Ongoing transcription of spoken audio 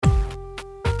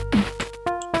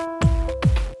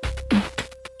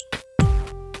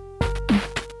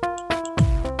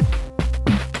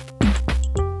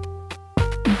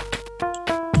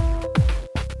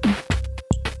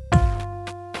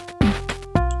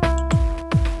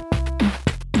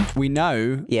we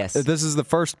now... Yes. This is the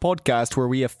first podcast where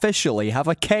we officially have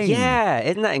a king. Yeah,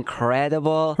 isn't that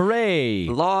incredible? Hooray.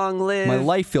 Long live My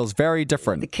life feels very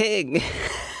different. the king.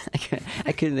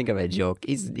 I couldn't think of a joke.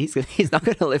 He's not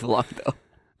going to live long, though.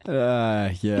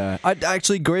 Yeah.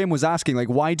 Actually, Graham was asking, like,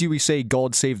 why do we say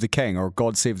God save the king or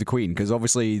God save the queen? Because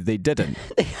obviously they didn't.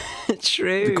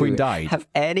 True. The queen died. Have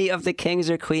any of the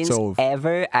kings or queens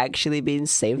ever actually been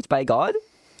saved by God?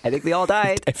 I think they all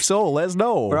died. If so, let us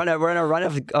know. We're on a run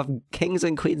of kings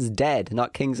and queens dead,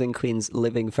 not kings and queens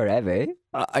living forever.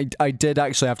 I did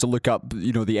actually have to look up,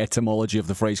 the etymology of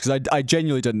the phrase, because I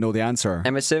genuinely didn't know the answer.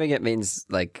 I'm assuming it means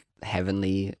like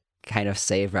heavenly kind of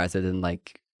save rather than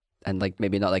like, and like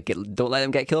maybe not like don't let them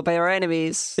get killed by our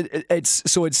enemies.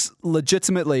 It's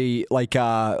legitimately like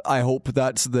I hope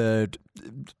that the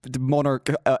monarch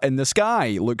in the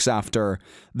sky looks after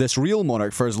this real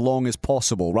monarch for as long as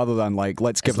possible, rather than like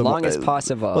let's give them as long as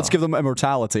possible. Let's give them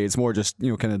immortality. It's more just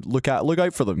kind of look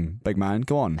out for them, big man.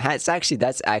 Go on. That's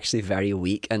actually very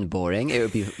weak and boring. It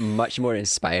would be much more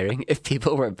inspiring if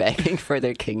people were begging for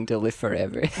their king to live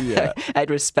forever. Yeah, I'd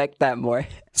respect that more.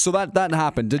 So that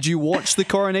happened. Did you watch the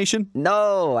coronation?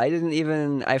 No, I didn't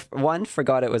even. I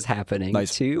forgot it was happening.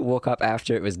 Nice. 2, woke up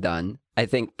after it was done. I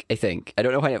think. I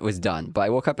don't know when it was done, but I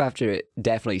woke up after it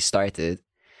definitely started.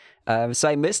 So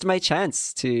I missed my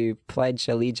chance to pledge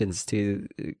allegiance to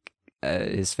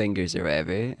his fingers or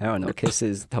whatever. I don't know, kiss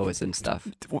his toes and stuff.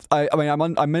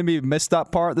 I maybe missed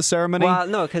that part of the ceremony. Well,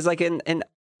 no, because like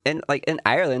in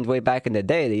Ireland way back in the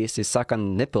day, they used to suck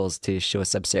on nipples to show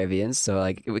subservience. So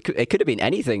like it could have been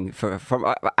anything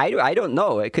from I don't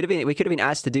know. We could have been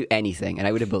asked to do anything, and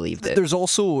I would have believed it. There's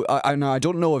also I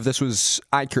don't know if this was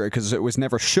accurate because it was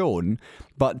never shown,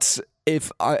 but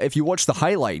if you watch the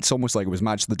highlights, almost like it was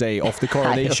match of the day off the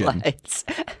coronation,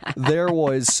 there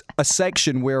was a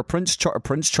section where Prince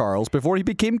Charles, before he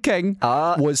became king,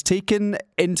 was taken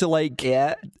into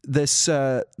this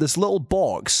little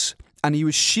box. And he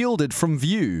was shielded from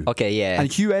view. Okay, yeah.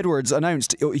 And Hugh Edwards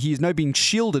announced he's now being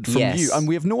shielded from view. And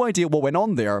we have no idea what went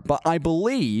on there, but I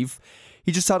believe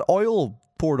he just had oil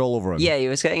poured all over him. Yeah, he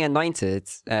was getting anointed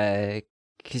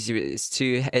because it's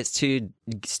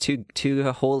too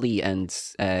holy and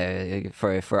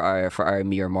for our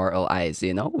mere mortal eyes.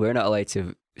 We're not allowed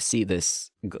to see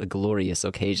this glorious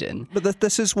occasion. But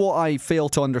this is what I fail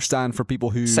to understand for people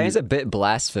who... Sounds a bit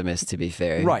blasphemous, to be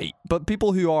fair. Right, but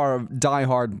people who are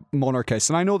diehard monarchists,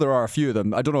 and I know there are a few of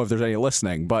them, I don't know if there's any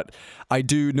listening, but I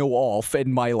do know of,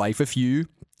 in my life, a few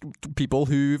people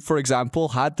who, for example,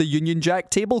 had the Union Jack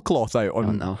tablecloth out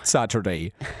on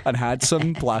Saturday and had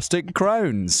some plastic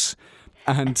crowns.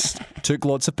 And took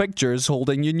lots of pictures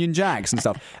holding Union Jacks and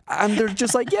stuff. And they're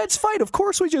just like, yeah, it's fine. Of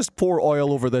course we just pour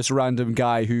oil over this random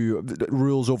guy who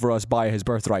rules over us by his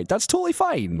birthright. That's totally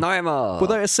fine. Normal.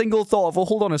 Without a single thought of, well,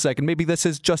 hold on a second, maybe this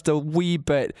is just a wee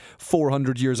bit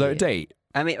 400 years out of date.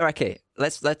 I mean, okay,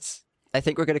 let's. I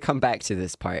think we're going to come back to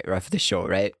this part of the show,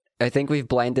 right? I think we've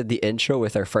blended the intro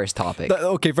with our first topic.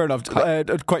 Okay, fair enough.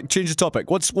 Quite change the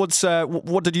topic.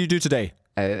 What did you do today?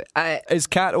 Is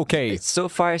Kat okay? So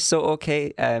far, so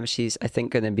okay. She's, I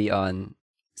think, going to be on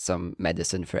some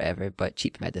medicine forever, but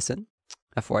cheap medicine,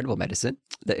 affordable medicine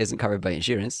that isn't covered by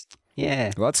insurance.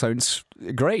 Yeah. Well, that sounds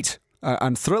great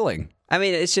and thrilling. I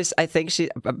mean, it's just, I think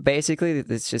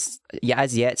it's just,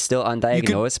 as yet still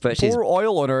undiagnosed, but she's... pour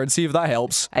oil on her and see if that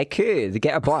helps. I could.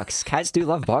 Get a box. Cats do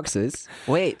love boxes.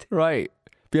 Wait. Right.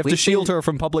 You have to shield her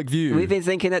from public view. We've been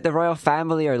thinking that the royal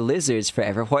family are lizards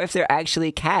forever. What if they're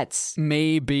actually cats?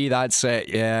 Maybe that's it,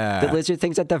 yeah. The lizard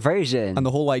thing's a diversion. And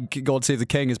the whole, God Save the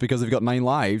King is because they've got 9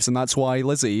 lives, and that's why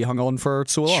Lizzie hung on for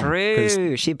so long.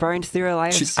 True. She burned through her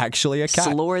life. She's actually a cat.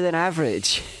 Slower than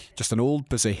average. Just an old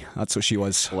pussy. That's what she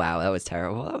was. Wow, that was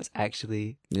terrible. That was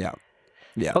actually... Yeah.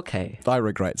 Okay. I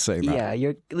regret saying that. Yeah,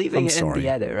 you're leaving it in the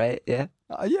edit, right? Yeah?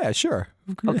 Yeah, sure.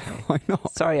 Okay. Why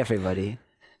not? Sorry, everybody.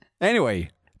 Anyway...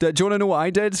 Do you want to know what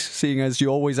I did, seeing as you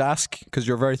always ask, because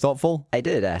you're very thoughtful? I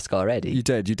did ask already. You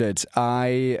did.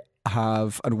 I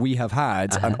have, and we have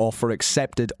had, an offer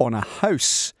accepted on a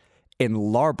house in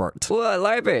Larbert. Whoa,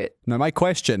 Larbert. Now, my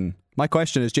question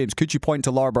is, James, could you point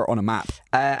to Larbert on a map?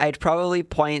 I'd probably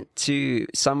point to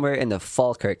somewhere in the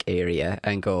Falkirk area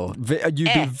and go...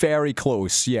 You'd be very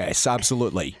close, yes,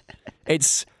 absolutely.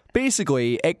 It's...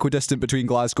 basically equidistant between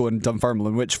Glasgow and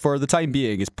Dunfermline, which for the time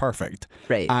being is perfect.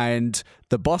 Right. And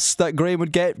the bus that Graham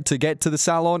would get to the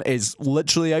salon is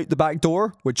literally out the back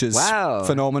door, which is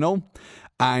phenomenal.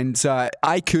 And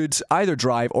I could either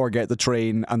drive or get the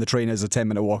train, and the train is a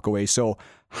 10-minute walk away. So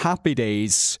happy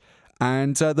days.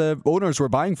 And the owners we're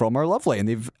buying from are lovely, and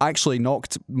they've actually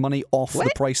knocked money off the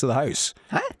price of the house.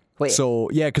 Huh? Wait. So,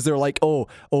 yeah, because they're like,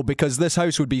 because this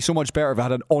house would be so much better if it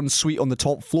had an ensuite on the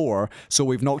top floor. So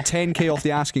we've knocked 10k off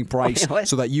the asking price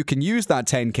so that you can use that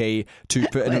 10k to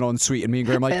put in an ensuite. And me and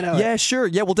Graham are like, yeah, sure.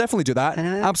 Yeah, we'll definitely do that.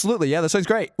 Absolutely. Yeah, that sounds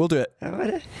great. We'll do it.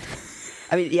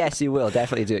 I mean, yes, you will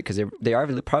definitely do it because they are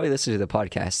probably listening to the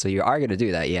podcast, so you are going to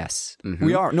do that. Yes,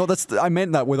 we are. No, I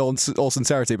meant that with all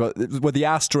sincerity, but with the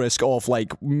asterisk of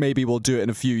like maybe we'll do it in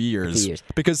a few years.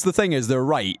 Because the thing is, they're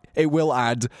right. It will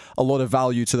add a lot of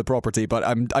value to the property, but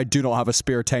I do not have a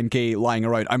spare 10k lying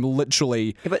around. I'm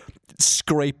literally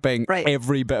scraping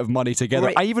every bit of money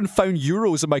together. I even found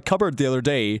euros in my cupboard the other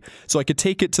day, so I could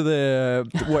take it to the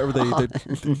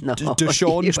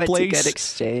Deschange place. To get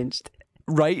exchanged.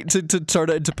 Right, to turn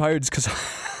it into pounds, because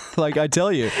like I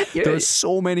tell you, there's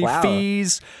so many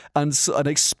fees and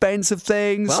expensive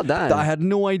things that I had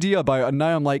no idea about, and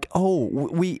now I'm like,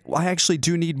 I actually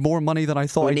do need more money than I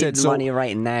thought I did. We need money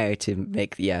right now to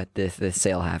make the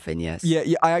sale happen. Yes.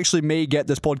 Yeah. I actually may get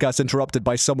this podcast interrupted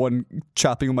by someone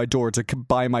chapping on my door to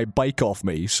buy my bike off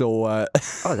me. So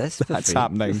that's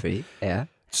happening. Free. Yeah.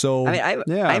 So I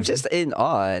mean, I'm just in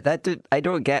awe that I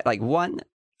don't get like one.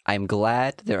 I'm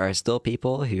glad there are still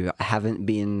people who haven't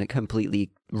been completely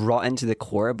rotten to the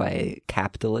core by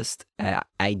capitalist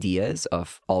ideas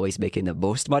of always making the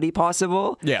most money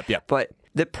possible. Yeah. But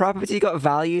the property got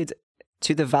valued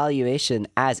to the valuation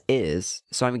as is,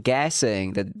 so I'm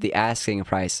guessing that the asking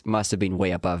price must have been way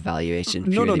above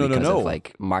valuation purely because of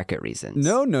like market reasons.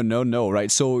 No. Right.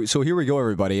 So here we go,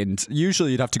 everybody. And usually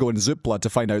you'd have to go in Zoopla to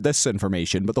find out this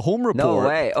information, but the home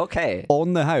report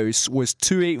on the house was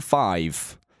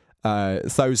 285.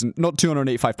 Thousand, not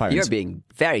 £285. You're being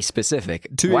very specific.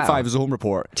 285 is a home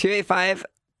report.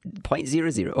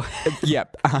 285.00.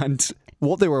 Yep, and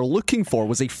what they were looking for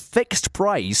was a fixed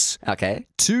price. Okay.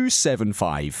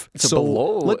 275. So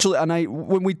below. Literally, and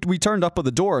when we turned up at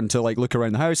the door and to like look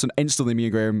around the house, and instantly me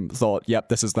and Graham thought, yep,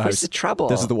 this is the house. What's the trouble?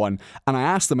 This is the one. And I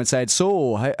asked them and said,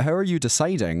 so how are you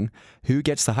deciding who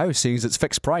gets the house, seeing as it's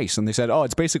fixed price? And they said,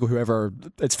 it's basically whoever,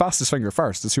 it's fastest finger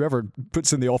first. It's whoever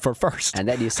puts in the offer first. And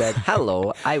then you said,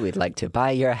 hello, I would like to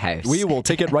buy your house. We will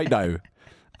take it right now.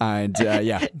 And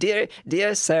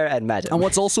dear sir and madam. And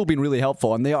what's also been really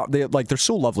helpful, and they're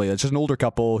so lovely. It's just an older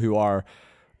couple who are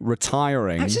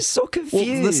retiring. I'm just so confused.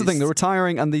 Well, this is the thing. They're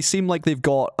retiring, and they seem like they've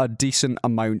got a decent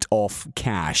amount of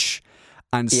cash.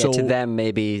 And so to them,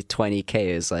 maybe 20k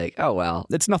is like, oh well,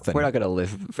 it's nothing. We're not going to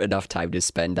live enough time to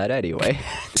spend that anyway.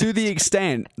 To the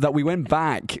extent that we went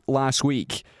back last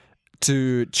week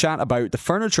to chat about the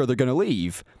furniture they're going to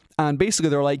leave. And basically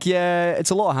they're like, yeah, it's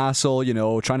a lot of hassle,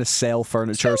 trying to sell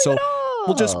furniture. So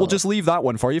we'll just leave that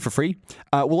one for you for free.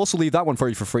 We'll also leave that one for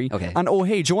you for free. Okay. And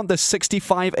hey, do you want this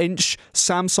 65-inch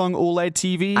Samsung OLED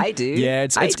TV? I do. Yeah,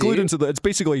 it's glued into it's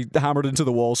basically hammered into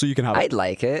the wall, so you can have it. I'd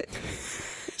like it.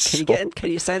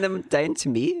 Can you send them down to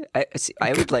me? I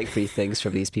would like free things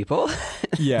from these people.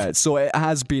 Yeah, so it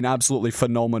has been absolutely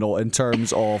phenomenal in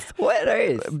terms of what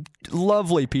earth?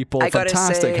 Lovely people,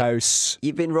 fantastic house.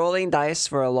 You've been rolling dice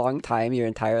for a long time, your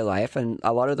entire life, and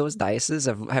a lot of those dices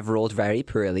have rolled very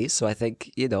poorly. So I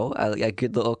think a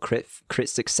good little crit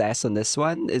success on this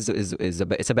one is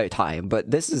about time. But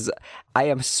I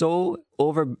am so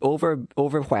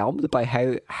overwhelmed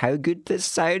by how good this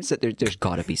sounds that there's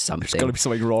got to be something. There's got to be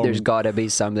something wrong. There's got to be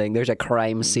something. There's a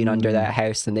crime scene under that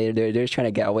house, and they're just trying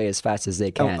to get away as fast as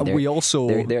they can.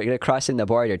 They're crossing the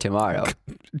border tomorrow.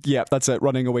 Yeah, that's it.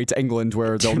 Running away to England,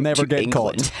 where they'll never get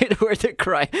England, caught. where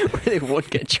they won't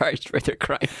get charged for their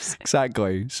crimes.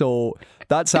 Exactly. So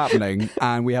that's happening,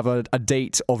 and we have a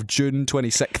date of June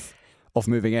 26th. Of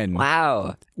moving in.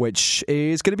 Wow. Which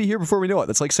is going to be here before we know it.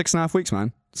 That's like 6.5 weeks,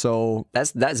 man. So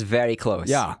that's very close.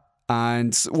 Yeah.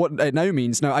 And what it now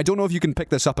means, I don't know if you can pick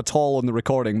this up at all on the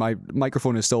recording. My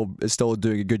microphone is still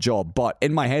doing a good job, but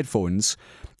in my headphones,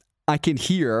 I can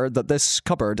hear that this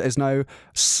cupboard is now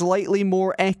slightly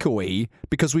more echoey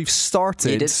because we've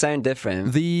started. You did sound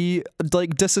different. The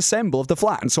disassemble of the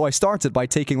flat, and so I started by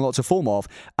taking lots of foam off.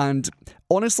 And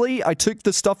honestly, I took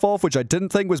the stuff off, which I didn't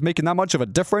think was making that much of a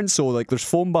difference. So there's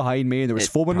foam behind me, and there was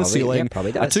foam in the ceiling.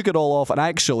 Yeah, I took it all off, and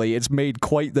actually, it's made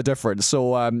quite the difference.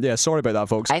 So sorry about that,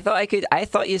 folks. I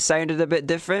thought you sounded a bit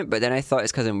different, but then I thought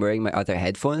it's because I'm wearing my other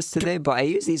headphones today. But I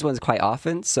use these ones quite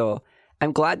often, so.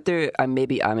 I'm glad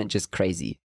maybe I'm just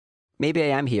crazy. Maybe I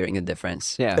am hearing a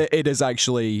difference. Yeah. It is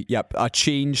actually, a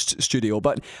changed studio.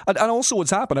 But and also what's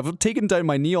happened, I've taken down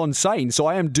my neon sign, so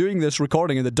I am doing this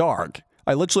recording in the dark.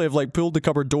 I literally have pulled the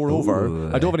cupboard door over.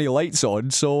 I don't have any lights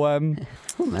on, so oh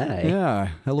my. Yeah.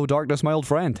 Hello darkness, my old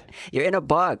friend. You're in a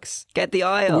box. Get the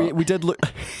oil. We did look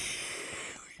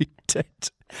we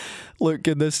did look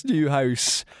in this new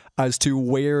house. as to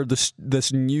where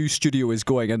this new studio is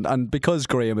going. And because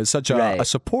Graham is such a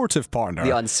supportive partner,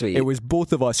 the ensuite. It was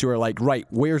both of us who were like, right,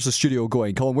 where's the studio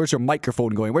going? Colin, where's your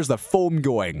microphone going? Where's the foam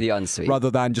going? The ensuite.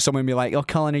 Rather than just someone be like, oh,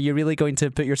 Colin, are you really going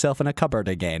to put yourself in a cupboard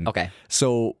again? Okay.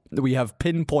 So we have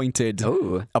pinpointed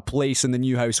a place in the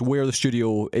new house where the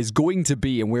studio is going to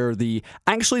be, and where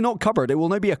actually not cupboard, it will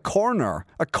now be a corner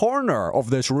of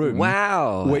this room.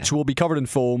 Wow. Which will be covered in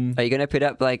foam. Are you going to put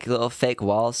up like little fake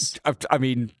walls? I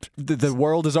mean, the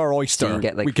world is our oyster. So you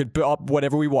get, like, we could put up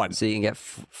whatever we want. So you can get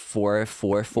four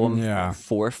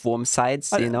foam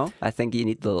sides, you know? I think you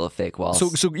need the little fake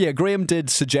walls. So yeah, Graham did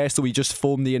suggest that we just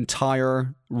foam the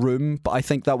entire room, but I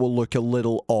think that will look a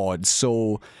little odd.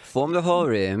 So foam the whole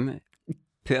room,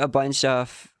 put a bunch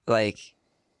of like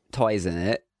toys in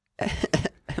it,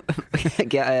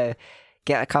 get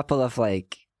a couple of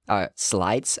like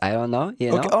slides. I don't know.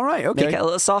 You know. Okay, all right. Okay. Make it a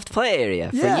little soft play area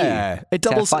for you. Yeah, it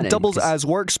doubles as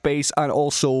workspace and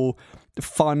also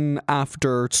fun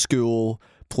after school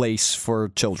place for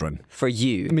children. For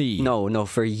you. Me. No,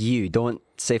 for you. Don't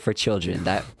say for children.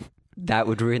 That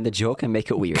would ruin the joke and make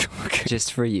it weird. Okay.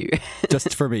 Just for you.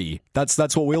 Just for me. That's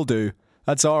what we'll do.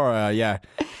 That's our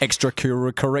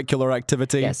extracurricular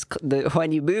activity. Yes.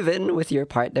 When you move in with your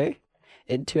partner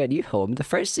into a new home, the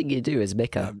first thing you do is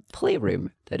make a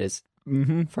playroom that is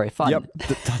very fun. Yep,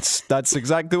 that's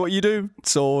exactly what you do.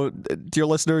 So, dear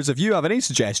listeners, if you have any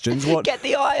suggestions, get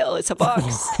the oil. It's a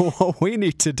box. What we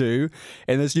need to do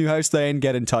in this new house, then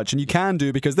get in touch, and you can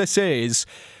do, because this is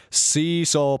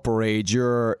Seesaw Parade,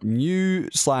 your new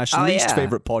 / least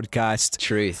favorite podcast.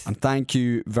 Truth. And thank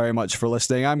you very much for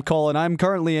listening. I'm Colin. I'm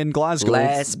currently in Glasgow.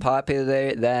 Less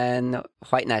popular than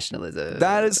white nationalism.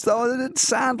 That is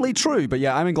sadly true. But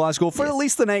yeah, I'm in Glasgow for at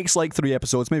least the next 3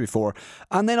 episodes, maybe 4.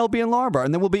 And then I'll be in Larbar,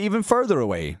 and then we'll be even further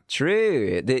away.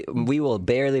 True. We will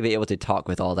barely be able to talk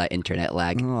with all that internet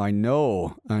lag. Oh, I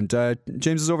know. And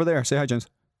James is over there. Say hi, James.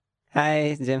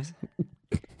 Hi, James.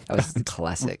 That was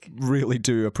classic. Really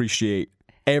do appreciate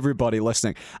everybody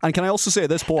listening. And can I also say at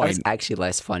this point, that was actually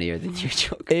less funnier than your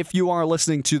joke. If you are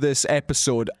listening to this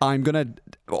episode, I'm going to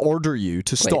order you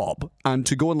to stop and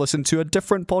to go and listen to a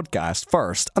different podcast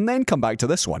first, and then come back to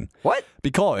this one. What?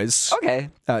 Because,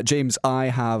 James,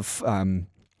 I've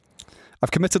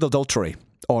committed adultery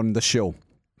on the show.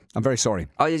 I'm very sorry.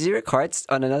 Oh, did you record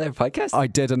on another podcast? I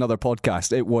did another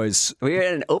podcast. It was... We're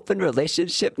in an open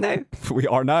relationship now? We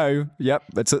are now. Yep.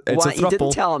 It's a throuple. You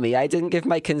didn't tell me. I didn't give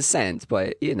my consent,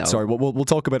 but you know. Sorry, we'll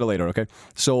talk about it later, okay?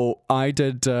 So I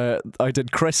did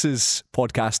Chris's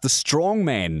podcast, the Strong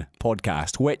Men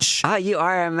podcast, which... you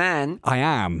are a man. I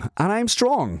am. And I'm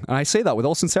strong. And I say that with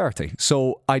all sincerity.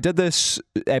 So I did this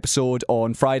episode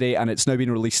on Friday, and it's now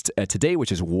been released today,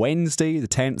 which is Wednesday, the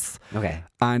 10th. Okay.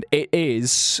 And it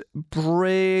is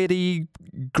pretty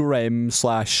grim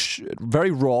 / very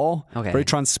raw, very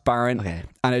transparent. Okay.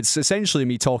 And it's essentially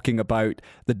me talking about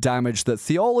the damage that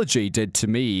theology did to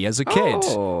me as a kid,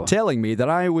 telling me that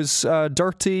I was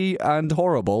dirty and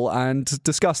horrible and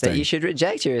disgusting. That you should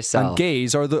reject yourself. And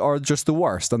gays are just the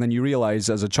worst. And then you realize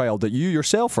as a child that you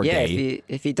yourself are gay.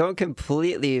 If you don't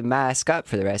completely mask up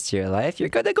for the rest of your life, you're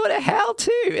going to go to hell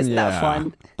too. Isn't that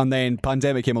fun? And then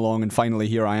pandemic came along, and finally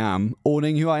here I am,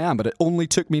 owning who I am. But it only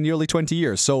took me nearly 20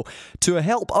 years. So to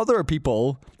help other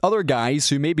people, other guys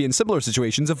who may be in similar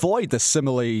situations, avoid the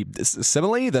similar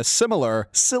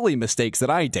silly mistakes that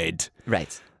I did.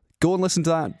 Right. Go and listen to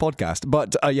that podcast.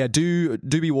 But do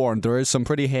be warned, there is some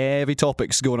pretty heavy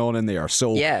topics going on in there.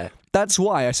 So that's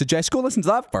why I suggest go listen to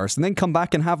that first, and then come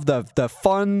back and have the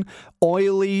fun,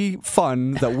 oily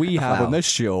fun that we have on this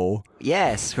show.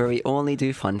 Yes, where we only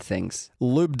do fun things.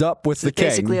 Lubed up with the king.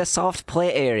 Basically a soft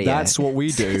play area. That's what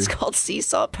we do. It's called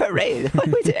Seesaw Parade. Why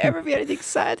would there ever be anything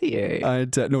sad here?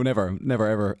 And, no, never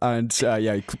ever. And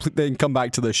then come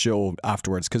back to the show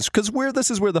afterwards, because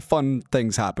this is where the fun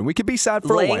things happen. We could be sad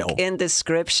for a while. Link in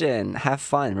description. Have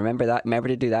fun. Remember that. Remember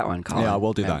to do that one, Colin. Yeah,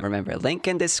 we'll do that. Remember, link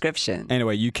in description.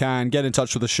 Anyway, you can get in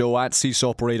touch with the show at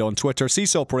Seesaw Parade on Twitter,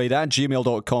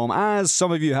 seesawparade@gmail.com. As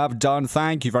some of you have done,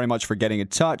 thank you very much for getting in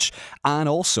touch. And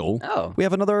also, we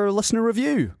have another listener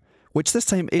review, which this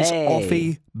time is off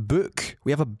a book.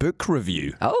 We have a book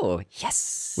review. Oh,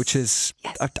 yes. Which is,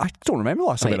 I don't remember the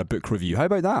last time I had a book review. How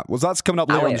about that? Well, that's coming up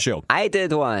later on the show. I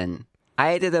did one.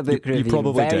 I did a book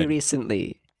review very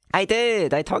recently. I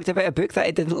did. I talked about a book that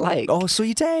I didn't like. Oh, so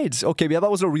you did? Okay, yeah, that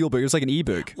wasn't a real book. It was like an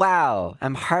ebook. Wow,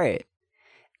 I'm hurt.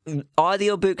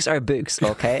 Audiobooks are books,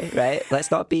 okay? Right?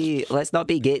 Let's not be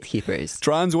gatekeepers.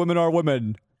 Trans women are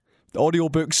women.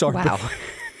 Audiobooks are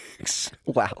books.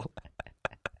 Wow.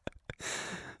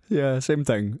 Yeah, same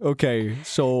thing. Okay,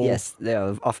 so... Yes,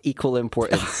 they're of equal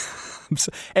importance.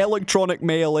 Electronic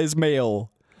mail is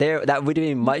mail. There, that would have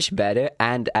been much better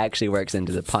and actually works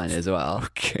into the pun as well.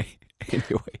 Okay.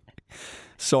 Anyway.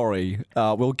 Sorry,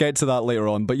 we'll get to that later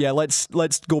on. But yeah, let's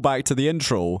go back to the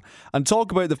intro and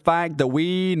talk about the fact that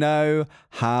we now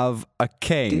have a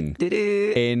king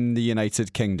in the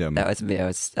United Kingdom. That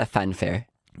was a fanfare.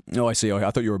 Oh, I see. I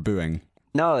thought you were booing.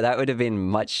 No, that would have been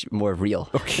much more real.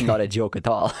 Okay. Not a joke at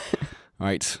all. All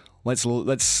right,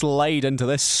 let's slide into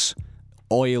this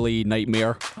oily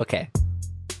nightmare. Okay.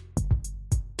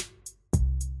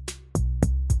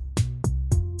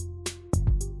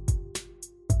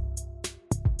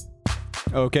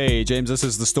 Okay, James, this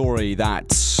is the story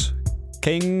that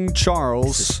King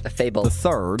Charles a fable.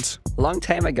 III Long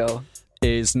time ago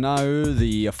is now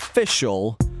the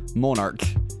official monarch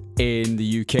in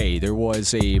the UK. There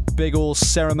was a big old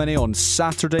ceremony on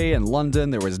Saturday in London.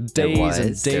 There was days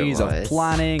and days of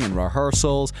planning and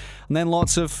rehearsals. And then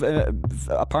lots of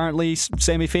apparently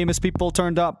semi-famous people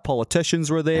turned up. Politicians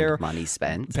were there. And money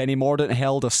spent. Penny Mordaunt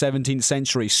held a 17th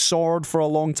century sword for a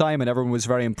long time and everyone was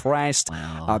very impressed.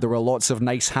 Wow. There were lots of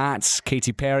nice hats.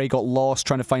 Katy Perry got lost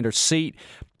trying to find her seat.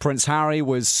 Prince Harry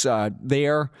was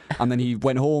there, and then he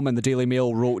went home, and the Daily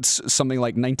Mail wrote something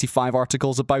like 95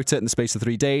 articles about it in the space of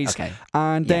 3 days. Okay.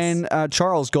 And then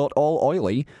Charles got all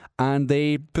oily, and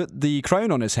they put the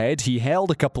crown on his head. He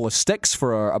held a couple of sticks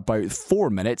for about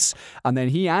 4 minutes, and then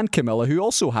he and Camilla, who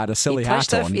also had a silly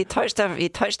hat on. He touched a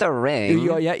ring.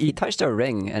 Yeah, he touched a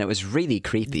ring, and it was really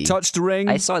creepy. Touched the ring.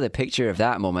 I saw the picture of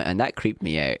that moment, and that creeped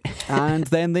me out. And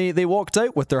then they walked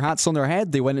out with their hats on their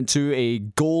head. They went into a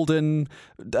golden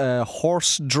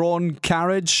horse-drawn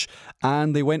carriage,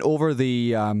 and they went over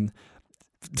the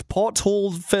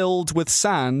pothole-filled with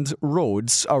sand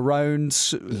roads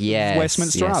around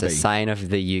Westminster Abbey. Yes, a sign of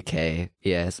the UK.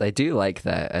 Yes, I do like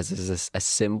that as a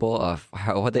symbol of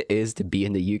what it is to be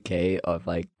in the UK, of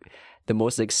like the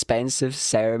most expensive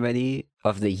ceremony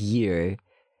of the year.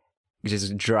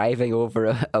 Just driving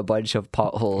over a bunch of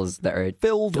potholes that are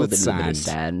filled with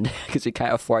sand because we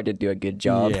can't afford to do a good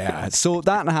job. Yeah, so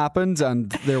that happened,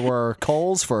 and there were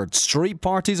calls for street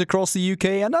parties across the UK,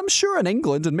 and I'm sure in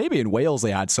England and maybe in Wales they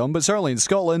had some, but certainly in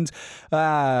Scotland,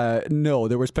 no,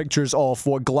 there was pictures of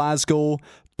what Glasgow,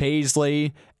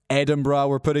 Paisley, Edinburgh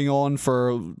were putting on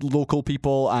for local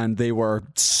people, and they were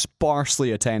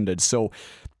sparsely attended. So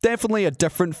definitely a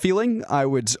different feeling, I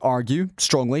would argue,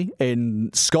 strongly, in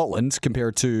Scotland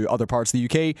compared to other parts of the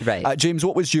UK. Right. James,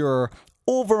 what was your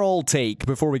overall take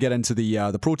before we get into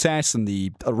the protests and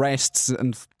the arrests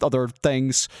and other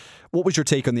things? What was your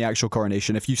take on the actual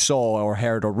coronation, if you saw or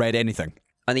heard or read anything?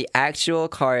 On the actual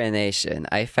coronation,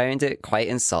 I found it quite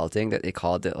insulting that they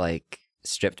called it like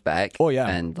stripped back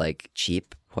and like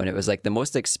cheap, when it was like the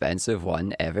most expensive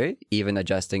one ever, even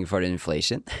adjusting for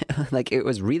inflation. Like, it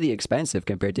was really expensive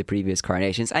compared to previous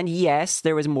coronations. And yes,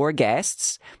 there was more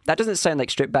guests. That doesn't sound like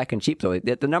stripped back and cheap, though.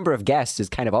 The number of guests is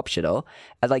kind of optional.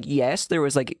 And like, yes, there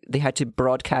was like, they had to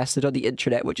broadcast it on the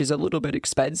internet, which is a little bit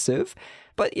expensive.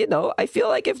 But, you know, I feel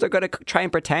like if they're going to try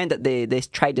and pretend that they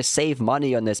tried to save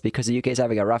money on this because the UK is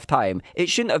having a rough time, it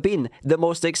shouldn't have been the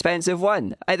most expensive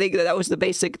one. I think that was the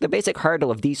basic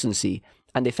hurdle of decency,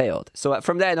 and they failed. So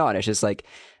from then on, it's just like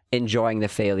enjoying the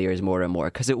failures more and more,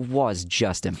 because it was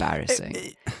just embarrassing.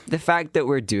 The fact that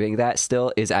we're doing that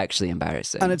still is actually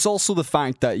embarrassing. And it's also the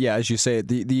fact that, yeah, as you say,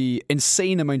 the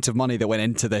insane amount of money that went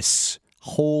into this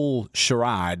whole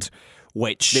charade,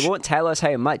 which they won't tell us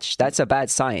how much. That's a bad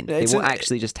sign. They won't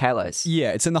actually just tell us.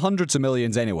 Yeah, it's in the hundreds of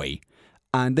millions anyway.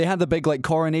 And they had the big like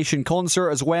coronation concert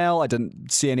as well. I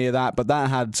didn't see any of that, but that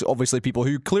had obviously people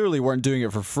who clearly weren't doing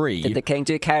it for free. Did the king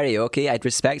do karaoke? I'd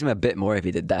respect him a bit more if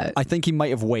he did that. I think he might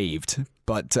have waved,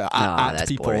 but at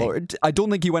people. Boring. I don't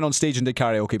think he went on stage and did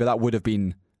karaoke, but that would have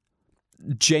been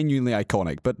genuinely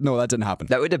iconic. But no, that didn't happen.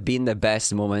 That would have been the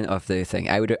best moment of the thing.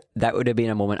 That would have been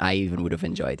a moment I even would have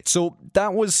enjoyed. So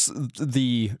that was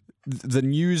the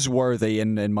newsworthy,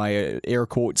 in my air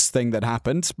quotes, thing that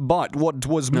happened. But what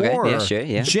was more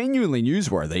genuinely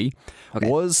newsworthy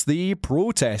was the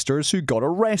protesters who got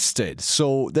arrested.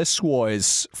 So this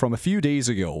was from a few days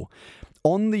ago.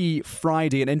 On the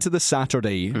Friday and into the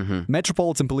Saturday,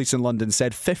 Metropolitan Police in London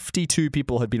said 52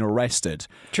 people had been arrested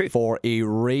for a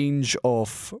range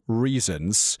of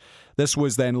reasons. This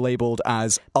was then labelled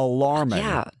as alarming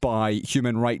by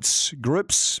human rights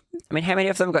groups. I mean, how many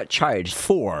of them got charged?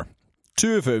 4.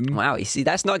 2 of whom. Wow, you see,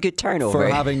 that's not good turnover.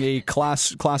 For having a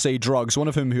class A drugs, one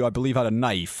of whom who I believe had a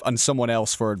knife, and someone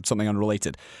else for something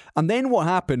unrelated. And then what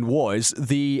happened was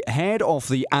the head of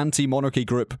the anti-monarchy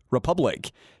group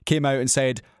Republic came out and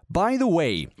said, by the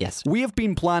way, yes, we have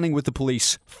been planning with the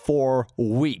police for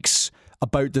weeks.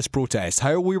 about this protest,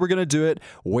 how we were going to do it,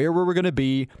 where we were going to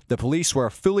be. The police were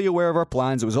fully aware of our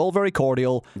plans. It was all very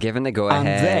cordial. Given the go-ahead.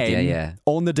 And then,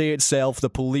 on the day itself, the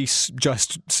police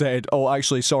just said, oh,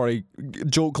 actually, sorry,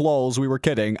 joke lols, we were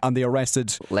kidding, and they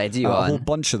arrested a whole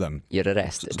bunch of them. You're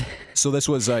arrested. So this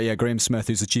was Graham Smith,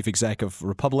 who's the chief exec of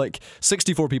Republic.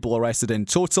 64 people arrested in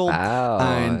total. Wow.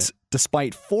 And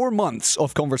despite 4 months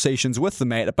of conversations with the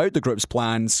Met about the group's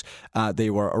plans, they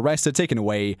were arrested, taken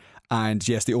away, and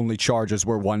yes, the only charges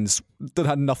were ones that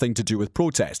had nothing to do with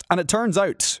protest. And it turns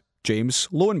out, James,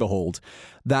 lo and behold,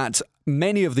 that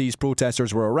many of these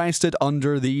protesters were arrested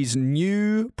under these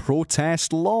new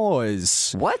protest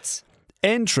laws. What?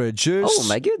 Introduced. Oh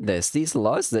my goodness, these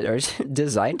laws that are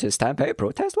designed to stamp out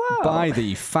protest? Wow. By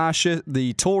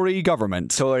the Tory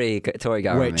government. Tory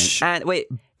government. And wait,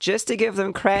 just to give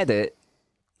them credit,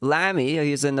 Lammy,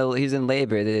 who's in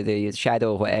Labour, the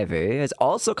shadow whatever, has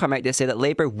also come out to say that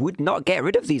Labour would not get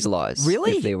rid of these laws.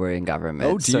 Really? If they were in government.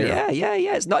 Oh dear. So yeah.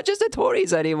 It's not just the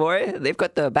Tories anymore. They've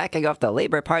got the backing of the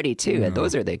Labour Party too, and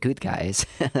those are the good guys.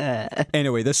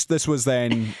 Anyway, this was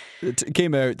then, it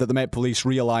came out that the Met Police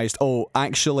realised, oh,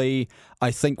 actually, I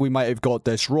think we might have got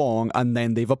this wrong, and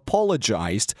then they've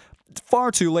apologised.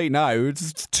 Far too late now.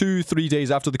 2-3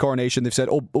 days after the coronation, they've said,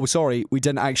 oh, sorry, we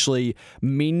didn't actually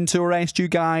mean to arrest you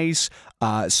guys.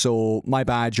 So my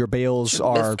bad, your bails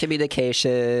are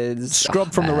miscommunications,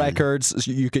 scrubbed from the records.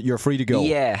 You're free to go.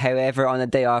 Yeah. However, on the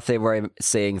day off, they were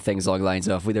saying things along the lines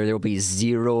of whether there will be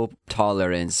zero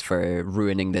tolerance for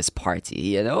ruining this party.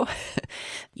 You know,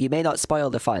 you may not spoil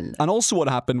the fun. And also, what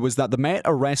happened was that the Met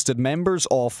arrested members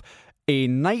of a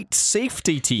night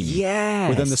safety team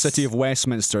within the city of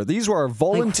Westminster. These were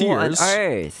volunteers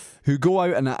who go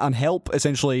out and help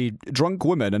essentially drunk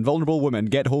women and vulnerable women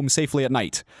get home safely at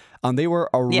night. And they were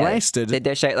arrested. They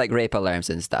dish out like rape alarms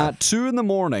and stuff at 2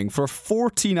 a.m. for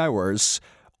 14 hours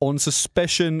on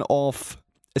suspicion of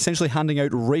essentially handing out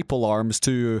rape alarms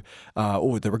to,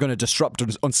 they were going to disrupt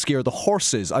and scare the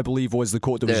horses, I believe was the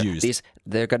quote that was used.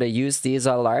 They're going to use these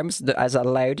alarms as a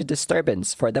loud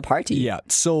disturbance for the party. Yeah,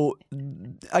 so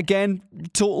again,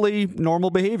 totally normal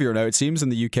behaviour now, it seems, in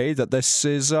the UK, that this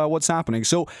is what's happening.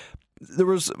 So there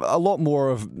was a lot more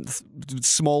of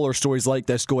smaller stories like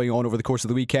this going on over the course of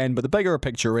the weekend, but the bigger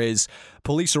picture is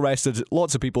police arrested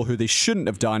lots of people who they shouldn't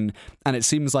have done, and it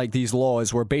seems like these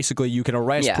laws where basically you can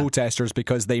arrest protesters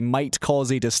because they might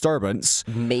cause a disturbance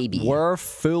were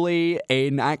fully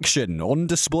in action, on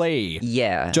display.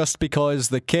 Yeah. Just because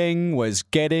the king was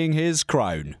getting his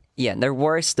crown. Yeah, and there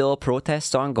were still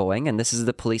protests ongoing, and this is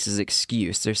the police's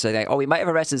excuse. They're saying, we might have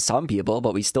arrested some people,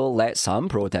 but we still let some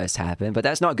protests happen. But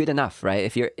that's not good enough, right?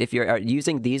 If you're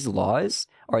using these laws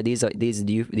or these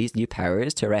new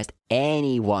powers to arrest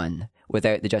anyone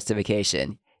without the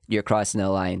justification, you're crossing the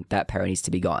line. That power needs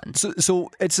to be gone. So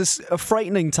it's a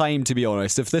frightening time, to be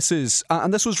honest. If this is,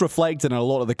 and this was reflected in a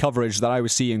lot of the coverage that I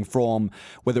was seeing from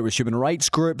whether it was human rights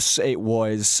groups, it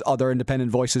was other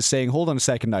independent voices saying, hold on a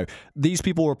second now, these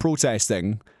people were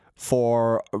protesting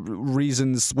for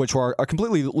reasons which are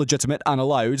completely legitimate and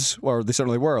allowed, or they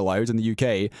certainly were allowed in the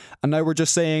UK, and now we're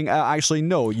just saying, actually,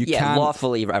 no, you can't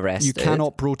lawfully arrested. You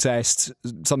cannot protest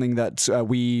something that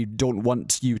we don't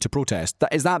want you to protest.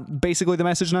 Is that basically the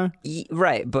message now?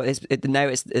 Right, but now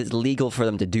it's legal for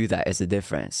them to do that is the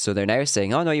difference. So they're now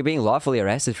saying, oh no, you're being lawfully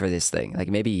arrested for this thing. Like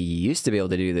maybe you used to be able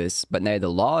to do this, but now the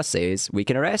law says we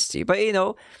can arrest you. But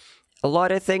a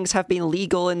lot of things have been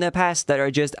legal in the past that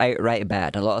are just outright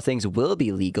bad. A lot of things will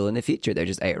be legal in the future. They're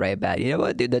just outright bad. You know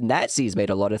what? The Nazis made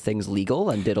a lot of things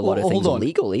legal and did a lot of things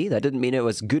legally. That didn't mean it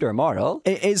was good or moral.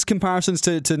 Is comparisons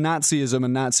to Nazism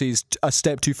and Nazis a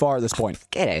step too far at this point?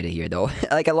 Get out of here, though.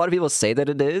 Like a lot of people say that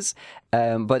it is,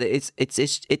 but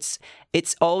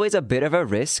it's always a bit of a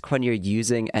risk when you're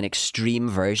using an extreme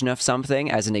version of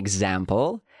something as an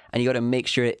example. And you got to make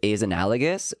sure it is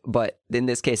analogous, but in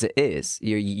this case, it is.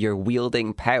 You're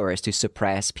wielding powers to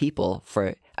suppress people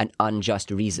for an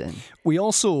unjust reason.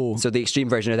 So the extreme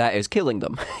version of that is killing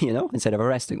them, instead of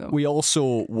arresting them. We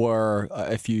also were,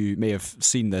 if you may have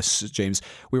seen this, James,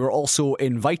 we were also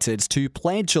invited to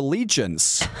pledge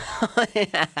allegiance.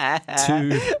 I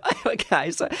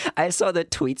saw the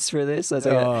tweets for this.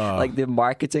 Like the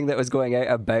marketing that was going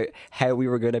out about how we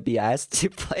were going to be asked to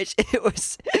pledge.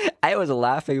 I was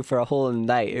laughing for a whole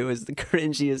night. It was the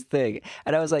cringiest thing.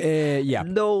 And I was like,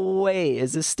 no way.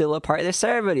 Is this still a part of the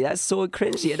ceremony? That's so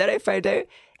cringy. And then I found out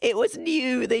it was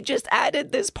new. They just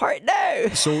added this part now.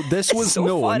 So this was so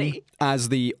known as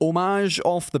the Homage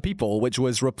of the People, which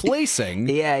was replacing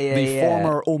the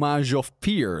former Homage of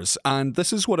Peers. And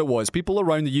this is what it was. People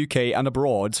around the UK and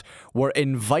abroad were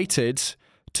invited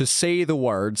to say the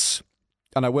words,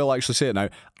 and I will actually say it now,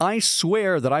 I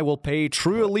swear that I will pay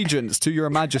true allegiance to your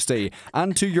majesty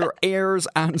and to your heirs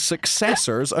and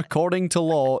successors according to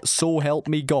law, so help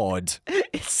me God.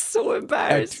 It's so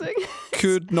embarrassing. I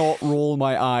could not roll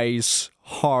my eyes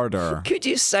harder. Could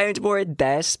you sound more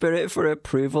desperate for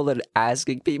approval than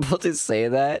asking people to say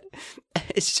that?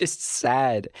 It's just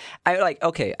sad.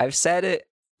 I've said it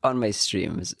on my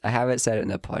streams. I haven't said it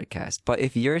in a podcast. But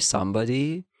if you're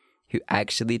somebody who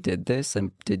actually did this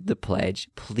and did the pledge,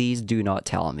 please do not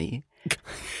tell me.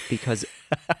 Because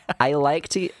I like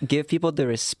to give people the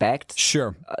respect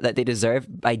that they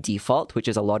deserve by default, which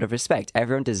is a lot of respect.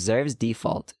 Everyone deserves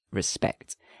default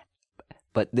respect.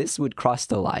 But this would cross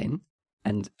the line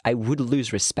and I would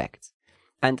lose respect.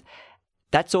 And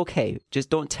that's okay. Just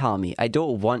don't tell me. I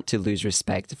don't want to lose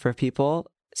respect for people.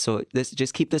 So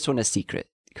just keep this one a secret.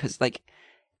 Because like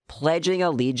pledging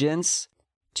allegiance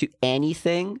to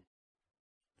anything,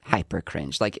 hyper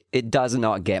cringe. Like, it does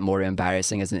not get more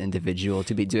embarrassing as an individual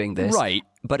to be doing this. Right.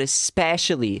 But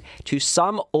especially to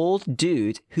some old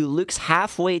dude who looks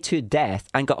halfway to death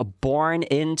and got born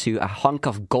into a hunk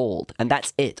of gold. And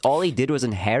that's it. All he did was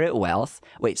inherit wealth.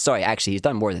 Wait, sorry, actually, he's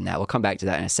done more than that. We'll come back to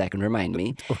that in a second. Remind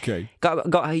me. Okay.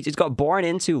 He just got born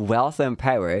into wealth and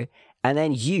power. And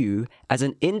then you, as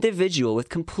an individual with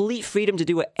complete freedom to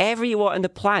do whatever you want on the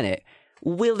planet,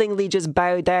 willingly just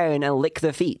bow down and lick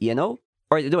the feet, you know?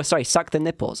 Or, no, sorry, suck the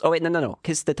nipples. Oh, wait, no.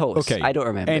 Kiss the toes. Okay. I don't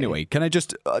remember. Anyway, can I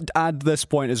just add this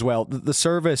point as well? The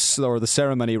service or the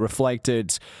ceremony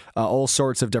reflected all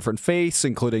sorts of different faiths,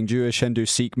 including Jewish, Hindu,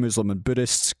 Sikh, Muslim, and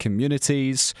Buddhist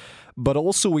communities. But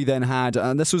also we then had,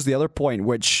 and this was the other point,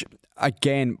 which,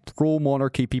 again,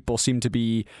 pro-monarchy people seem to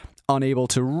be unable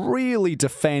to really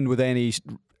defend with any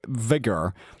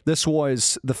vigor. This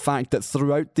was the fact that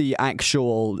throughout the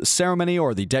actual ceremony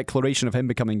or the declaration of him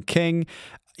becoming king,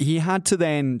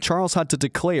 Charles had to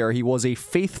declare he was a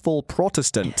faithful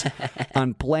Protestant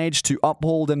and pledged to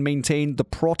uphold and maintain the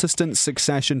Protestant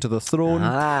succession to the throne.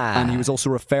 And he was also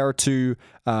referred to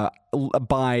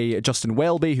by Justin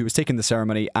Welby, who was taking the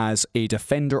ceremony, as a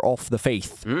defender of the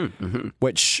faith,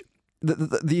 which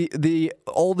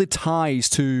all the ties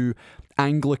to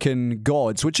Anglican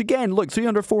gods, which again, look,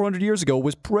 300, 400 years ago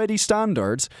was pretty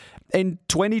standard. In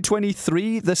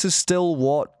 2023, this is still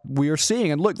what we're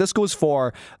seeing. And look, this goes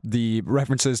for the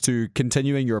references to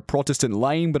continuing your Protestant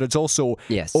line, but it's also,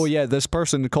 this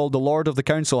person called the Lord of the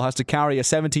Council has to carry a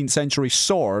 17th century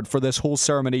sword for this whole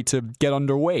ceremony to get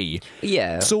underway.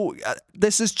 Yeah. So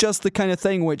this is just the kind of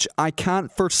thing which I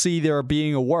can't foresee there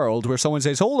being a world where someone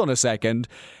says, hold on a second,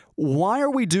 why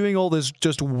are we doing all this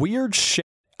just weird shit?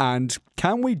 And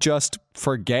can we just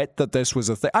forget that this was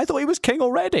a thing? I thought he was king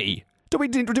already. Do we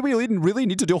really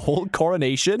need to do a whole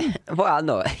coronation? Well,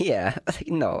 no, yeah.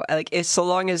 No, so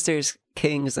long as there's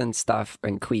kings and stuff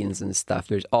and queens and stuff,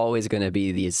 there's always going to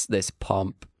be this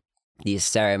pomp, these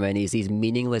ceremonies, these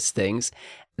meaningless things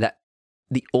that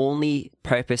the only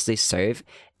purpose they serve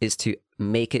is to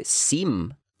make it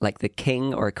seem like the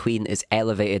king or queen is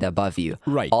elevated above you.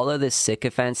 Right. All of this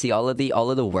sycophancy, all of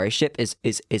the worship is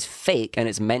fake, and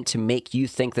it's meant to make you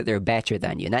think that they're better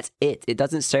than you. And that's it. It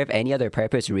doesn't serve any other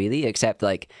purpose really, except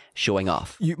like showing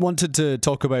off. You wanted to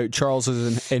talk about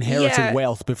Charles's inherited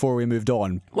wealth before we moved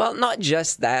on. Well, not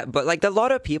just that, but like a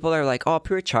lot of people are like, oh,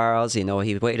 poor Charles, he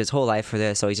waited his whole life for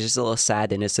this, so he's just a little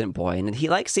sad, innocent boy. And he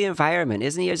likes the environment.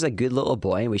 Isn't he just a good little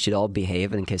boy and we should all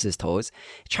behave and kiss his toes?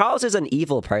 Charles is an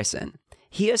evil person.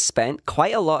 He has spent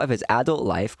quite a lot of his adult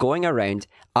life going around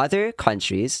other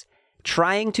countries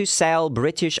trying to sell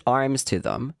British arms to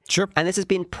them. Sure. And this has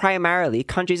been primarily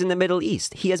countries in the Middle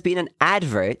East. He has been an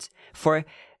advert for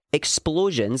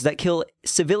explosions that kill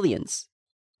civilians.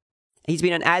 He's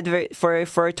been an advert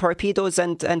for torpedoes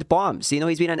and bombs.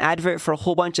 He's been an advert for a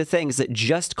whole bunch of things that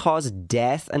just cause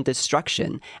death and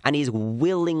destruction. And he's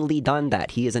willingly done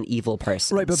that. He is an evil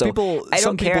person. Right, but so I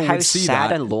don't care how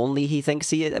sad that. and lonely we think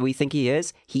he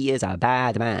is. He is a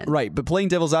bad man. Right, but playing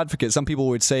devil's advocate, some people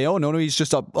would say, oh, no, he's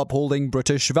just upholding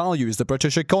British values, the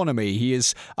British economy. He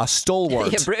is a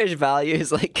stalwart. Yeah, British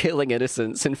values like killing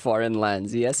innocents in foreign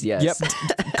lands. Yes. Yep,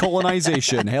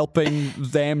 colonization, helping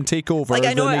them take over the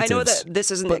natives. I know that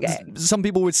this isn't... But some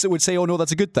people would say, oh, no,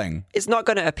 that's a good thing. It's not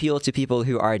going to appeal to people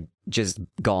who are just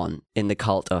gone in the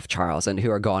cult of Charles and who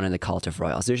are gone in the cult of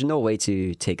royals. There's no way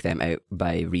to take them out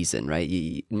by reason,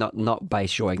 right? Not by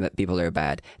showing that people are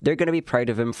bad. They're going to be proud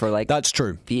of him for that's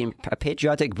true, being a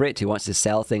patriotic Brit who wants to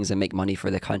sell things and make money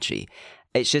for the country.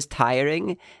 It's just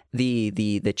tiring,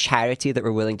 the charity that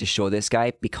we're willing to show this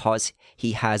guy because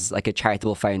he has like a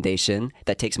charitable foundation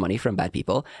that takes money from bad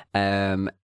people.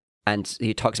 And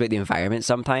he talks about the environment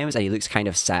sometimes and he looks kind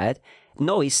of sad.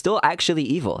 no, he's still actually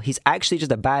evil. He's actually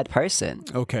just a bad person.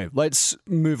 Okay, let's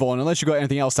move on. Unless you've got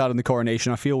anything else to add on the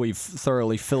coronation, I feel we've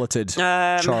thoroughly filleted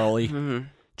Charlie.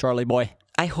 Charlie boy.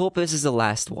 I hope this is the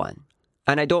last one.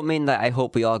 And I don't mean that I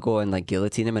hope we all go and like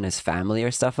guillotine him and his family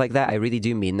or stuff like that. I really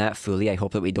do mean that fully. I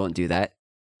hope that we don't do that.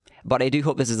 But I do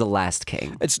hope this is the last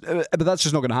king. But that's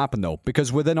just not going to happen though,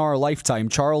 because within our lifetime,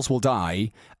 Charles will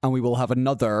die, and we will have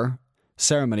another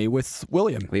ceremony with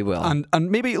William. We will.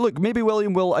 And maybe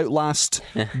William will outlast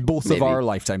both of our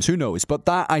lifetimes. Who knows? But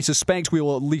that, I suspect we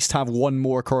will at least have one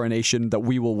more coronation that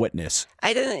we will witness.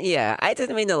 I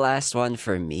didn't mean the last one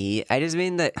for me. I just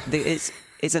mean that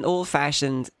it's an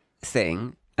old-fashioned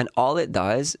thing, and all it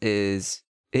is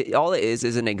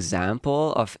an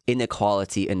example of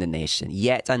inequality in the nation.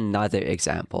 Yet another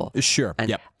example. Sure.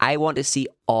 And I want to see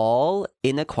all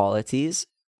inequalities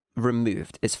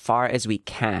removed as far as we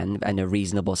can in a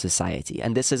reasonable society.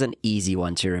 And this is an easy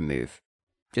one to remove.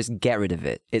 Just get rid of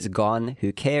it. It's gone.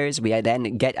 Who cares? We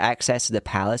then get access to the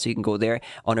palace. We can go there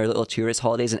on our little tourist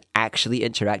holidays and actually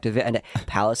interact with it. And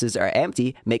palaces are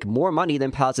empty, make more money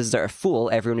than palaces that are full.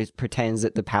 Everyone who pretends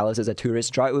that the palace is a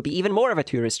tourist draw, it would be even more of a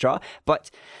tourist draw.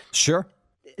 But sure,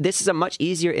 this is a much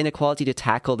easier inequality to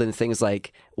tackle than things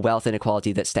like wealth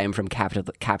inequality that stem from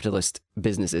capitalist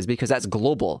businesses, because that's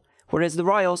global. Whereas the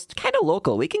royals, kind of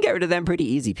local. We can get rid of them pretty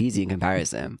easy peasy in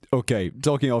comparison. Okay,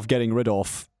 talking of getting rid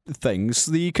of things,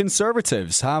 the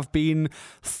Conservatives have been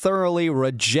thoroughly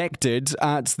rejected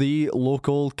at the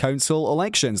local council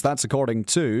elections. That's according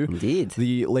to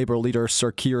the Labour leader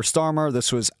Sir Keir Starmer.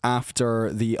 This was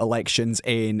after the elections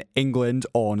in England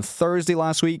on Thursday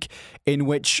last week, in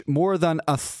which more than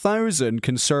 1,000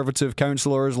 Conservative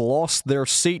councillors lost their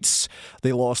seats.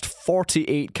 They lost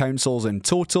 48 councils in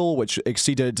total, which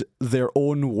exceeded their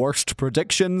own worst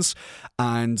predictions.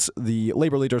 And the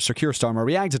Labour leader Sir Keir Starmer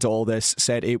reacted to all this,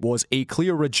 said it was a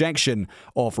clear rejection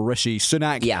of Rishi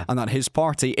Sunak, and that his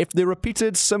party, if they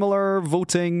repeated similar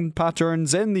voting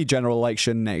patterns in the general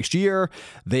election next year,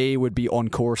 they would be on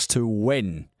course to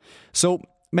win. So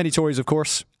many Tories, of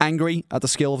course, angry at the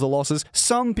scale of the losses.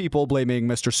 Some people blaming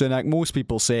Mr. Sunak, most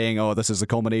people saying, oh, this is a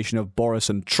combination of Boris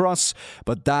and Truss,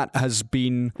 but that has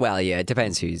been... Well, yeah, it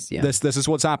depends who's... Yeah. This is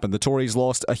what's happened. The Tories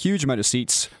lost a huge amount of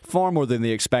seats, far more than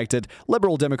they expected.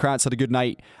 Liberal Democrats had a good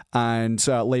night, and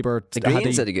Labour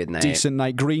had a good night. Decent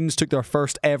night. Greens took their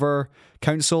first ever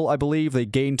council, I believe. They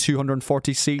gained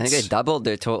 240 seats. I think they doubled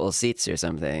their total seats or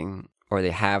something. Or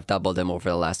they have doubled them over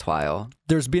the last while.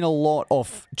 There's been a lot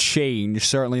of change,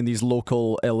 certainly in these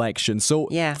local elections. So,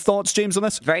 thoughts, James, on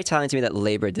this? Very telling to me that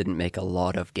Labour didn't make a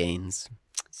lot of gains.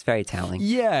 It's very telling.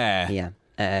 Yeah.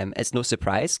 It's no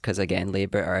surprise because, again,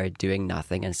 Labour are doing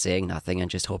nothing and saying nothing and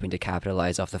just hoping to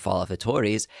capitalise off the fall of the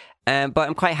Tories. But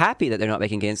I'm quite happy that they're not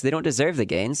making gains. They don't deserve the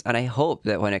gains. And I hope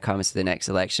that when it comes to the next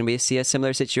election, we see a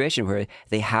similar situation where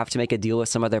they have to make a deal with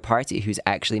some other party who's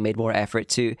actually made more effort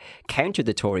to counter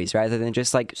the Tories rather than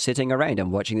just like sitting around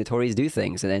and watching the Tories do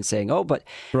things and then saying, oh, but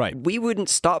we wouldn't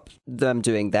stop them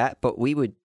doing that, but we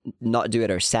would not do it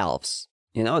ourselves.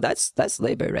 You know, that's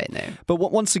Labour right now. But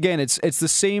once again, it's the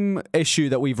same issue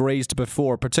that we've raised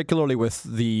before, particularly with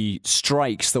the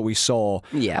strikes that we saw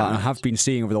and have been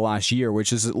seeing over the last year,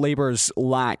 which is that Labour's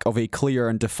lack of a clear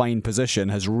and defined position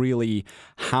has really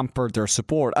hampered their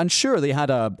support. And sure, they had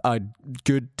a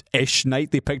good-ish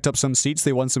night. They picked up some seats.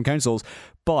 They won some councils.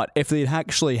 But if they'd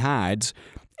actually had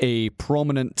a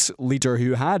prominent leader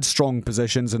who had strong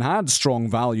positions and had strong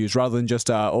values rather than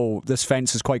just, this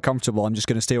fence is quite comfortable, I'm just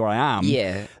going to stay where I am,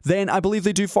 then I believe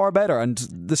they do far better. And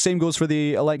the same goes for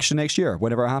the election next year,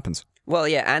 whenever it happens. Well,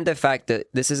 yeah, and the fact that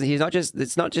it's not just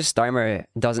Starmer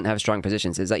doesn't have strong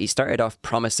positions, it's that he started off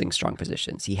promising strong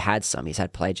positions. He's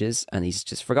had pledges and he's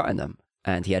just forgotten them.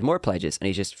 And he had more pledges, and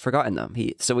he's just forgotten them.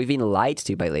 So we've been lied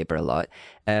to by Labour a lot.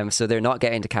 So they're not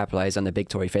getting to capitalise on the big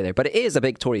Tory failure. But it is a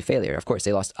big Tory failure. Of course,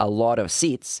 they lost a lot of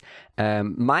seats.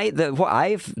 What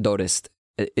I've noticed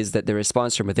is that the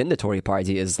response from within the Tory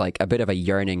party is like a bit of a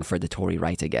yearning for the Tory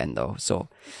right again, though. So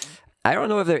I don't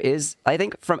know if there is. I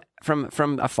think from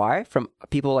afar, from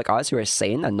people like us who are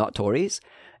sane and not Tories,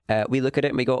 we look at it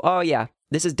and we go, oh yeah,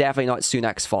 this is definitely not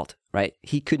Sunak's fault, right?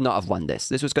 He could not have won this.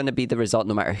 This was going to be the result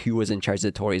no matter who was in charge of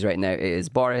the Tories right now. It is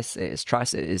Boris, it is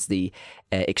Truss, it is the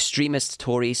extremist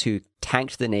Tories who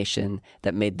tanked the nation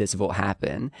that made this vote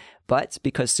happen. But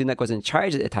because Sunak was in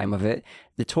charge at the time of it,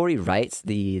 the Tory right,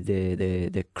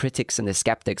 the critics and the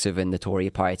skeptics within the Tory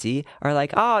party are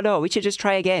like, oh no, we should just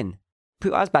try again.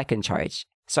 Put us back in charge.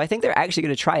 So I think they're actually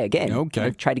going to try again.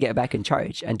 Okay. Try to get back in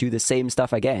charge and do the same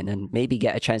stuff again and maybe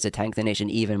get a chance to tank the nation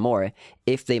even more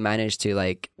if they manage to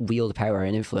like wield power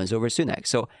and influence over Sunak.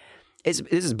 So this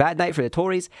is a bad night for the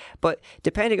Tories, but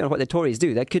depending on what the Tories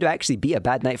do, that could actually be a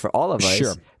bad night for all of us.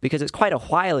 Sure. Because it's quite a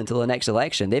while until the next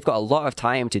election. They've got a lot of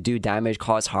time to do damage,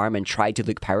 cause harm, and try to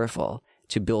look powerful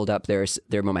to build up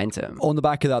their momentum. On the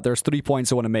back of that, there's 3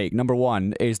 points I want to make. Number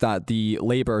one is that the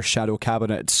Labour Shadow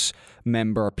Cabinet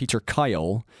member, Peter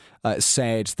Kyle,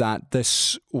 said that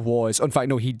this was... In fact,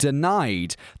 no, he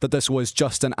denied that this was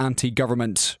just an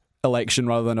anti-government election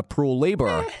rather than a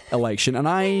pro-Labour election, and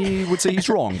I would say he's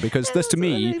wrong, because this to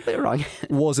me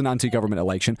was an anti-government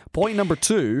election. Point number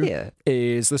two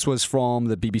is, this was from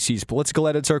the BBC's political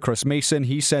editor, Chris Mason.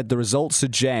 He said the results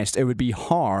suggest it would be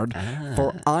hard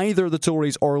for either the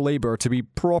Tories or Labour to be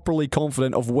properly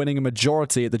confident of winning a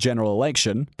majority at the general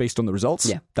election based on the results.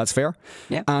 Yeah. That's fair.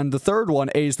 Yeah. And the third one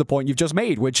is the point you've just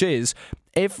made, which is,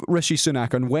 if Rishi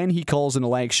Sunak, and when he calls an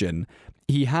election,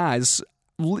 he has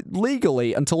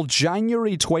legally until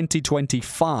January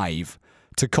 2025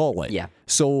 to call it. Yeah.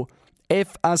 So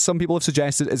if, as some people have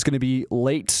suggested, it's going to be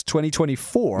late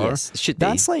 2024, yes, it should be.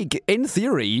 That's like, in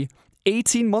theory,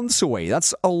 18 months away.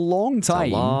 That's a long time.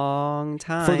 It's a long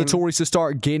time. For the Tories to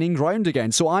start gaining ground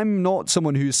again. So I'm not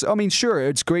someone who's... I mean, sure,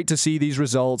 it's great to see these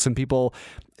results and people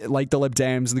like the Lib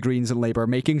Dems and the Greens and Labour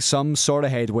making some sort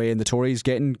of headway and the Tories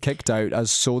getting kicked out,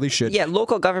 as so they should. Yeah,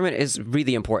 local government is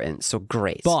really important, so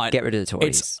great. But get rid of the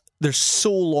Tories. There's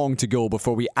so long to go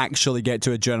before we actually get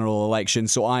to a general election,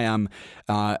 so I am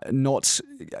not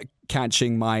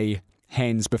catching my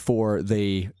hens before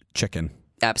they chicken.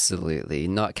 Absolutely,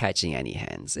 not catching any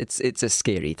hens. It's a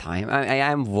scary time. I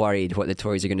am worried what the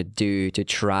Tories are going to do to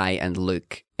try and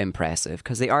look impressive,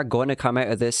 because they are going to come out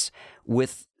of this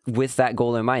with that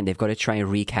goal in mind. They've got to try and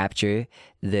recapture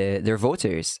their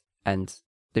voters, and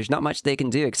there's not much they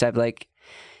can do except like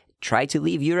try to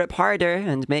leave Europe harder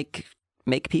and make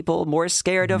people more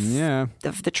scared of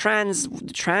the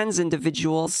trans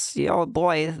individuals. Oh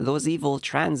boy, those evil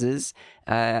transes.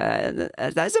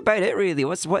 That's about it, really.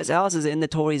 What else is in the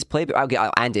Tories'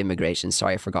 playbook? And immigration.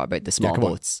 Sorry, I forgot about the small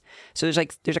boats. So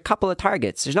there's a couple of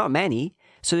targets. There's not many.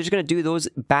 So they're just going to do those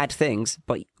bad things,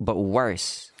 but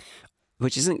worse.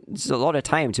 Which it's a lot of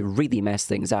time to really mess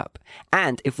things up.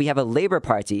 And if we have a Labour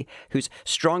Party whose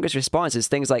strongest response is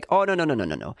things like, oh,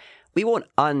 no. We won't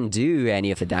undo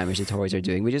any of the damage the Tories are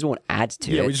doing. We just won't add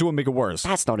to it. Yeah, we just won't make it worse.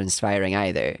 That's not inspiring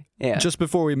either. Yeah. Just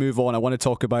before we move on, I want to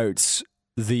talk about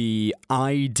the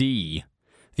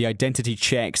identity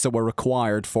checks that were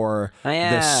required for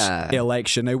this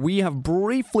election. Now, we have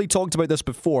briefly talked about this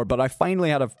before, but I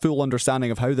finally had a full understanding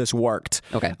of how this worked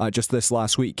just this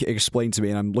last week, explained to me,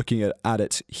 and I'm looking at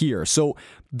it here. So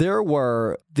there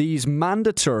were these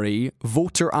mandatory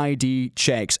voter ID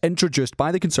checks introduced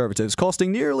by the Conservatives,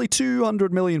 costing nearly £200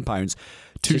 million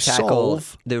to tackle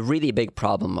solve the really big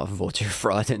problem of voter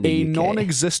fraud in the UK.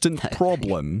 Non-existent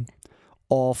problem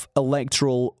of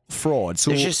electoral fraud.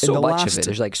 So there's just so much of it.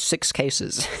 There's like 6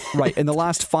 cases. Right. In the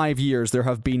last 5 years, there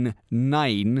have been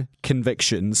 9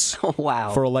 convictions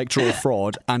for electoral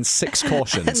fraud and 6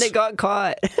 cautions. And they got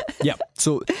caught. Yep.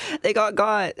 So they got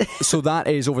caught. So that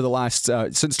is over the last,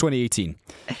 since 2018.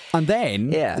 And then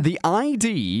the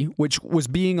ID, which was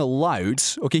being allowed.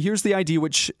 Okay, here's the ID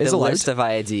which is allowed. The list of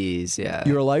IDs, yeah.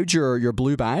 You're allowed your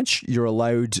blue badge. You're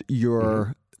allowed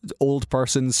your old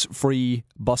person's free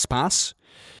bus pass.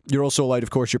 You're also allowed,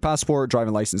 of course, your passport,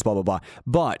 driving license, blah, blah, blah.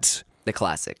 But the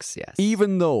classics, yes.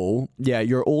 Even though,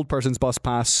 your old person's bus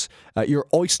pass, your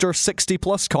Oyster 60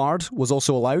 Plus card was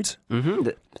also allowed. Mm-hmm.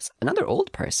 Another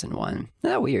old person one.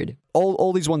 Not weird.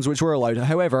 All these ones which were allowed.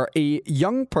 However, a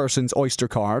young person's Oyster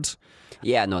card.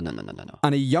 Yeah, no.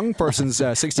 And a young person's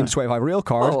 16 to 25 rail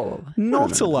card,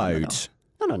 not allowed. No.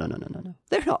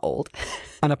 They're not old.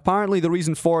 And apparently the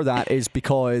reason for that is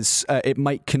because it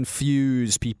might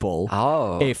confuse people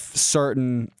if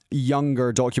certain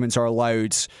younger documents are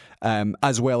allowed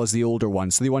as well as the older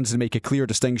ones. So they wanted to make a clear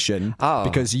distinction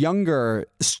because younger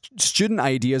student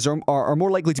IDs are more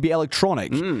likely to be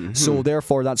electronic. Mm-hmm. So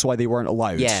therefore that's why they weren't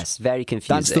allowed. Yes, very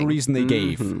confusing. That's the reason they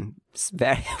gave.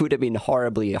 It would have been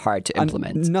horribly hard to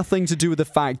implement. And nothing to do with the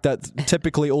fact that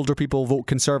typically older people vote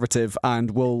Conservative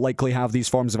and will likely have these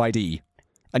forms of ID.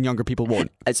 And younger people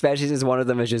won't. Especially since one of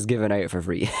them is just given out for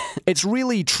free. It's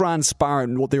really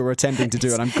transparent what they were attempting to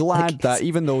do. And I'm glad that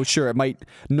even though, sure, it might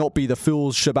not be the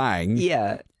full shebang,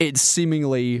 it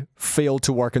seemingly failed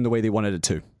to work in the way they wanted it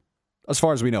to. As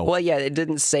far as we know. Well, it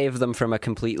didn't save them from a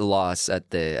complete loss at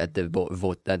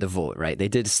the vote, right? They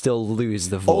did still lose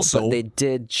the vote, but they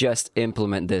did just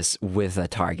implement this with a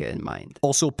target in mind.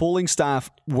 Also, polling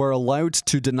staff were allowed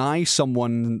to deny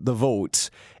someone the vote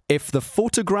if the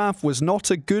photograph was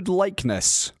not a good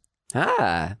likeness.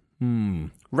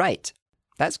 Right.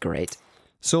 That's great.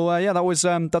 So yeah,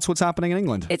 that's what's happening in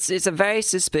England. It's a very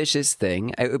suspicious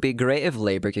thing. It would be great if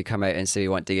Labour could come out and say we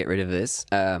want to get rid of this.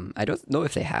 I don't know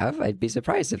if they have. I'd be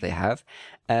surprised if they have.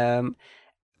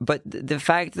 But the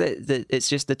fact that it's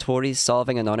just the Tories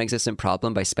solving a non-existent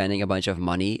problem by spending a bunch of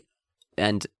money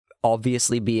and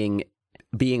obviously being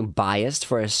biased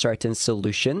for a certain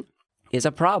solution is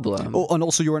a problem. Oh, and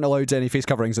also you weren't allowed any face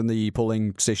coverings in the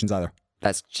polling stations either.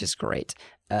 That's just great.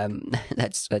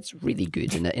 That's really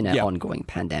good in an ongoing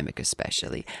pandemic,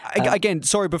 especially. Again,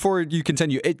 sorry, before you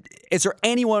continue, is there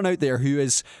anyone out there who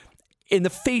is, in the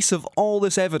face of all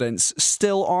this evidence,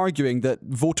 still arguing that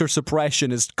voter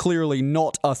suppression is clearly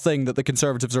not a thing that the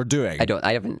Conservatives are doing?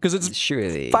 I haven't. Because it's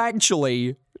surely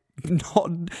factually not.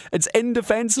 It's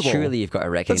indefensible. Surely you've got to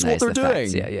recognize that's what they're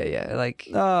doing. Yeah. Like,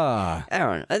 I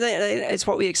don't know. It's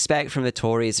what we expect from the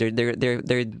Tories. They're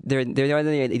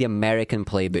the American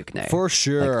playbook now. For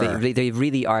sure. Like they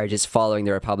really are just following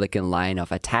the Republican line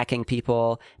of attacking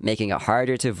people, making it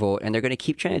harder to vote, and they're going to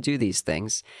keep trying to do these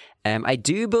things. I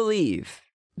do believe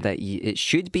that it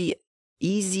should be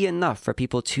easy enough for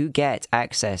people to get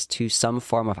access to some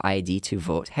form of ID to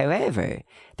vote. However,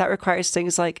 that requires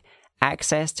things like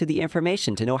access to the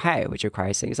information to know how, which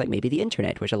requires things like maybe the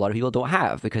internet, which a lot of people don't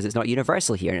have because it's not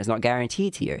universal here and it's not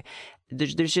guaranteed here.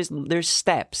 There's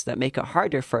steps that make it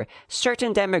harder for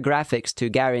certain demographics to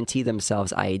guarantee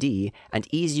themselves ID and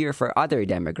easier for other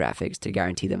demographics to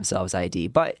guarantee themselves ID.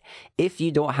 But if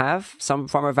you don't have some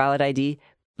form of valid ID,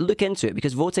 look into it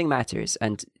because voting matters,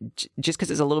 and just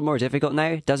because it's a little more difficult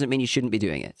now doesn't mean you shouldn't be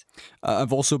doing it.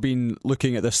 I've also been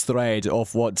looking at this thread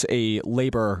of what a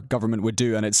Labour government would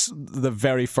do, and it's the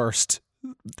very first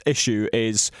issue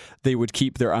is they would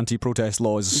keep their anti-protest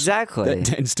laws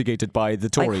instigated by the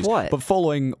Tories. Like what? But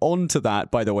following on to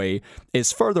that, by the way,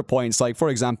 is further points like, for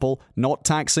example, not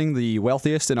taxing the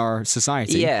wealthiest in our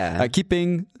society,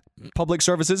 keeping public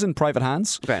services in private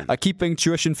hands, keeping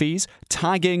tuition fees,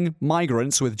 tagging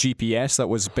migrants with GPS. That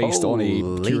was based on a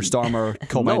Keir Starmer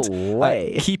comment. No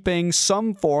way. Keeping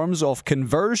some forms of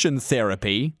conversion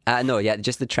therapy.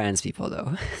 Just the trans people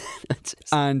though.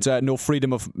 And no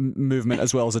freedom of movement,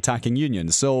 as well as attacking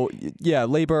unions. So yeah,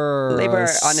 Labour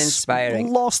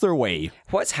uninspiring, lost their way.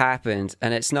 What's happened,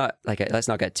 and it's not like, let's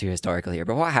not get too historical here,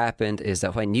 but what happened is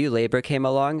that when New Labour came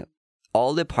along,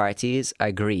 all the parties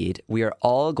agreed we are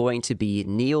all going to be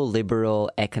neoliberal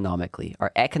economically.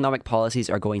 Our economic policies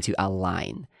are going to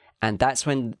align. And that's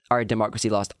when our democracy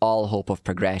lost all hope of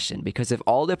progression. Because if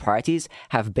all the parties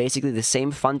have basically the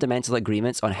same fundamental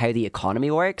agreements on how the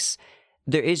economy works,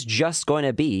 there is just going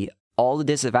to be all the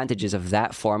disadvantages of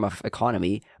that form of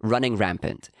economy running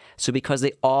rampant. So because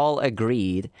they all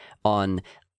agreed on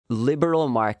liberal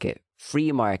market,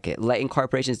 free market, letting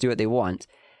corporations do what they want,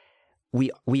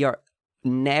 we are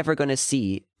never going to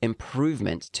see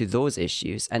improvement to those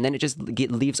issues, and then it just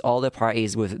leaves all the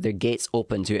parties with their gates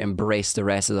open to embrace the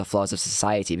rest of the flaws of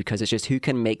society, because it's just who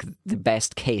can make the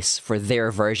best case for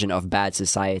their version of bad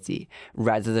society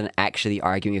rather than actually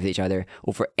arguing with each other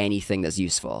over anything that's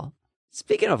useful.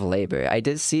 Speaking of Labour, I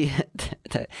did see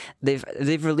that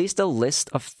they've released a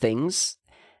list of things,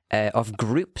 of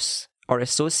groups or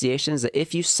associations that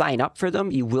if you sign up for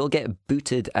them, you will get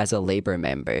booted as a Labour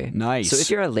member. Nice. So if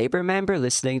you're a Labour member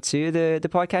listening to the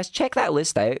podcast, check that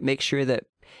list out. Make sure that,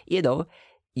 you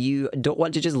don't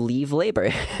want to just leave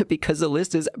Labour because the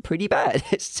list is pretty bad.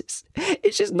 It's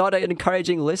just not an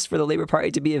encouraging list for the Labour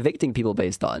Party to be evicting people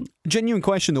based on. Genuine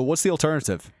question though, what's the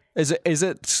alternative? Is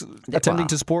it attempting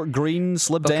to support Greens,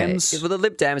 Lib Dems? Well, the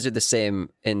Lib Dems are the same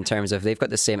in terms of they've got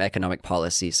the same economic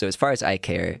policy. So as far as I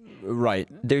care, right,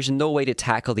 there's no way to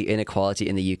tackle the inequality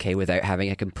in the UK without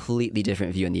having a completely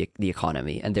different view on the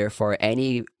economy. And therefore,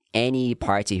 any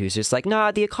party who's just like,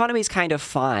 nah, the economy's kind of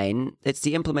fine, it's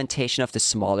the implementation of the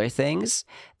smaller things,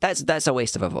 that's a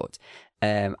waste of a vote.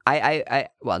 Well,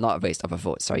 not a waste of a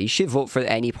vote, sorry. You should vote for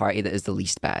any party that is the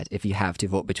least bad if you have to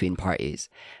vote between parties.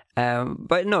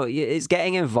 But no, it's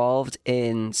getting involved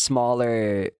in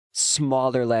smaller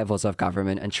levels of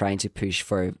government and trying to push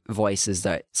for voices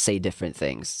that say different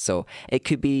things. So it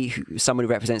could be someone who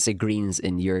represents the Greens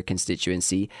in your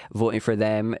constituency, voting for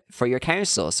them for your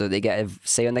council so they get a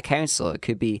say on the council. It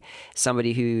could be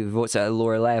somebody who votes at a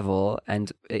lower level,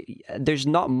 and there's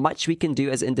not much we can do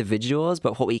as individuals,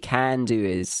 but what we can do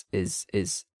is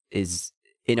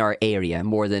in our area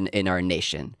more than in our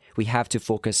nation. We have to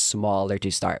focus smaller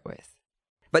to start with.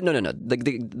 But no.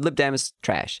 The Lib Dems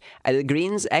trash. The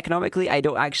Greens, economically, I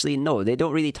don't actually know. They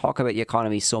don't really talk about the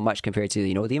economy so much compared to,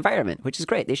 the environment, which is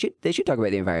great. They should talk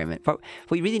about the environment. But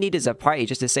what we really need is a party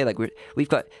just to say, like, we've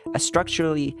got a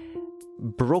structurally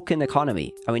broken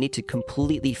economy and we need to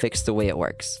completely fix the way it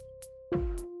works.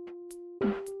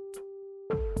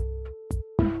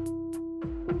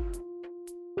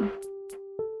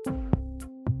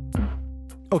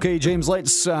 Okay, James,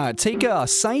 let's take a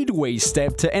sideways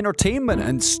step to entertainment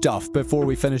and stuff before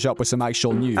we finish up with some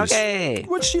actual news. Okay.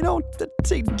 Which,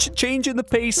 changing the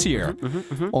pace here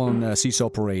on Seesaw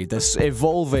Parade, this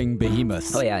evolving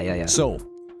behemoth. Oh, yeah. So,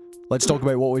 let's talk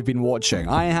about what we've been watching.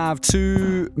 I have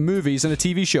 2 movies and a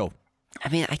TV show. I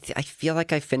mean, I feel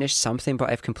like I finished something, but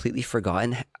I've completely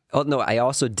forgotten. Oh, no, I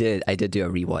did do a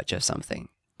rewatch of something.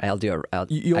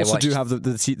 You also do have the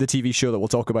TV show that we'll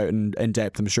talk about in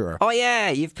depth, I'm sure. Oh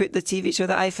yeah, you've put the TV show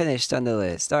that I finished on the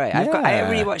list. All right, I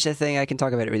rewatched the thing. I can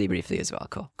talk about it really briefly as well.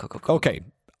 Cool. Okay,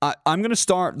 I'm going to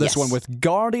start this one with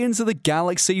Guardians of the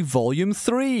Galaxy Volume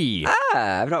 3.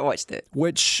 I've not watched it.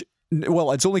 Which,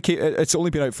 well, it's only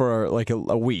been out for like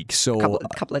a week, so a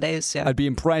couple of days. Yeah, I'd be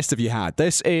impressed if you had.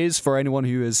 This is, for anyone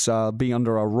who is being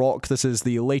under a rock, this is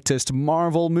the latest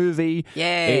Marvel movie.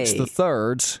 Yay! It's the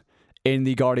 3rd in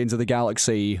the Guardians of the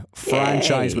Galaxy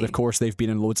franchise, but of course they've been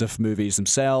in loads of movies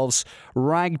themselves.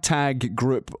 Ragtag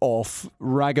group of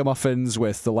ragamuffins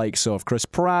with the likes of Chris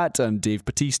Pratt and Dave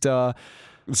Bautista,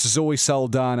 Zoe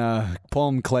Saldana,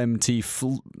 Paul Clemente,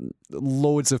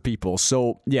 loads of people.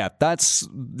 So yeah, that's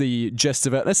the gist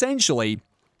of it. Essentially,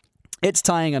 it's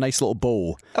tying a nice little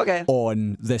bow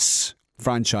on this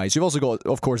franchise. You've also got,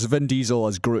 of course, Vin Diesel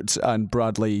as Groot and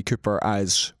Bradley Cooper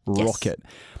as Rocket.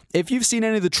 Yes. If you've seen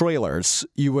any of the trailers,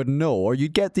 you would know, or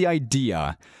you'd get the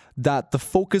idea that the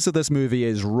focus of this movie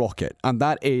is Rocket, and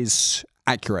that is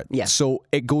accurate. Yeah. So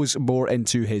it goes more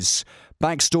into his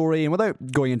backstory, and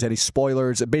without going into any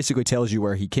spoilers, it basically tells you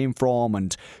where he came from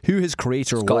and who his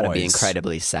creator was. It's got to be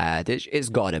incredibly sad. It's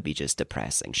got to be just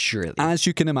depressing, surely. As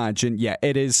you can imagine, yeah,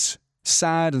 it is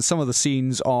sad, and some of the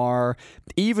scenes are,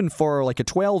 even for like a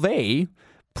 12A,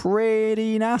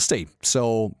 pretty nasty.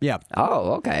 So yeah.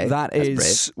 Oh, okay. That's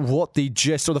is brave. What the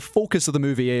gist or the focus of the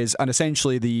movie is, and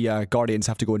essentially the Guardians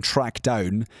have to go and track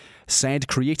down said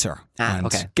creator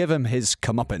and give him his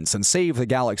comeuppance and save the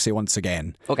galaxy once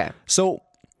again. Okay. So,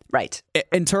 right.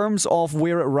 In terms of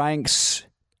where it ranks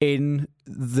in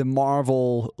the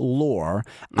Marvel lore,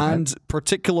 and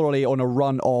particularly on a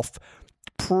run of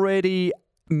pretty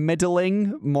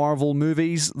middling Marvel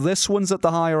movies, this one's at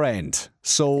the higher end.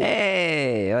 So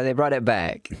they brought it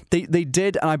back. They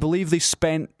did, and I believe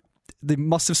they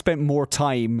must have spent more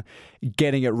time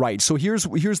getting it right. So here's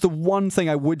the one thing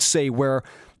I would say where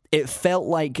it felt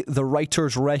like the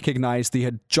writers recognized they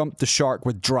had jumped the shark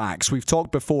with Drax. We've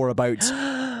talked before about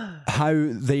how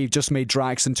they've just made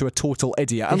Drax into a total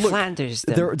idiot. And look,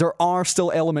 there are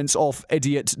still elements of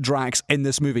idiot Drax in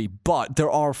this movie, but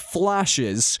there are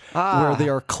flashes where they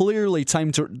are clearly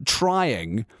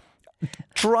trying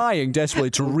desperately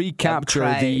to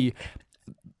recapture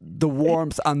the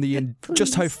warmth and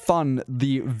just how fun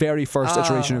the very first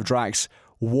iteration of Drax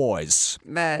was.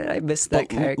 Man, I missed that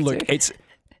character. Look,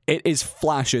 it is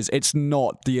flashes. It's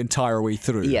not the entire way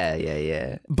through.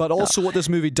 Yeah. But also what this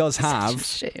movie does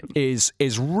have is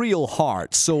real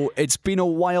heart. So it's been a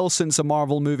while since a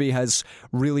Marvel movie has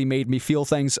really made me feel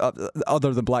things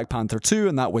other than Black Panther 2,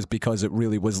 and that was because it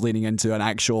really was leaning into an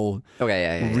actual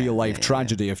real-life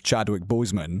tragedy of Chadwick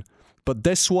Boseman. But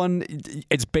this one,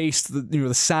 it's based,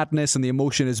 the sadness and the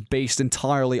emotion is based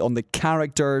entirely on the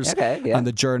characters and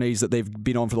the journeys that they've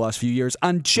been on for the last few years.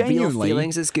 And genuinely, real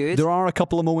feelings is good. There are a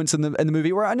couple of moments in the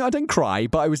movie where I didn't cry,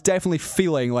 but I was definitely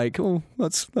feeling like, oh,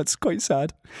 that's quite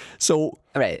sad. So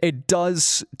it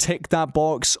does tick that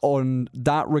box on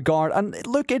that regard. And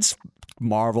look, it's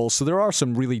Marvel, so there are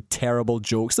some really terrible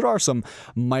jokes. There are some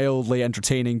mildly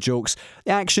entertaining jokes.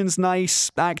 The action's nice,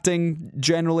 acting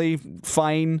generally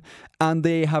fine, and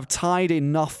they have tied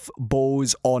enough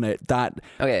bows on it that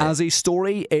as a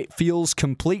story it feels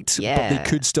complete, but they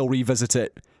could still revisit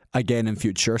it again in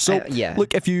future. So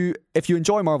look, if you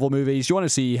enjoy Marvel movies, you want to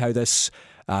see how this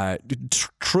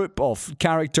troupe of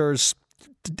characters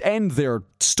end their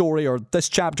story, or this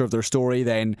chapter of their story,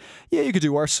 then you could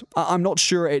do worse. I'm not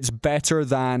sure it's better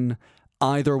than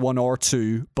either 1 or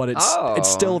 2, but it's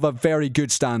still of a very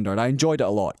good standard. I enjoyed it a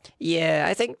lot. Yeah,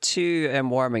 I think 2 I'm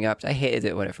warming up. I hated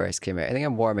it when it first came out. I think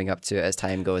I'm warming up to it as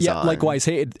time goes on. Yeah, likewise,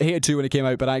 hated 2 when it came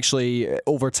out, but actually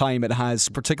over time it has,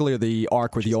 particularly the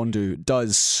arc with Yondu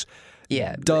does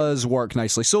work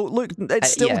nicely. So look,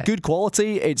 it's still good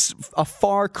quality. It's a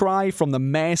far cry from the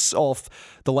mess of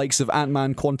the likes of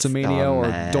Ant-Man, Quantumania, or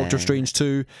Doctor Strange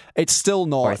 2. It's still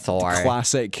not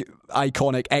classic,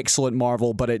 iconic, excellent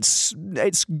Marvel, but it's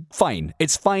fine.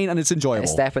 It's fine and it's enjoyable. A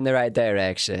step in the right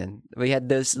direction. We had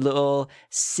this little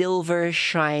silver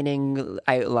shining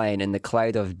outline in the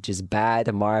cloud of just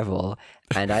bad Marvel,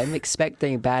 and I'm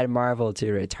expecting Bad Marvel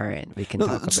to return. We can talk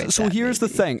about that. So here's the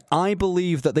maybe. thing. I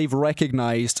believe that they've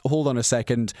recognized, hold on a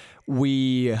second,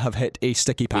 we have hit a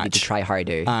sticky patch. We need to try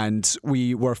harder. And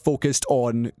we were focused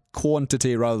on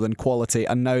quantity rather than quality,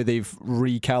 and now they've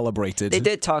recalibrated. They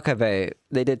did talk about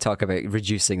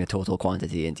reducing the total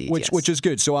quantity indeed. Which is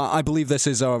good. So I believe this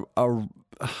is a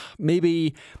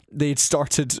maybe they'd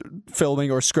started filming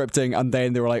or scripting and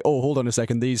then they were like, oh, hold on a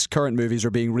second, these current movies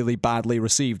are being really badly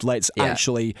received. Let's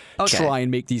actually try and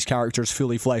make these characters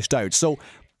fully fleshed out. So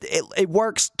it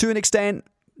works to an extent.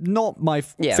 Not my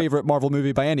favorite Marvel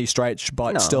movie by any stretch,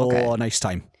 but still a nice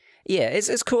time. Yeah,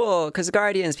 it's cool because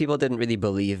Guardians people didn't really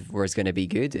believe was going to be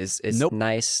good. It's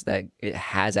nice that it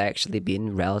has actually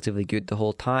been relatively good the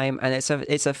whole time, and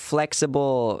it's a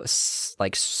flexible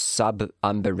like sub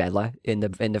umbrella in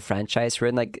the franchise. Where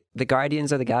in like the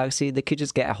Guardians of the Galaxy, they could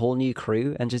just get a whole new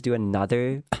crew and just do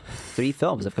another 3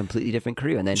 films of completely different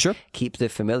crew, and then keep the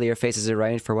familiar faces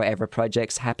around for whatever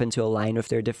projects happen to align with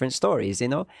their different stories. You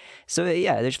know, so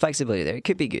yeah, there's flexibility there. It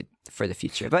could be good for the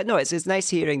future, but no, it's nice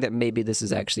hearing that maybe this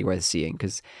is actually worth seeing,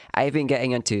 because I've been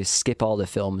getting into skip all the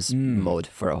films mode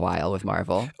for a while with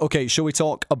Marvel. Okay, shall we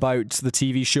talk about the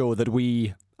TV show that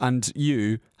we and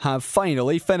you have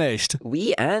finally finished?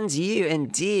 We and you,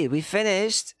 indeed. We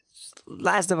finished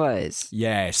Last of Us.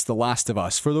 Yes, The Last of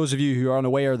Us. For those of you who are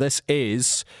unaware, this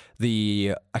is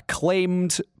the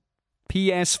acclaimed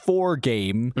PS4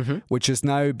 game, which has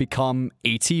now become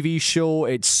a TV show.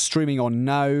 It's streaming on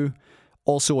Now.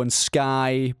 Also on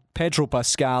Sky, Pedro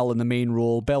Pascal in the main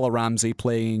role, Bella Ramsey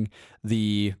playing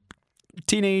the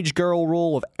teenage girl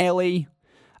role of Ellie.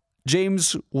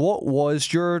 James, what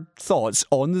was your thoughts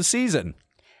on the season?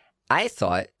 I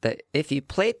thought that if you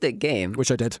played the game,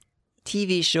 which I did,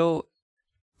 TV show,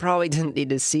 probably didn't need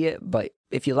to see it, but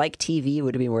if you like TV, it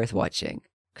would have been worth watching.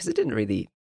 Because it didn't really...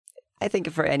 I think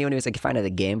for anyone who's like a fan of the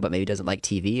game but maybe doesn't like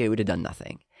TV, it would have done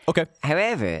nothing. Okay.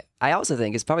 However, I also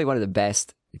think it's probably one of the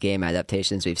best game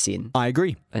adaptations we've seen. I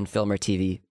agree. In film or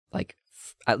TV, like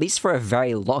at least for a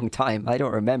very long time. I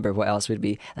don't remember what else would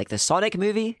be. Like the Sonic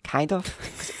movie, kind of,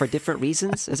 for different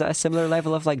reasons. Is that a similar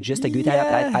level of like just a good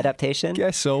adaptation?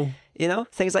 Guess so. You know,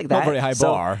 things like that. Not very high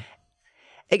bar.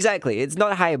 Exactly. It's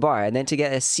not a high bar. And then to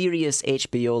get a serious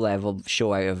HBO level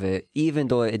show out of it, even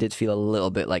though it did feel a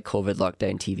little bit like COVID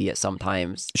lockdown TV at some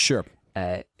times. Sure.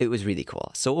 It was really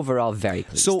cool. So overall, very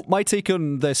pleased. So my take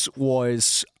on this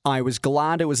was I was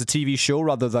glad it was a TV show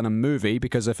rather than a movie,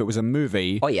 because if it was a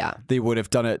movie, they would have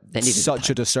done it such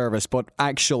a disservice. But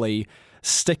actually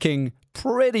sticking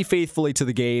pretty faithfully to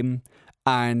the game,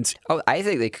 and I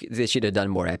think they should have done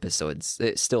more episodes.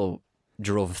 It still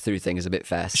drove through things a bit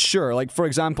fast. Sure, like for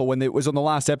example, when it was on the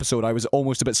last episode, I was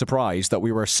almost a bit surprised that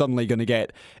we were suddenly going to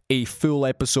get a full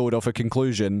episode of a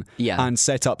conclusion and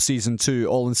set up season 2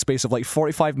 all in the space of like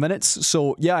 45 minutes.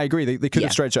 So yeah, I agree. They could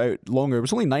have stretched it out longer. It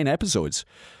was only 9 episodes.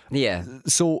 Yeah.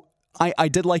 So I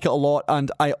did like it a lot,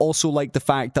 and I also like the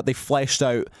fact that they fleshed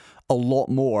out a lot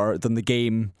more than the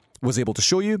game was able to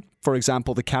show you. For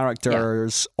example, the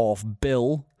characters of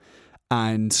Bill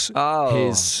and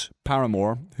his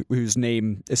paramour, whose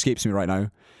name escapes me right now,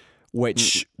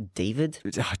 which... David?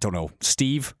 I don't know.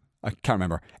 Steve? I can't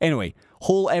remember. Anyway,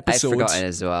 whole episode I've forgotten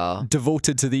as well.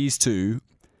 Devoted to these two,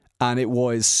 and it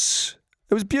was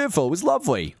beautiful. It was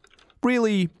lovely.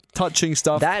 Really touching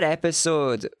stuff. That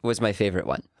episode was my favourite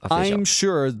one of the show. I'm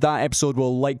sure that episode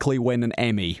will likely win an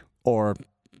Emmy or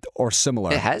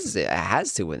similar. It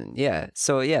has to win, yeah.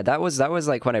 So yeah, that was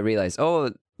like when I realised,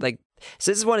 so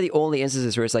this is one of the only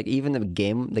instances where it's like even the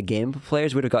game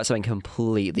players would have got something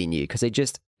completely new, because they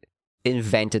just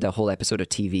invented a whole episode of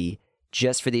TV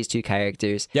just for these two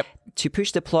characters to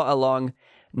push the plot along.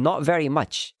 Not very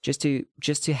much, just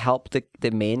to help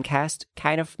the main cast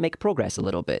kind of make progress a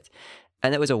little bit.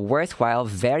 And it was a worthwhile,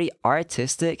 very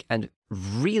artistic and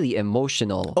really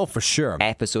emotional for sure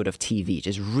episode of TV,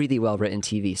 just really well written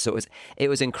TV. So it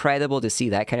was incredible to see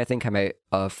that kind of thing come out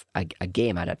of a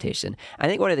game adaptation. I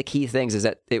think one of the key things is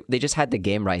that they just had the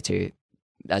game writer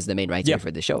as the main writer for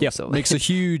the show. Yeah, so makes a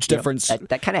huge difference.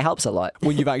 That kind of helps a lot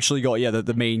when you've actually got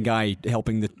the main guy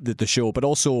helping the show. But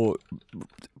also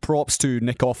props to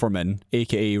Nick Offerman,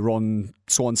 aka Ron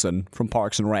Swanson from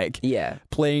Parks and Rec,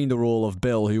 playing the role of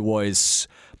Bill, who was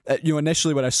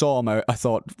initially when I saw him I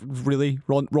thought, really,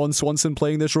 Ron Swanson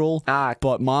playing this role?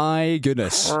 But my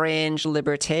goodness, cringe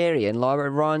libertarian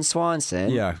Ron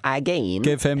Swanson again.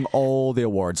 Give him all the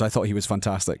awards. I thought he was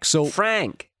fantastic. So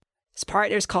Frank, His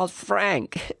partner's called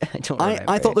Frank. I don't remember.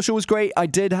 I thought the show was great. I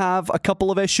did have a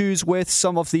couple of issues with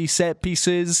some of the set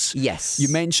pieces. Yes. You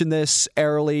mentioned this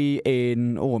early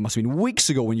in, it must have been weeks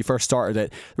ago when you first started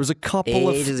it. There was a couple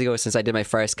of... Ages ago since I did my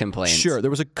first complaint. Sure.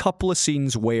 There was a couple of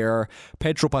scenes where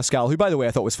Pedro Pascal, who, by the way,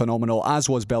 I thought was phenomenal, as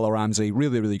was Bella Ramsey,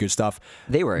 really, really good stuff.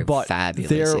 They were but fabulous,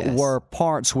 there were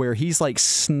parts where he's like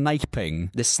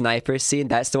sniping. The sniper scene,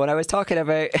 that's the one I was talking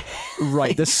about.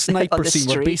 Right, the sniper scene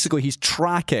where street. basically he's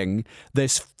tracking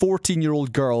this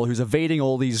 14-year-old girl who's evading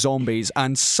all these zombies,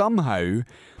 and somehow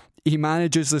he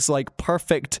manages this like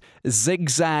perfect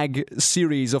zigzag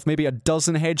series of maybe a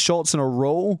dozen headshots in a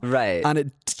row. Right. And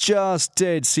it just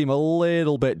did seem a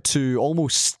little bit too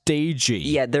almost stagey.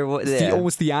 Yeah, there was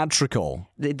almost theatrical.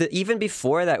 Even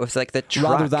before that, with like the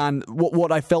truck. Rather than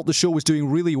what I felt the show was doing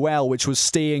really well, which was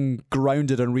staying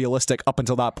grounded and realistic up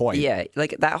until that point. Yeah,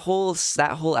 like that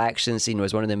whole action scene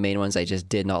was one of the main ones I just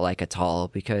did not like at all,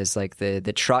 because like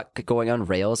the truck going on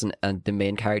rails and the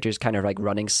main characters kind of like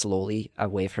running slowly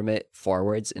away from it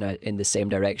forwards in the same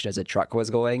direction as the truck was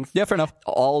going. Yeah, fair enough.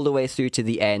 All the way through to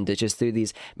the end, it's just through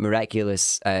these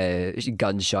miraculous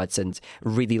gunshots and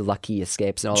really lucky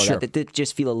escapes and all of that. It did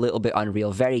just feel a little bit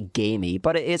unreal, very gamey,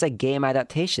 but it is a game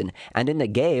adaptation. And in the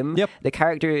game, the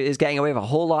character is getting away with a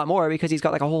whole lot more because he's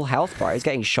got like a whole health bar. He's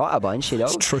getting shot a bunch, you know?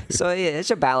 It's true. So yeah,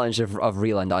 it's a balance of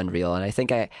real and unreal. And I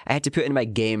think I had to put in my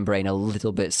game brain a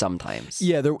little bit sometimes.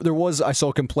 Yeah, there was, I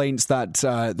saw complaints that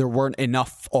there weren't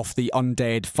enough of the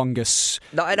undead fungus.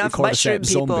 Not enough mushroom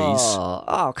people. Zombies.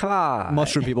 Oh, come on.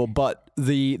 Mushroom people. But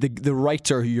the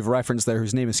writer who you've referenced there,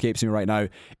 whose name escapes me right now,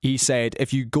 he said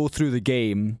if you go through the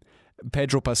game,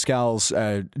 Pedro Pascal's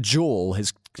Joel,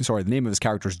 the name of his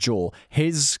character is Joel,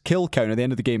 his kill count at the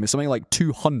end of the game is something like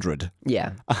 200.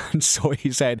 Yeah. And so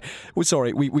he said, we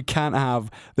can't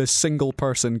have this single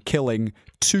person killing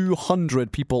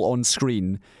 200 people on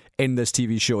screen in this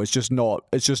TV show. It's just not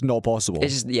possible.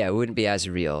 It wouldn't be as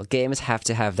real. Games have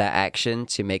to have that action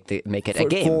to make it a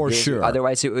game. For sure.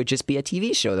 Otherwise, it would just be a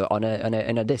TV show on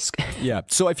a disc. Yeah.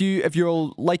 So if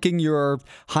you're liking your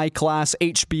high class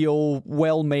HBO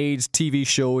well made TV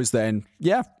shows, then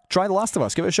yeah, try The Last of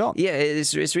Us. Give it a shot. Yeah,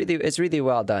 it's really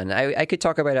well done. I could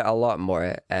talk about it a lot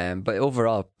more, but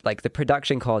overall, like the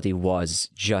production quality was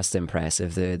just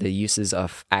impressive. The uses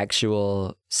of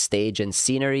actual stage and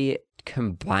scenery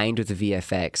combined with the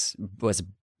VFX was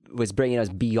bringing us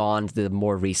beyond the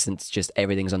more recent just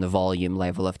everything's on the volume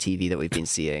level of TV that we've been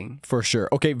seeing. For sure.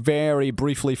 Okay, very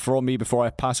briefly from me before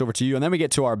I pass over to you, and then we get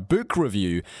to our book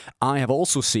review. I have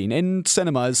also seen in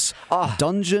cinemas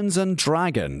Dungeons and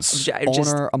Dragons,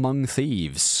 Honor Among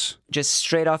Thieves. Just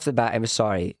straight off the bat, I'm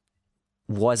sorry.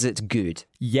 Was it good?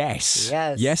 Yes.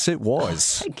 Yes. Yes, it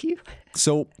was. Thank you.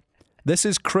 So, this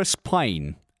is Chris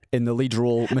Pine in the lead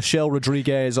role, Michelle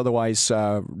Rodriguez, otherwise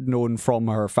known from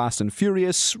her Fast and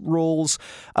Furious roles,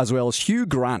 as well as Hugh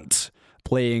Grant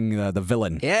playing the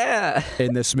villain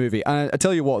in this movie. And I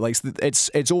tell you what, like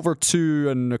it's over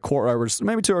 2.25 hours,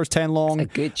 maybe 2 hours 10 long.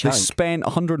 That's a good chunk. They spent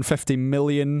 $150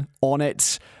 million on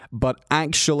it, but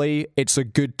actually it's a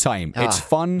good time. It's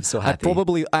fun. I'm so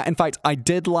happy. In fact, I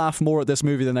did laugh more at this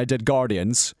movie than I did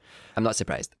Guardians. I'm not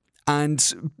surprised. And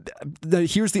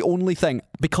here's the only thing.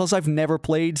 Because I've never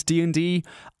played D&D,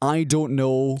 I don't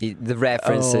know the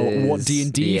references, what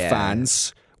D&D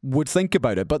fans would think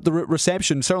about it. But the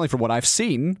reception, certainly from what I've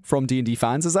seen from D&D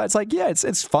fans, is that it's like, yeah,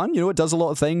 it's fun. You know, it does a lot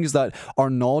of things that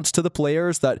are nods to the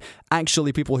players that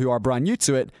actually people who are brand new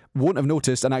to it won't have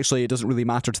noticed, and actually it doesn't really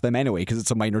matter to them anyway because it's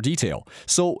a minor detail.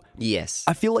 So yes,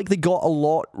 I feel like they got a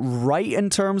lot right in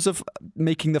terms of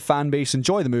making the fan base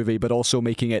enjoy the movie, but also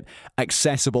making it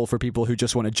accessible for people who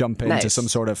just want to jump into some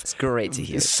sort of it's great to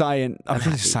hear.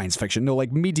 Science fiction, no,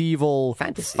 like medieval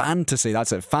fantasy.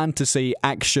 That's it, fantasy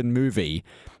action movie.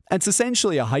 It's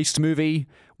essentially a heist movie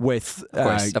with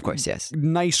of course, yes,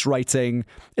 nice writing.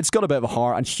 It's got a bit of a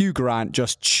heart, and Hugh Grant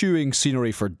just chewing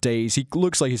scenery for days. He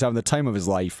looks like he's having the time of his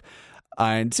life.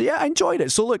 And yeah, I enjoyed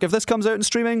it. So look, if this comes out in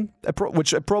streaming,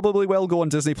 which it probably will go on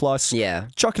Disney Plus,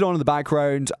 chuck it on in the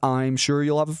background. I'm sure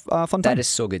you'll have a fun time. That is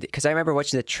so good. Because I remember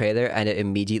watching the trailer and it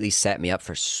immediately set me up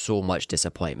for so much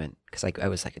disappointment. Because I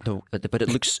was like, no, but it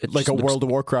looks... It like a World of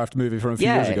Warcraft movie from a few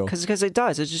years ago. Yeah, because it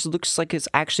does. It just looks like it's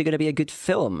actually going to be a good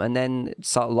film. And then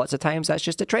lots of times that's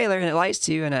just a trailer and it lies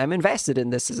to you. And I'm invested in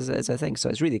this as a thing. So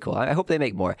it's really cool. I hope they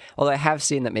make more. Although I have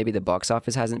seen that maybe the box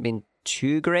office hasn't been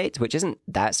too great, which isn't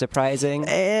that surprising.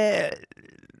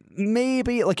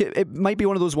 Maybe, like it might be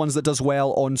one of those ones that does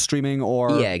well on streaming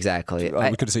or... Yeah, exactly.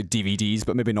 We could say DVDs,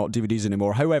 but maybe not DVDs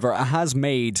anymore. However, it has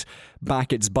made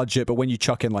back its budget, but when you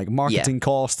chuck in like marketing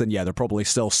costs, then they're probably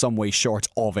still some way short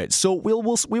of it. So we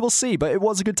will see, but it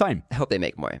was a good time. I hope they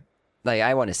make more. Like,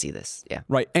 I want to see this. Yeah.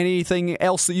 Right. Anything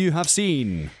else that you have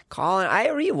seen? Colin, I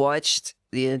rewatched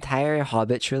the entire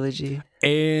Hobbit trilogy.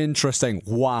 Interesting.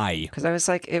 Why? Because I was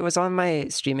like, it was on my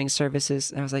streaming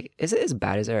services, and I was like, is it as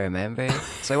bad as I remember?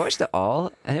 So I watched it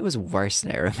all, and it was worse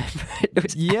than I remember. It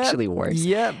was actually worse.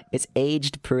 Yeah. It's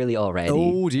aged poorly already.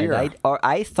 Oh, dear. And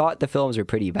I thought the films were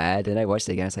pretty bad, and I watched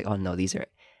it again. I was like, oh no, these are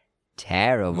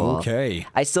terrible. Okay.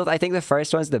 I think the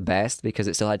first one's the best because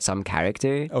it still had some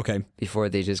character. Okay. Before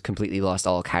they just completely lost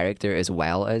all character as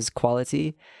well as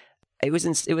quality. It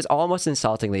was almost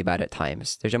insultingly bad at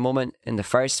times. There's a moment in the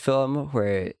first film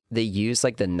where they use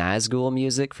like the Nazgul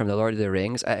music from The Lord of the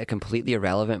Rings at a completely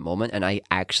irrelevant moment, and I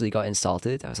actually got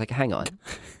insulted. I was like, hang on.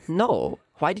 No.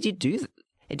 Why did you do that?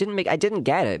 I didn't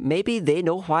get it. Maybe they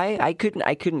know why. I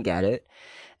couldn't get it.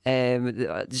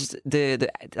 Just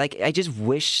I just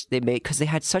wish they made, because they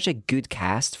had such a good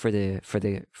cast for the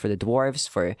dwarves,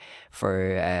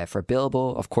 for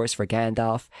Bilbo, of course, for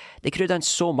Gandalf. They could have done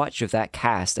so much with that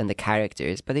cast and the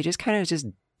characters, but they just kind of just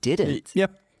didn't.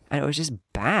 Yep. And it was just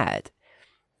bad.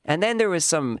 And then there was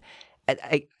some,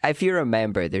 if you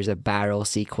remember, there's a barrel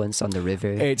sequence on the river.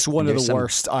 It's one of the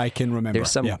worst I can remember. There's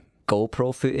some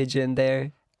GoPro footage in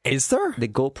there. Is there? The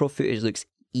GoPro footage looks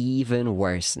even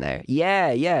worse now.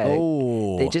 Yeah.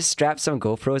 Oh. They just strapped some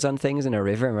GoPros on things in a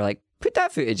river and were like, put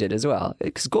that footage in as well,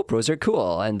 because GoPros are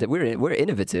cool and we're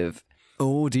innovative.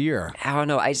 Oh dear. I don't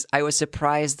know. I was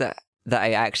surprised that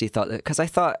I actually thought that, because I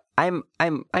thought I'm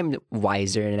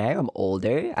wiser now. I'm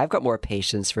older. I've got more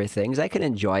patience for things. I can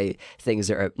enjoy things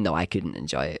that are, no, I couldn't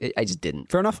enjoy it. I just didn't.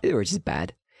 Fair enough. They were just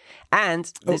bad. And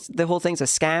the whole thing's a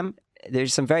scam.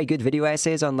 There's some very good video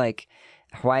essays on like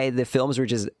why the films were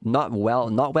just not well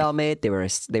made. They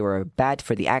were bad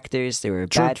for the actors. They were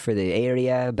bad for the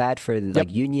area, bad for like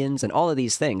unions and all of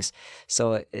these things.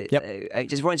 So I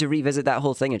just wanted to revisit that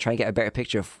whole thing and try and get a better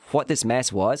picture of what this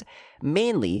mess was.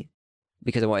 Mainly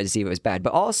because I wanted to see if it was bad,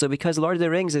 but also because Lord of the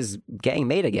Rings is getting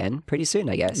made again pretty soon,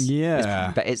 I guess.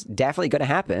 Yeah. But it's definitely going to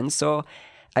happen. So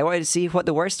I wanted to see what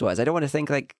the worst was. I don't want to think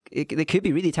like it could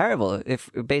be really terrible if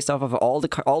based off of all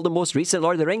the most recent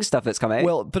Lord of the Rings stuff that's come out.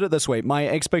 Well, put it this way, my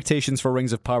expectations for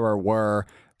Rings of Power were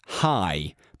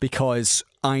high because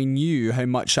I knew how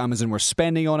much Amazon were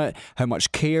spending on it, how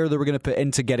much care they were going to put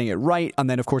into getting it right, and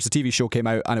then of course the TV show came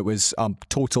out and it was a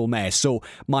total mess. So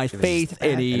my faith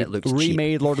in a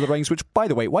remade cheap Lord of the Rings, which by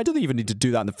the way, why do they even need to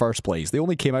do that in the first place? They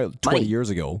only came out 20 years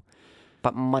ago.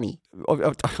 But money.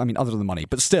 I mean, other than the money.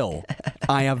 But still,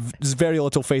 I have very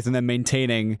little faith in them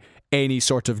maintaining any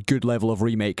sort of good level of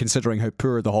remake, considering how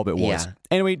poor The Hobbit was. Yeah.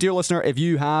 Anyway, dear listener, if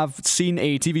you have seen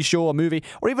a TV show, a movie,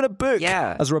 or even a book,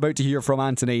 as we're about to hear from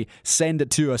Anthony, send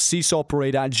it to us,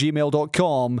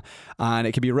 seesawparade@gmail.com, and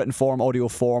it can be written form, audio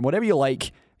form, whatever you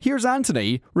like. Here's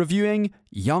Anthony reviewing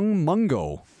Young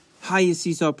Mungo. Hi,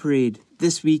 Seesaw Parade.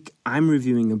 This week, I'm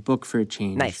reviewing a book for a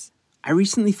change. Nice. I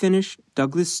recently finished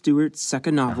Douglas Stewart's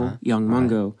second novel, Young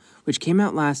Mungo, which came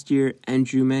out last year and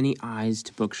drew many eyes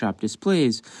to bookshop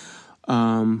displays,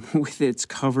 with its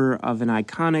cover of an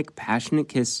iconic, passionate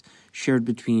kiss shared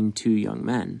between two young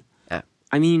men.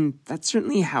 I mean, that's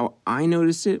certainly how I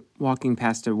noticed it walking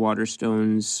past a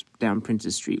Waterstones down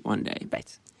Princess Street one day.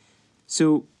 Right.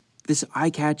 So, this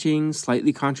eye-catching,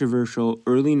 slightly controversial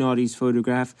early noughties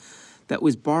photograph that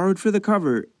was borrowed for the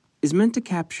cover is meant to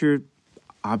capture,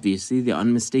 obviously, the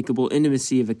unmistakable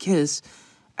intimacy of a kiss,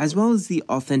 as well as the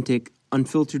authentic,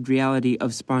 unfiltered reality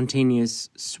of spontaneous,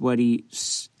 sweaty,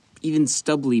 even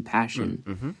stubbly passion.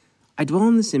 Mm-hmm. I dwell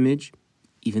on this image,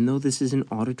 even though this is an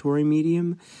auditory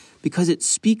medium, because it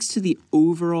speaks to the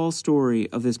overall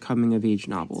story of this coming-of-age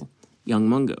novel, Young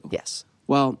Mungo. Yes.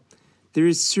 Well, there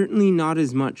is certainly not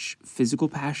as much physical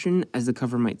passion as the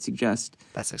cover might suggest.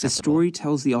 That's acceptable. The story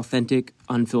tells the authentic,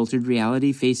 unfiltered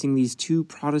reality facing these two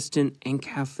Protestant and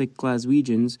Catholic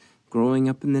Glaswegians growing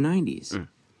up in the 90s.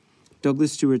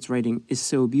 Douglas Stewart's writing is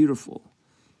so beautiful.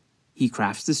 He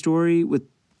crafts the story with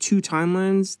two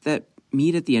timelines that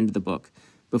meet at the end of the book,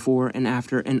 before and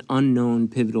after an unknown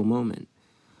pivotal moment.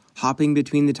 Hopping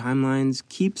between the timelines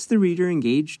keeps the reader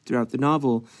engaged throughout the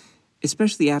novel,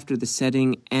 especially after the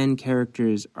setting and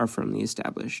characters are firmly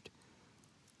established.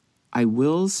 I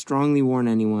will strongly warn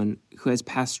anyone who has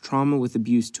past trauma with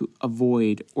abuse to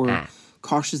avoid or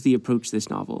cautiously approach this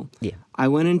novel. Yeah. I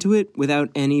went into it without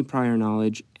any prior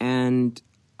knowledge, and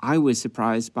I was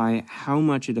surprised by how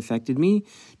much it affected me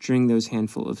during those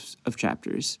handful of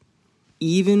chapters.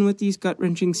 Even with these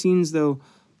gut-wrenching scenes, though,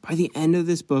 by the end of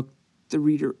this book, the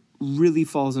reader really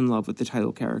falls in love with the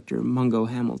title character, Mungo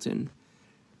Hamilton.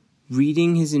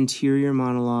 Reading his interior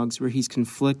monologues where he's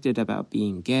conflicted about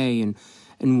being gay and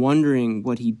and wondering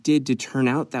what he did to turn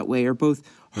out that way are both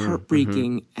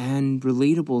heartbreaking and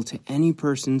relatable to any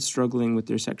person struggling with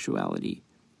their sexuality.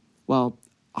 While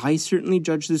I certainly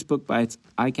judge this book by its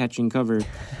eye-catching cover,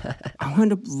 I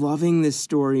wound up loving this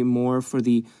story more for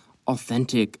the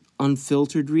authentic,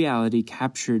 unfiltered reality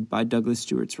captured by Douglas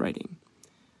Stewart's writing.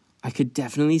 I could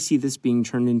definitely see this being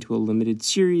turned into a limited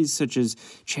series such as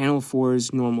Channel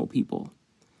 4's Normal People.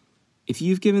 If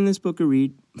you've given this book a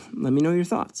read, let me know your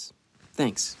thoughts.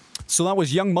 Thanks. So that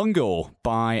was Young Mungo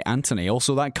by Anthony.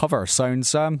 Also, that cover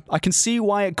sounds, I can see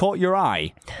why it caught your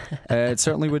eye. It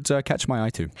certainly would catch my eye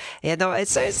too. Yeah, no, it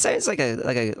sounds like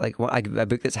a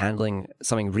book that's handling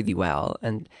something really well,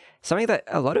 and something that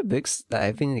a lot of books that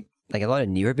I've been a lot of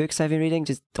newer books I've been reading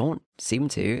just don't seem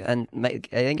to. And I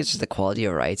think it's just a quality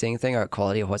of writing thing or a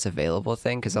quality of what's available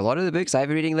thing. Because a lot of the books I've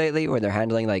been reading lately, where they're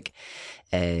handling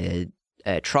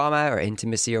trauma or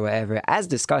intimacy or whatever, as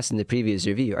discussed in the previous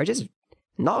review, are just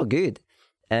not good.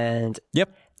 And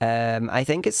I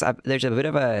think there's a bit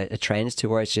of a trend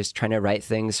towards just trying to write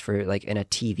things for in a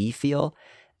TV feel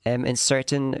in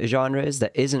certain genres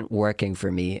that isn't working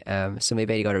for me. So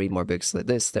maybe I got to read more books like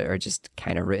this that are just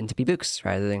kind of written to be books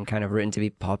rather than kind of written to be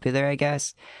popular, I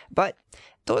guess. But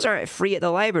those aren't free at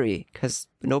the library because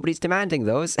nobody's demanding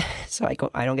those, so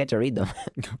I don't get to read them.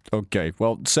 Okay,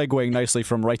 well, segueing nicely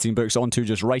from writing books onto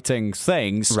just writing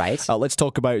things, right? Let's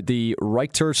talk about the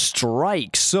writer's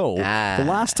strike. So, the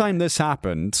last time this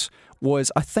happened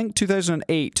was, I think,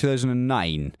 2008,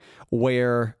 2009,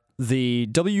 where the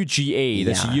WGA,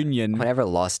 this union whenever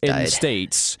Lost in died. the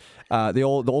States,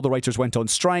 all the writers went on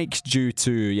strike due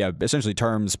to essentially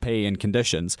terms, pay, and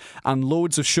conditions, and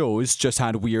loads of shows just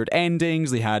had weird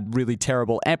endings. They had really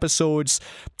terrible episodes.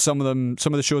 Some of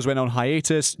the shows went on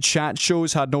hiatus. Chat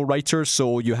shows had no writers,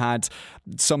 so you had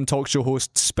some talk show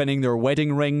hosts spinning their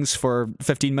wedding rings for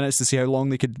 15 minutes to see how long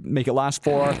they could make it last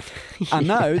for. And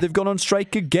now they've gone on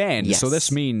strike again. Yes. So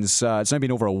this means it's now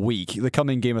been over a week. The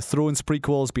coming Game of Thrones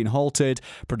prequel has been halted.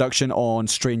 Production on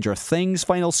Stranger Things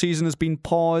final season has been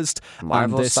paused.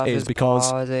 Marvel and this stuff is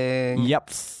because pausing.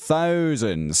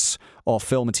 Thousands of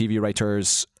film and TV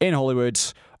writers in Hollywood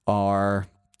are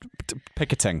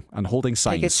picketing and holding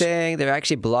signs. They're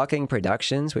actually blocking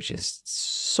productions, which is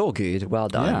so good. Well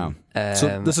done. Yeah.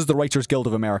 So this is the Writers Guild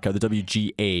of America, the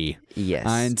WGA. Yes.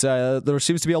 And there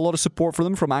seems to be a lot of support for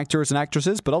them from actors and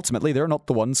actresses, but ultimately they're not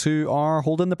the ones who are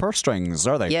holding the purse strings,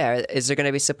 are they? Yeah. Is there going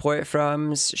to be support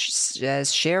from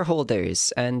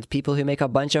shareholders and people who make a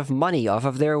bunch of money off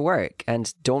of their work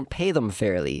and don't pay them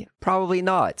fairly? Probably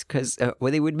not, because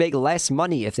they would make less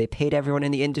money if they paid everyone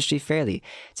in the industry fairly.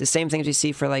 It's the same things we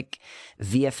see for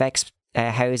VFX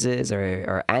houses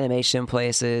or animation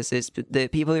places. It's the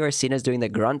people who are seen as doing the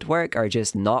grunt work are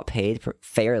just not paid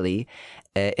fairly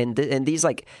in these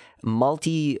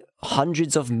multi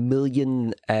hundreds of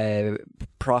million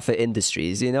profit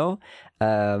industries,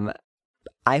 I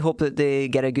hope that they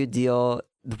get a good deal.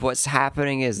 What's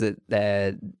happening is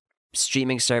that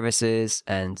streaming services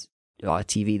and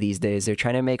TV these days, they're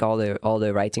trying to make all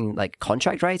the writing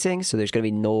contract writing, so there's going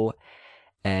to be no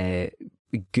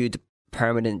good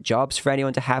permanent jobs for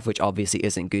anyone to have, which obviously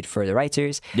isn't good for the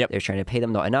writers. Yep. They're trying to pay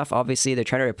them not enough. Obviously, they're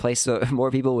trying to replace more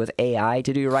people with AI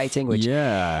to do writing, which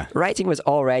writing was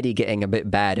already getting a bit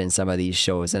bad in some of these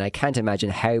shows, and I can't imagine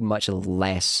how much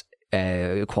less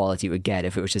quality it would get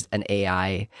if it was just an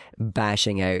AI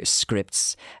bashing out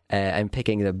scripts and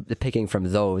picking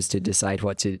from those to decide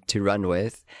what to run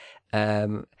with.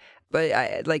 But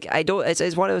I don't.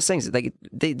 It's one of those things.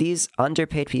 These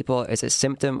underpaid people is a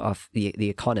symptom of the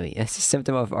economy. It's a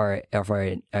symptom of our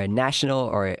national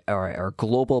or our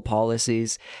global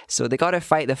policies. So they got to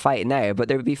fight the fight now. But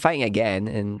they'll be fighting again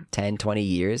in 10, 20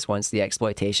 years once the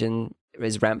exploitation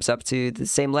ramps up to the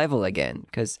same level again,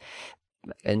 because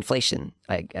inflation,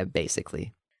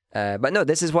 basically. But no,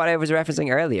 this is what I was referencing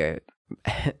earlier.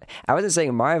 I wasn't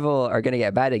saying Marvel are going to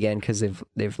get bad again because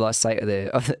they've lost sight of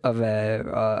the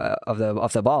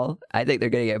ball. I think they're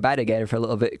going to get bad again for a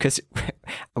little bit because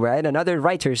we're in another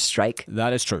writer's strike.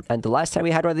 That is true. And the last time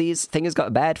we had one of these, things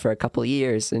got bad for a couple of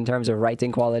years in terms of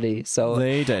writing quality. So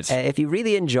they did. If you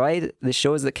really enjoyed the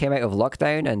shows that came out of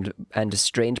lockdown and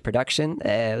strained production,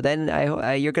 then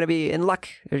you're going to be in luck.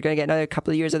 You're going to get another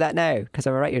couple of years of that now because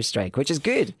of a writer's strike, which is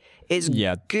good. It's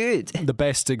good. The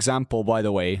best example, by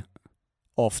the way,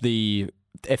 of the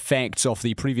effects of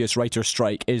the previous writer's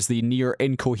strike is the near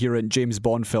incoherent James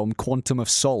Bond film Quantum of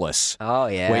Solace. Oh,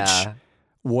 yeah. Which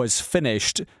was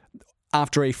finished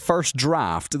after a first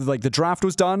draft. The draft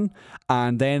was done,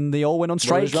 and then they all went on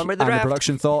strike, and the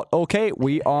production thought, okay,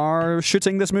 we are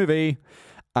shooting this movie.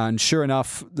 And sure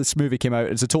enough, this movie came out.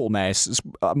 It's a total mess. It's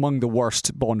among the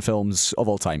worst Bond films of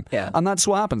all time. Yeah. And that's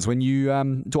what happens when you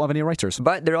don't have any writers.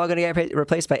 But they're all going to get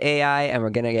replaced by AI, and we're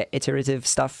going to get iterative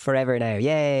stuff forever now.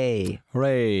 Yay!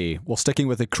 Hooray. Well, sticking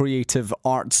with the creative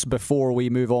arts before we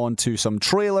move on to some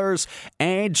trailers,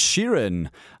 Ed Sheeran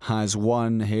has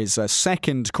won his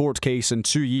second court case in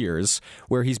 2 years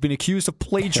where he's been accused of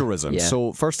plagiarism. Yeah.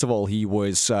 So, first of all, he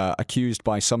was accused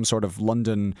by some sort of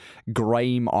London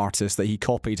grime artist that he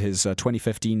copied his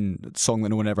 2015 song that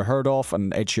no one ever heard of,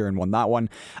 and Ed Sheeran won that one.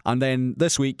 And then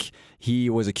this week,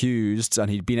 he was accused, and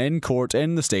he'd been in court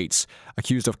in the States,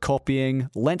 accused of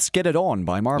copying Let's Get It On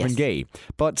by Marvin Gaye.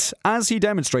 But as he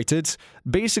demonstrated,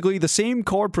 basically the same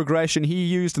chord progression he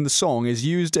used in the song is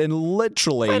used in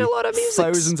literally quite a lot of musics.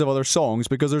 Thousands of other songs,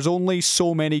 because there's only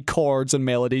so many chords and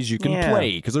melodies you can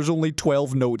play, because there's only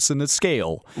 12 notes in the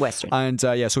scale. Western. And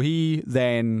so he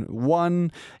then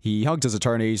won. He hugged his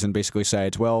attorneys and basically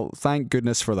said, well, thank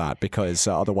goodness for that, because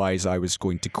otherwise I was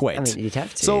going to quit. I mean, you'd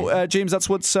have to. So, James, that's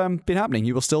what's been happening.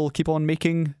 You will still keep on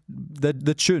making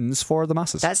the tunes for the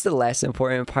masses. That's the less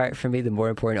important part for me. The more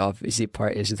important, obviously,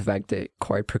 part is the fact that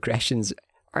chord progressions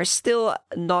are still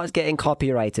not getting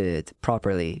copyrighted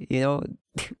properly, you know?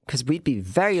 Because we'd be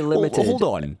very limited. Hold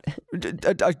on.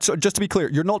 Just to be clear,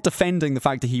 you're not defending the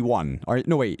fact that he won. All right?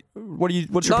 No, wait. What's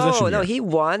your position here? No, he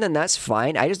won, and that's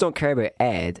fine. I just don't care about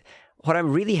Ed. What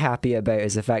I'm really happy about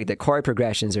is the fact that chord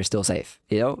progressions are still safe,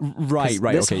 you know? Right.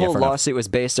 This whole lawsuit was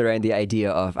based around the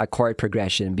idea of a chord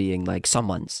progression being like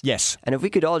someone's. Yes. And if we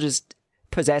could all just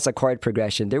possess a chord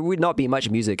progression, there would not be much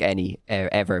music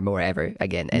ever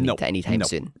again anytime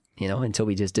soon. You know, until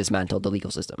we just dismantled the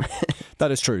legal system. That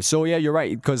is true. So yeah, you're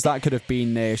right, because that could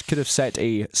have set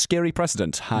a scary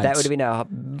precedent. That would have been a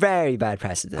very bad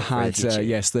precedent for the future.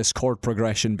 Yes, this chord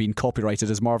progression been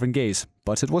copyrighted as Marvin Gaye's,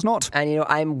 but it was not. And you know,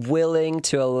 I'm willing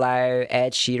to allow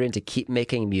Ed Sheeran to keep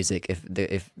making music.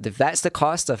 If that's the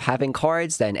cost of having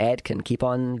chords, then Ed can keep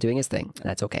on doing his thing.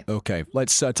 That's okay. Okay,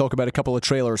 let's talk about a couple of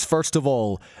trailers. First of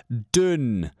all,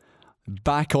 Dune.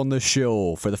 Back on the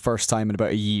show for the first time in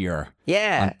about a year.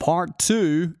 Yeah. And part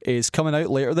 2 is coming out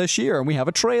later this year, and we have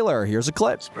a trailer. Here's a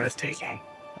clip. It's breathtaking.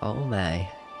 Oh my.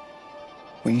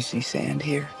 When you see sand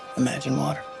here, imagine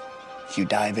water. If you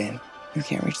dive in, you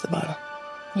can't reach the bottom.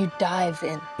 You dive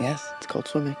in. Yes, it's called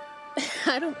swimming.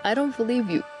 I don't believe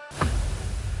you.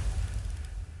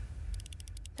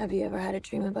 Have you ever had a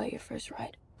dream about your first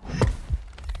ride?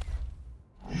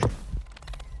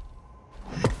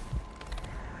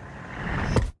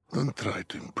 Don't try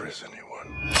to impress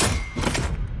anyone.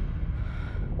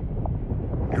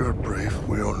 You're brave,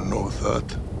 we all know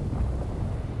that.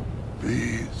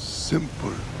 Be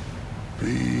simple.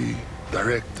 Be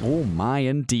direct. Oh my,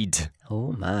 indeed.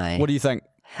 Oh my. What do you think?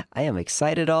 I am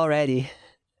excited already.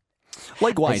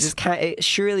 Likewise.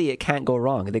 Surely it can't go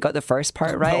wrong. They got the first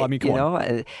part right. No, I mean, come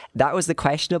on. That was the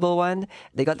questionable one.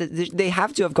 They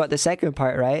have to have got the second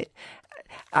part right.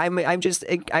 I just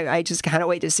cannot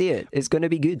wait to see it. It's going to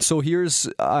be good. So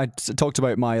I talked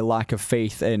about my lack of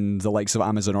faith in the likes of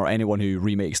Amazon or anyone who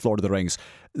remakes Lord of the Rings.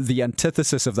 The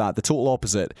antithesis of that, the total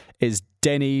opposite, is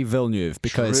Denis Villeneuve,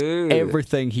 because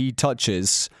everything he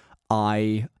touches,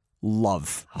 I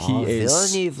love.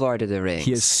 Villeneuve, Lord of the Rings.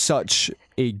 He is such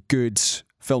a good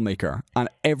filmmaker, and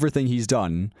everything he's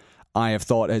done, I have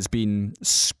thought has been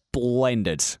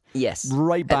splendid. Yes.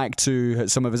 Right back to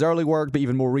some of his early work, but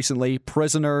even more recently,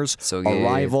 Prisoners, so good.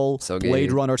 Arrival, so good.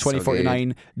 Blade Runner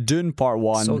 2049, Dune Part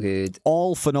 1. So good.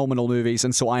 All phenomenal movies,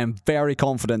 and so I am very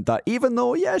confident that even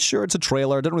though, yeah, sure, it's a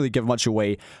trailer, didn't really give much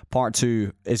away, Part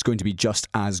 2 is going to be just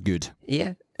as good.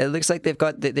 Yeah. It looks like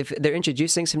they're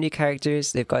introducing some new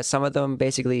characters. They've got some of them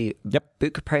basically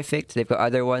book perfect. They've got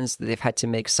other ones that they've had to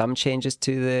make some changes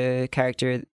to the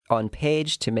character on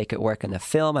page to make it work in the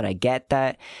film, and I get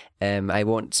that. I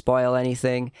won't spoil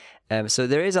anything. So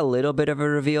there is a little bit of a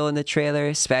reveal in the trailer,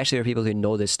 especially for people who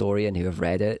know the story and who have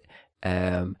read it.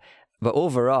 But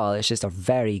overall, it's just a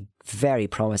very, very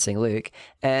promising look.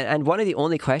 And one of the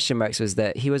only question marks was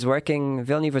that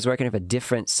Villeneuve was working with a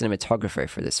different cinematographer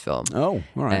for this film. Oh,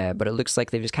 all right. But it looks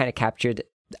like they've just kind of captured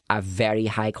a very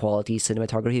high quality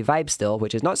cinematography vibe still,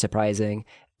 which is not surprising.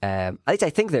 At least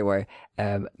I think they were.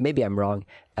 Maybe I'm wrong.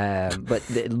 But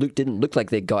it didn't look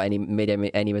like they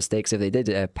made any mistakes if they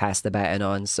did pass the baton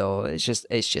on. So it's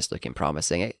just looking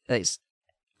promising.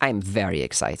 I'm very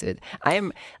excited. I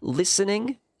am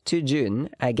listening to Dune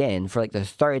again for like the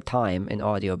third time in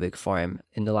audiobook form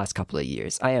in the last couple of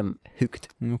years. I am hooked.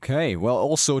 Okay, well,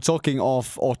 also talking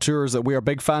of auteurs that we are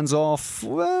big fans of,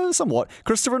 well, somewhat,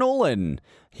 Christopher Nolan.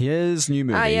 His new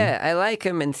movie. Yeah, I like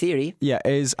him in theory. Yeah,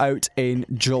 is out in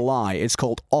July. It's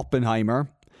called Oppenheimer.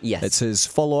 Yes. It's his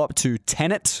follow-up to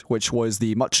Tenet, which was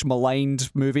the much maligned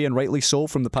movie, and rightly so,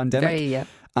 from the pandemic. Yeah.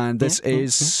 And this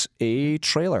is a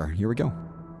trailer. Here we go.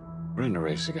 We're in a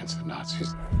race against the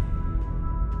Nazis.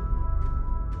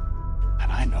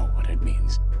 And I know what it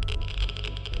means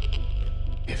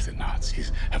if the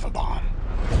Nazis have a bomb.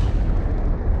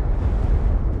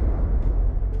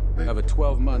 We have a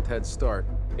 12-month head start.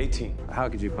 18. How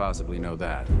could you possibly know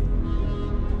that?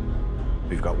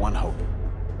 We've got one hope.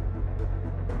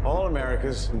 All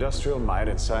America's industrial might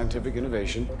and scientific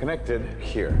innovation connected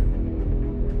here.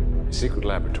 A secret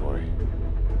laboratory.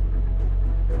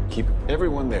 Keep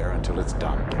everyone there until it's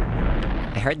done.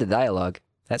 I heard the dialogue.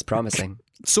 That's promising.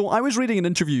 So I was reading an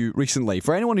interview recently.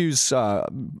 For anyone who's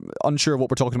unsure of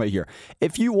what we're talking about here,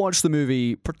 if you watch the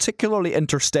movie, particularly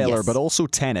Interstellar, Yes. but also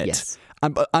Tenet, Yes.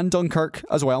 and Dunkirk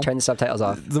as well, Turn the subtitles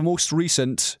off. the most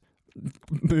recent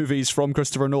movies from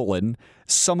Christopher Nolan,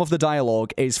 some of the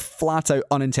dialogue is flat out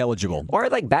unintelligible. Or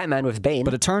like Batman with Bane.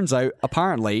 But it turns out,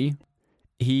 apparently,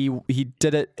 he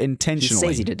did it he intentionally.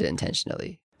 says he did it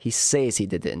intentionally. He says he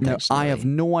did it Now, intentionally. I have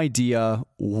no idea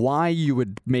why you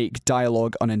would make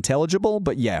dialogue unintelligible,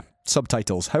 but yeah,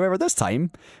 subtitles. However, this time,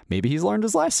 maybe he's learned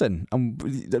his lesson.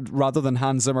 And rather than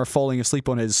Hans Zimmer falling asleep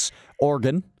on his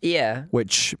organ, Yeah.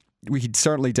 which we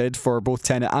certainly did for both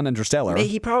Tenet and Interstellar.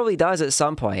 He probably does at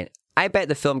some point. I bet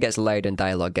the film gets loud and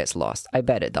dialogue gets lost. I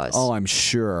bet it does. Oh, I'm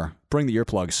sure. Bring the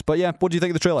earplugs. But yeah, what do you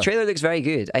think of the trailer? Trailer looks very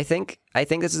good. I think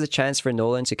this is a chance for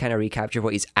Nolan to kind of recapture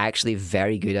what he's actually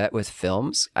very good at with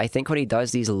films. I think when he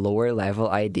does these lower level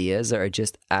ideas that are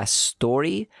just a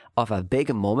story of a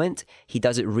big moment, he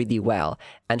does it really well.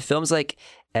 And films like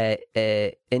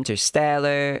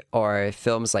Interstellar or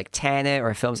films like Tenet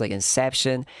or films like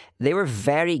Inception, they were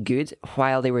very good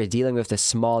while they were dealing with the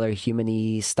smaller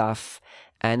human-y stuff.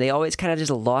 And they always kind of just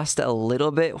lost it a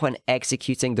little bit when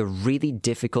executing the really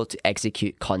difficult to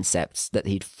execute concepts that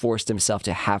he'd forced himself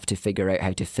to have to figure out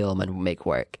how to film and make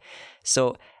work.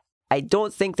 So I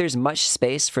don't think there's much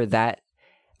space for that.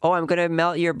 Oh, I'm going to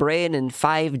melt your brain in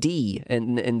 5D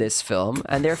in this film.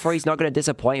 And therefore, he's not going to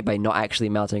disappoint by not actually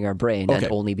melting our brain and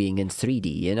only being in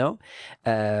 3D, you know?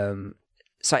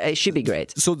 So it should be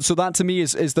great. So that to me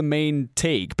is the main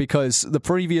take, because the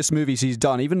previous movies he's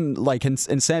done, even like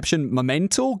Inception,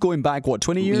 Memento, going back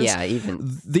 20 years. Yeah,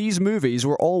 even these movies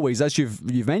were always, as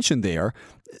you've mentioned there,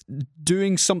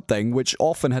 doing something which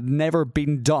often had never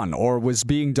been done or was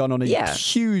being done on a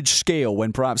huge scale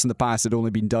when perhaps in the past it had only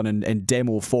been done in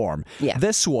demo form. Yeah.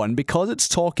 This one, because it's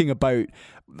talking about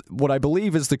what I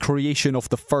believe is the creation of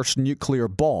the first nuclear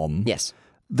bomb. Yes.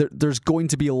 There's going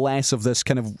to be less of this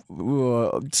kind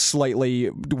of slightly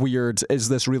weird, is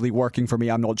this really working for me,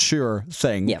 I'm not sure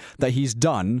thing that he's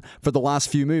done for the last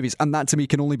few movies, and that to me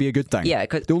can only be a good thing. Yeah,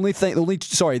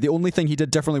 the only thing he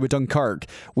did differently with Dunkirk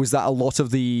was that a lot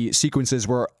of the sequences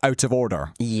were out of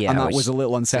order. Yeah, and that was a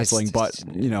little unsettling, but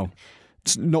you know,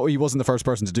 he wasn't the first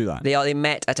person to do that. They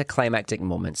met at a climactic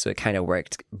moment, so it kind of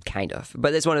worked, kind of.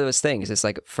 But it's one of those things. It's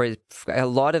like for a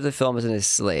lot of the films in this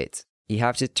slate, you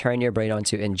have to turn your brain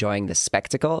onto enjoying the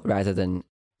spectacle rather than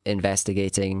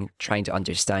investigating, trying to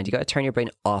understand. You got to turn your brain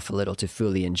off a little to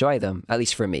fully enjoy them, at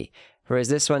least for me. Whereas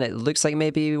this one, it looks like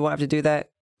maybe we won't have to do that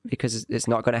because it's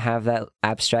not going to have that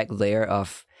abstract layer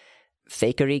of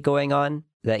fakery going on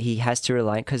that he has to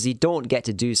rely on, because you don't get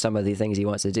to do some of the things he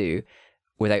wants to do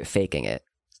without faking it.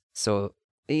 So,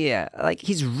 yeah, like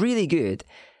he's really good.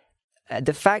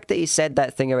 The fact that he said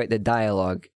that thing about the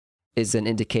dialogue is an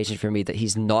indication for me that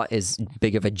he's not as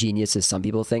big of a genius as some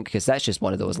people think, because that's just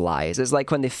one of those lies. It's like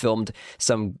when they filmed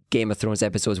some Game of Thrones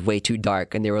episodes way too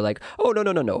dark and they were like, oh,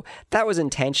 no, that was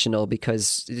intentional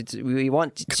because we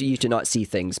want you to not see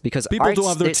things, because people don't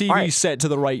have their TV set to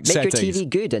the right settings. Make your TV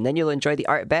good and then you'll enjoy the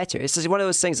art better. It's just one of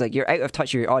those things, like you're out of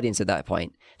touch with your audience at that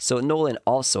point. So Nolan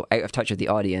also out of touch with the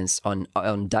audience on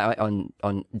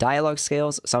dialogue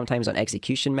scales, sometimes on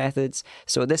execution methods.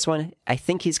 So this one, I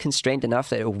think he's constrained enough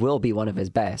that it will be one of his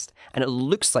best, and it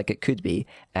looks like it could be.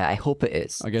 I hope it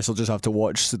is. I guess I'll just have to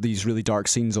watch these really dark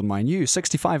scenes on my new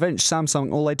 65-inch Samsung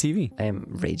OLED TV. I am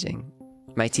raging.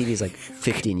 My TV is like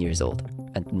 15 years old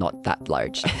and not that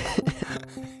large.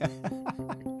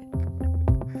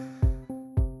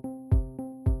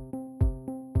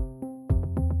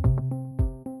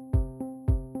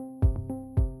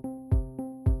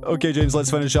 Okay, James, let's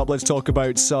finish up. Let's talk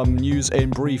about some news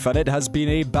in brief. And it has been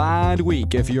a bad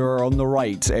week if you're on the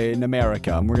right in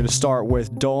America. And we're going to start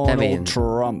with Donald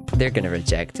Trump. They're going to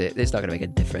reject it. It's not going to make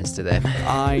a difference to them.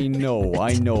 I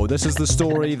know. This is the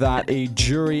story that a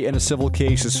jury in a civil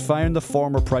case has found the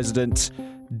former president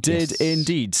did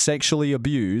indeed sexually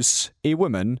abuse a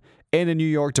woman in a New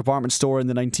York department store in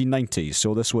the 1990s.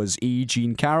 So this was E.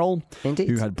 Jean Carroll, Indeed.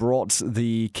 who had brought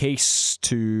the case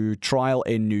to trial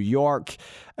in New York.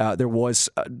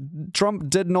 Trump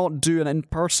did not do an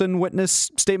in-person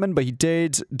witness statement, but he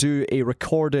did do a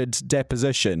recorded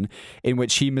deposition in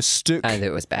which he mistook And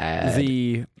it was bad.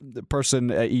 the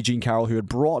person, E. Jean Carroll, who had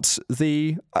brought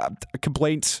the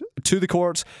complaint to the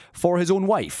court for his own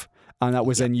wife. And that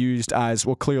was then used as,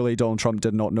 well, clearly Donald Trump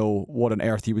did not know what on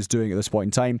earth he was doing at this point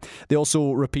in time. They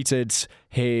also repeated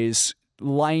his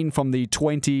line from the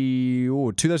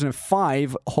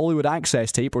 2005 Hollywood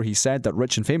Access tape where he said that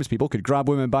rich and famous people could grab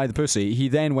women by the pussy. He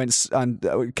then went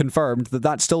and confirmed that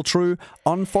that's still true,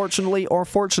 unfortunately or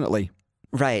fortunately.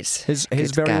 Right. His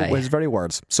very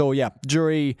words. So yeah,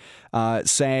 jury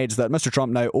said that Mr.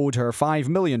 Trump now owed her $5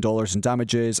 million in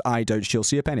damages. I doubt she'll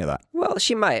see a penny of that. Well,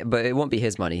 she might, but it won't be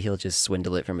his money. He'll just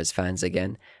swindle it from his fans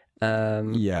again.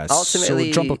 Yes.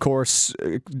 Ultimately, so Trump, of course,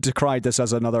 decried this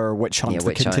as another witch hunt,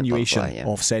 the continuation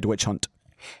of said witch hunt.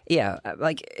 Yeah,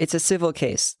 like it's a civil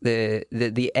case.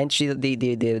 The entry,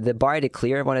 the bar to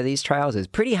clear one of these trials is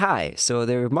pretty high. So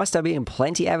there must have been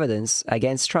plenty evidence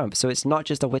against Trump. So it's not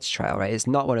just a witch trial, right? It's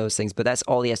not one of those things. But that's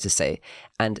all he has to say,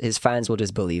 and his fans will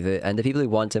just believe it, and the people who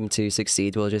want him to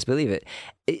succeed will just believe it.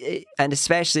 And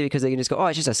especially because they can just go, "Oh,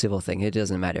 it's just a civil thing. It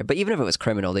doesn't matter." But even if it was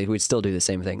criminal, they would still do the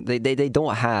same thing. They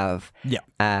don't have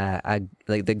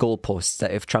like the goalposts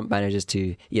that if Trump manages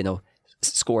to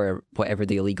score whatever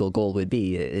the illegal goal would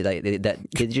be, like they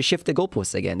just shift the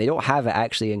goalposts again. They don't have it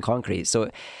actually in concrete. So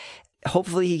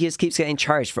hopefully he just keeps getting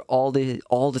charged for all the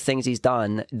things he's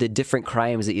done, the different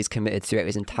crimes that he's committed throughout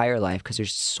his entire life, because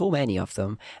there's so many of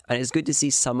them, and it's good to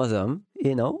see some of them,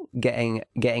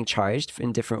 getting charged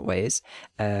in different ways.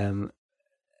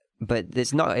 But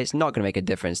it's not going to make a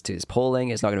difference to his polling.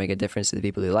 It's not going to make a difference to the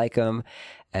people who like him.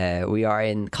 We are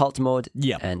in cult mode,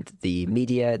 and the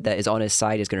media that is on his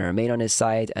side is going to remain on his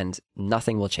side, and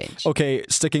nothing will change. Okay,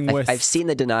 I've seen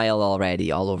the denial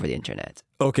already all over the internet.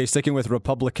 Okay, sticking with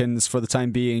Republicans for the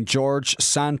time being, George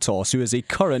Santos, who is a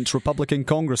current Republican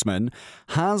congressman,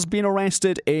 has been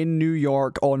arrested in New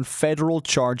York on federal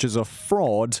charges of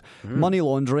fraud, money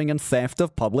laundering, and theft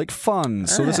of public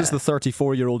funds. So this is the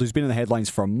 34-year-old who's been in the headlines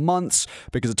for months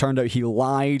because it turned out he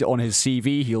lied on his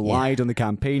CV, he lied on the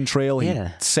campaign trail, he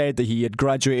said that he had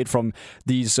graduated from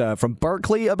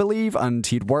Berkeley, I believe, and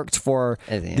he'd worked for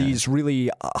these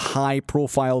really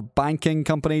high-profile banking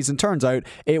companies, and turns out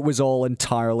it was all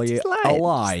entirely a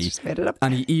lie. Just made it up.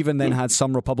 And he even then had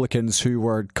some Republicans who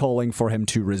were calling for him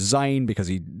to resign because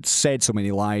he said so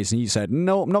many lies, and he said,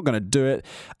 no, I'm not going to do it.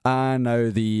 And now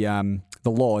the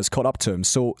law has caught up to him.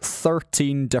 So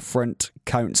 13 different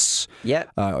counts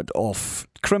of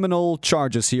criminal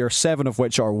charges here, 7 of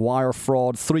which are wire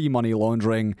fraud, 3 money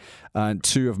laundering, and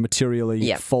 2 of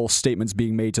materially false statements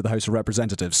being made to the House of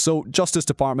Representatives. So, Justice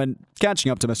Department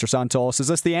catching up to Mr. Santos. Is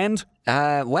this the end?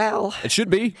 Well, it should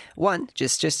be. One,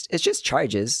 it's just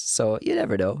charges, so you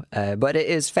never know. But it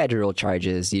is federal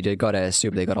charges. You got to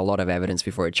assume they got a lot of evidence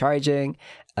before charging.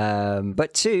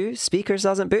 But 2, Speaker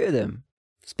doesn't boot them.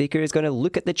 Speaker is going to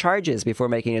look at the charges before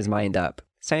making his mind up.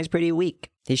 Sounds pretty weak.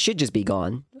 He should just be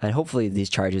gone, and hopefully these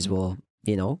charges will,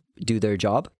 do their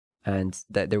job, and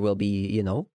that there will be,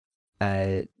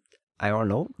 I don't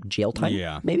know, jail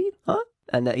time, maybe,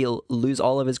 and that he'll lose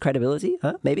all of his credibility,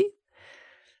 maybe.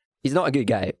 He's not a good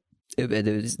guy.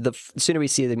 The sooner we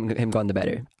see him gone, the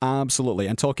better. Absolutely.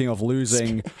 And talking of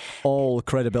losing all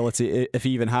credibility, if he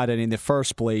even had any in the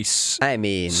first place, I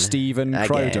mean, Stephen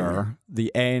Crowder,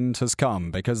 the end has come,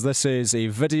 because this is a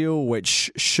video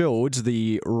which showed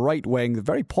the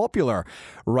very popular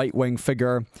right-wing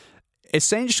figure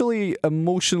essentially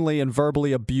emotionally and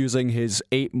verbally abusing his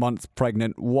 8-month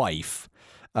pregnant wife.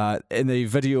 In the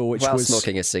video, which was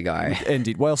smoking a cigar.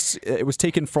 Indeed. Whilst it was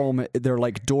taken from their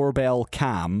doorbell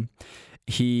cam,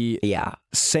 he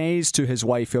says to his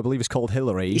wife, who I believe is called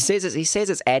Hillary. He says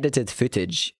it's edited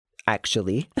footage,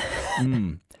 actually.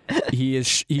 He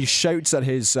shouts at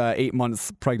his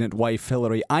 8-month pregnant wife,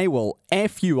 Hillary, "I will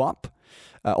F you up."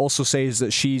 Also says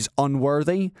that she's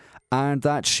unworthy and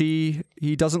that he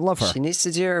doesn't love her. She needs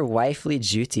to do her wifely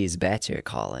duties better,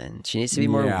 Colin. She needs to be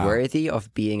more worthy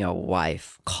of being a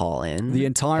wife, Colin. The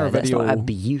entire video that's not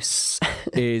abuse.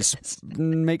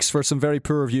 Makes for some very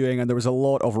poor viewing, and there was a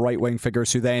lot of right-wing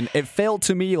figures who then, it felt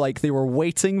to me like they were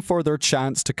waiting for their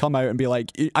chance to come out and be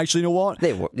like, actually, you know what?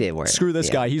 They were. Screw this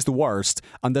guy, he's the worst.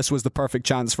 And this was the perfect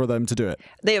chance for them to do it.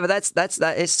 Yeah, but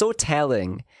that is so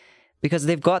telling. Because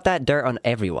they've got that dirt on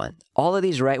everyone. All of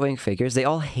these right-wing figures, they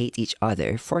all hate each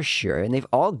other, for sure. And they've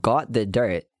all got the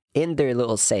dirt in their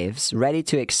little safes, ready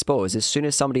to expose as soon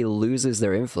as somebody loses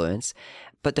their influence.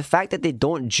 But the fact that they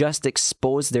don't just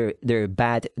expose their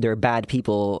bad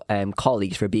people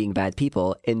colleagues for being bad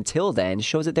people until then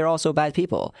shows that they're also bad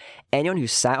people. Anyone who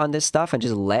sat on this stuff and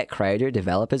just let Crowder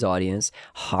develop his audience,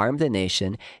 harm the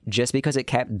nation just because it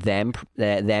kept them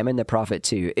in the profit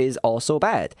too, is also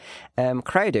bad.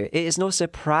 Crowder, it is no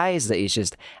surprise that he's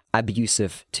just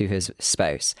abusive to his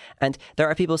spouse. And there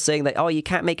are people saying that, oh, you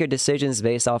can't make your decisions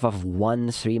based off of 1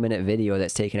 3-minute video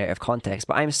that's taken out of context.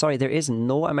 But I'm sorry, there is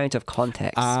no amount of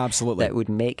context absolutely that would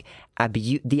make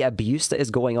the abuse that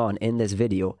is going on in this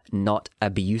video not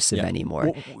abusive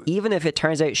anymore. Even if it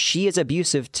turns out she is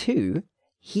abusive too,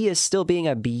 he is still being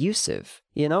abusive.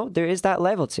 You know, there is that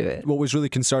level to it. What was really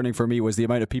concerning for me was the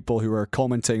amount of people who were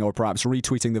commenting or perhaps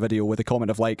retweeting the video with a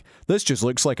comment of like, this just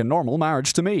looks like a normal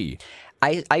marriage to me.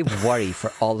 I worry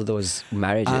for all of those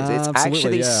marriages. It's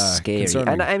Absolutely, actually scary. concerning.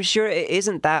 And I'm sure it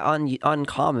isn't that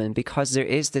uncommon because there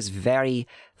is this very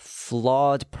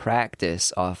flawed practice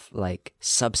of like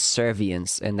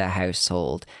subservience in the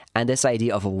household. And this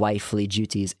idea of wifely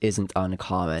duties isn't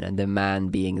uncommon. And the man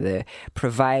being the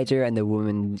provider and the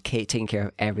woman taking care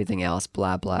of everything else,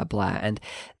 blah, blah, blah. And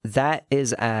that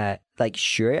is like,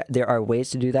 sure, there are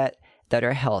ways to do that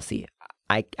are healthy.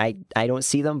 I don't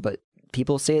see them, but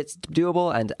people say it's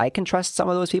doable, and I can trust some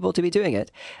of those people to be doing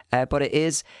it. But it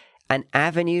is an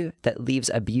avenue that leaves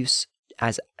abuse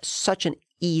as such an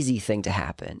easy thing to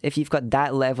happen. If you've got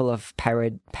that level of power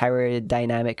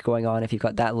dynamic going on, if you've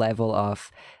got that level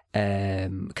of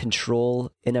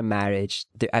control in a marriage,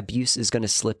 the abuse is going to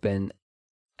slip in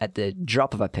at the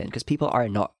drop of a pin, because people are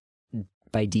not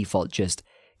by default just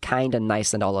kind and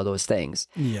nice and all of those things.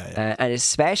 And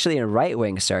especially in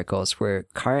right-wing circles, where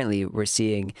currently we're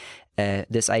seeing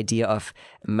this idea of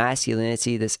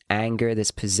masculinity, this anger, this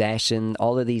possession,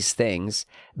 all of these things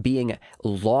being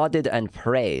lauded and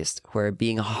praised, where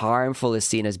being harmful is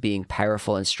seen as being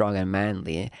powerful and strong and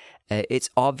manly. It's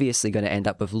obviously going to end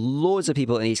up with loads of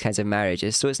people in these kinds of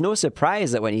marriages. So it's no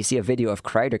surprise that when you see a video of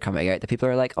Crowder coming out, that people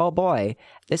are like, oh boy,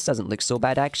 this doesn't look so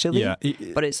bad actually.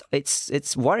 But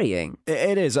it's worrying.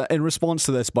 It is. In response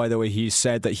to this, by the way, he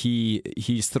said that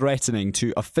he's threatening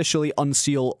to officially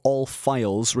unseal all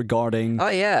files regarding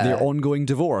their ongoing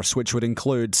divorce, which would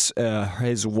include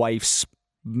his wife's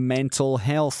mental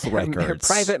health records.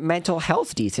 Her private mental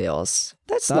health details.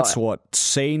 That's what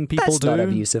sane people do. That's not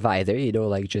abusive either, you know,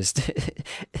 like just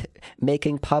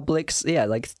making publics,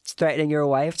 like threatening your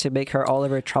wife to make all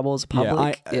of her troubles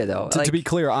public. To be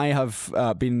clear, I have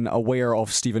been aware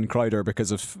of Stephen Crowder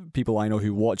because of people I know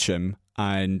who watch him,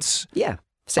 and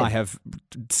same. I have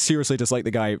seriously disliked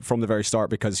the guy from the very start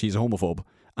because he's a homophobe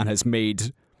and has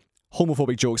made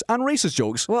homophobic jokes and racist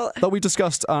jokes that we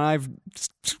discussed, and I've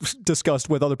discussed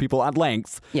with other people at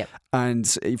length. And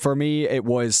for me, it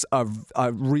was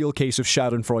a real case of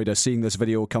Schadenfreude seeing this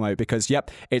video come out, because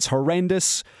it's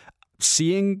horrendous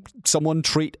seeing someone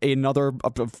treat a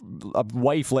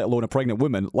wife, let alone a pregnant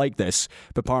woman, like this.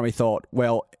 But part of me thought,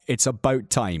 well, it's about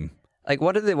time. Like,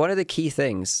 one of the key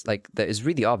things like that is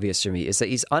really obvious for me is that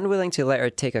he's unwilling to let her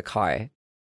take a car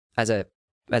as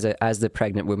the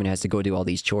pregnant woman has to go do all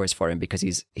these chores for him because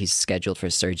he's scheduled for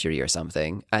surgery or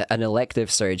something, an elective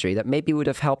surgery that maybe would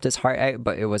have helped his heart out,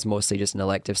 but it was mostly just an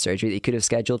elective surgery that he could have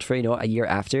scheduled for, a year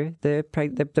after the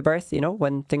birth,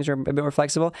 when things are a bit more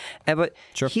flexible. But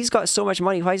he's got so much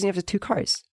money, why doesn't he have the 2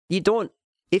 cars?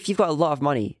 If you've got a lot of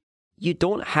money, you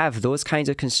don't have those kinds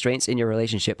of constraints in your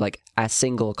relationship, like a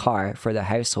single car for the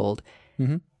household,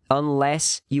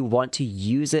 unless you want to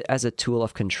use it as a tool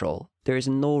of control. There's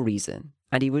no reason.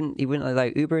 And he wouldn't allow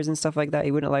Ubers and stuff like that.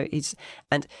 He wouldn't allow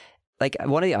and like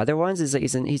one of the other ones is that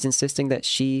he's insisting that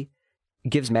she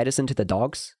gives medicine to the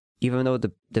dogs, even though the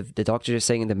doctors are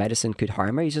saying the medicine could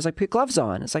harm her. He's just like, put gloves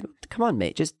on. It's like, come on,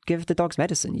 mate, just give the dogs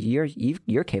medicine.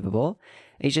 You're capable.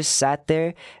 And he just sat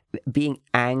there, being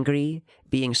angry,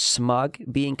 being smug,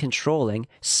 being controlling,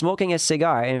 smoking a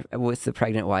cigar with the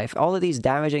pregnant wife. All of these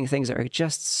damaging things that are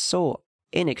just so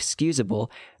inexcusable,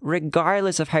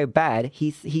 regardless of how bad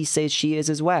he says she is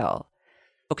as well.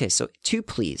 Okay, so 2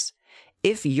 pleas.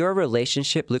 If your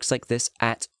relationship looks like this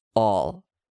at all,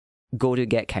 go to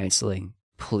get counseling,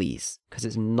 please, because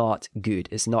it's not good,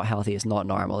 it's not healthy, it's not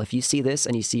normal. If you see this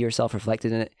and you see yourself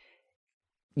reflected in it,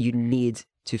 you need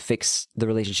to fix the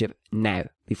relationship now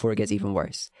before it gets even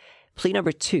worse. Plea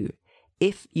number 2,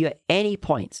 if you at any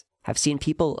point have seen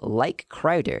people like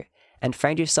Crowder and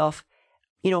found yourself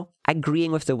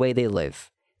agreeing with the way they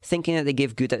live, thinking that they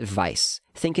give good advice,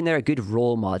 thinking they're a good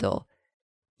role model,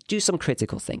 do some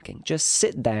critical thinking. Just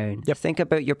sit down, think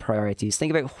about your priorities,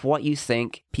 think about what you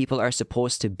think people are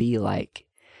supposed to be like,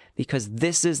 because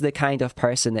this is the kind of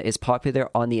person that is popular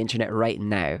on the internet right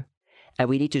now. and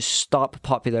we need to stop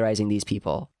popularizing these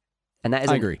people. And that is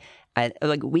I agree. And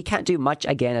like we can't do much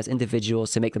again as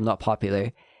individuals to make them not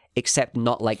popular, except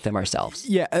not like them ourselves.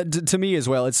 Yeah, to me as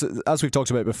well, it's as we've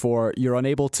talked about before, you're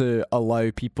unable to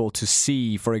allow people to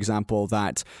see, for example,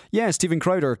 that, Stephen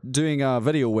Crowder doing a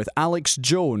video with Alex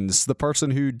Jones, the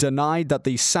person who denied that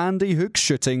the Sandy Hook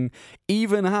shooting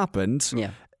even happened.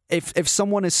 Yeah. If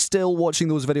someone is still watching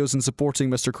those videos and supporting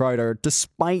Mr. Crowder,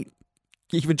 despite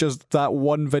even just that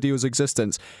one video's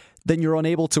existence, then you're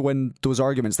unable to win those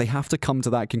arguments. They have to come to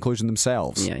that conclusion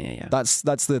themselves. Yeah. That's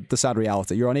the sad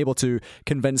reality. You're unable to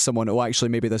convince someone, oh, actually,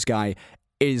 maybe this guy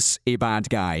is a bad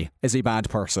guy, is a bad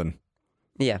person.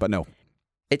 Yeah. But no.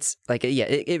 It's like,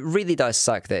 it really does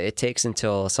suck that it takes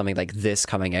until something like this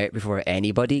coming out before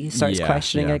anybody starts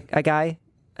questioning a guy.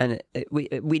 And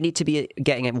we need to be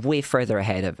getting way further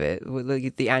ahead of it.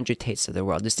 Like the Andrew Tates of the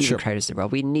world, the Stephen Crowders of the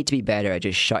world. We need to be better at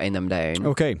just shutting them down.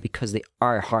 Okay. Because they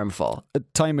are harmful.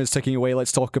 Time is ticking away.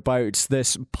 Let's talk about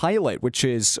this pilot, which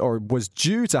is, or was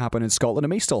due to happen in Scotland. It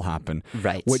may still happen.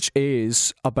 Right. Which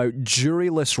is about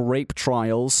juryless rape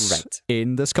trials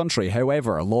in this country.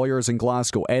 However, lawyers in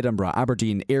Glasgow, Edinburgh,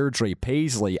 Aberdeen, Airdrie,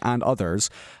 Paisley, and others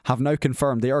have now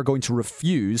confirmed they are going to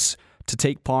refuse to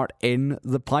take part in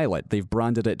the pilot. They've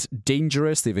branded it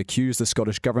dangerous. They've accused the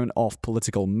Scottish Government of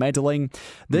political meddling.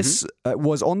 This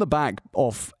was on the back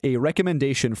of a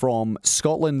recommendation from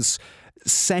Scotland's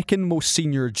second most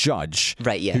senior judge,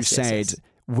 who said,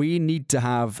 we need to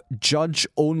have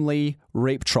judge-only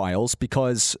rape trials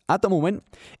because at the moment,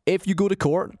 if you go to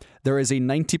court, there is a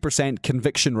 90%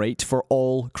 conviction rate for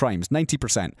all crimes.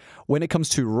 90%. When it comes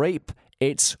to rape,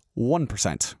 it's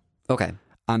 1%. Okay.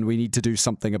 And we need to do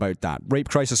something about that. Rape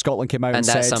Crisis Scotland came out and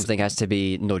said... And that something has to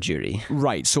be no jury.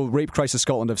 Right. So Rape Crisis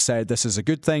Scotland have said this is a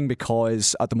good thing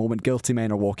because at the moment guilty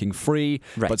men are walking free.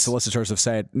 Right. But solicitors have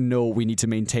said, no, we need to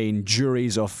maintain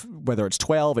juries of whether it's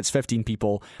 12, it's 15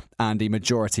 people, and a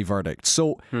majority verdict.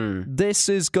 So this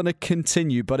is going to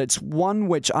continue, but it's one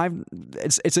which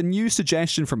it's a new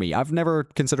suggestion for me. I've never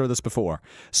considered this before.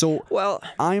 So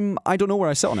I don't know where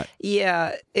I sit on it.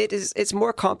 Yeah, it's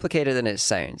more complicated than it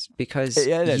sounds because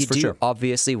you do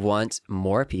obviously want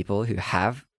more people who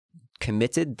have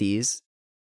committed these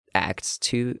acts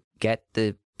to get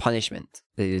the punishment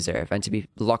they deserve and to be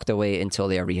locked away until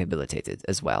they are rehabilitated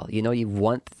as well. You know, you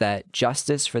want that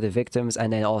justice for the victims,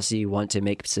 and then also you want to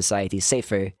make society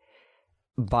safer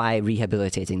by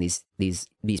rehabilitating these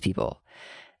people.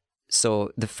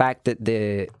 So the fact that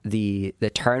the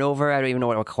turnover, I don't even know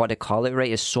what to call it,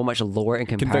 rate is so much lower in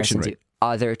comparison to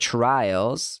other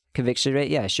trials. Conviction rate,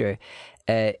 yeah, sure.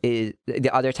 The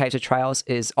other types of trials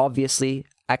is obviously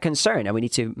a concern, and we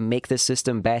need to make the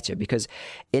system better because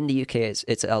in the UK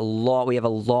we have a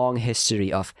long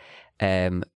history of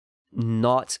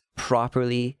not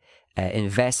properly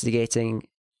investigating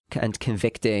and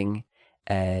convicting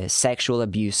sexual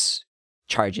abuse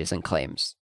charges and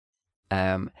claims.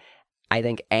 I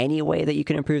think any way that you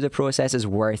can improve the process is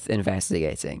worth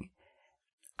investigating.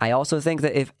 I also think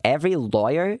that if every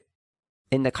lawyer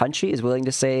in the country is willing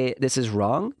to say this is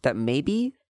wrong, that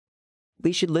maybe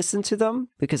we should listen to them,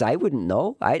 because I wouldn't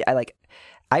know. I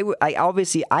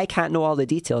obviously can't know all the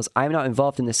details. I'm not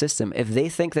involved in the system. If they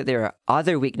think that there are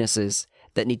other weaknesses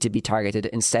that need to be targeted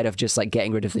instead of just like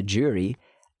getting rid of the jury,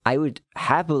 I would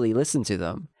happily listen to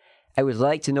them. I would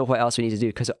like to know what else we need to do,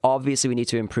 because obviously we need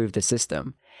to improve the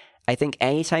system. I think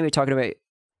anytime you're talking about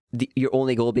your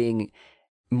only goal being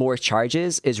more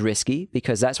charges is risky,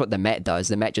 because that's what the Met does.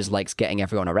 The Met just likes getting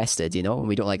everyone arrested, you know, and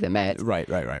we don't like the Met. Right.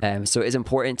 So it's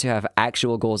important to have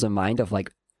actual goals in mind of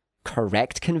like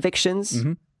correct convictions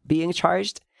being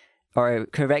charged, or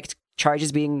correct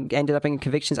charges being ended up in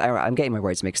convictions. I'm getting my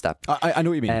words mixed up. I know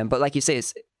what you mean. But like you say,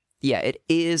 it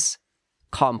is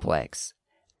complex.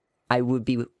 I would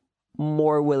be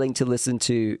more willing to listen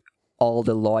to all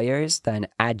the lawyers than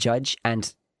a judge,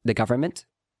 and the government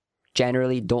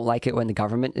generally don't like it when the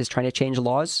government is trying to change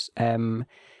laws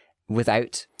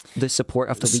without the support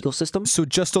of the legal system. So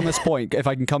just on this point, if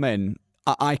I can come in,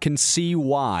 I can see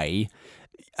why,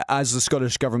 as the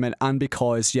Scottish Government, and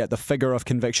because the figure of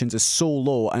convictions is so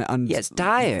low, and it's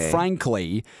dire.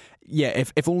 Frankly,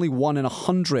 if only 1 in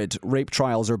 100 rape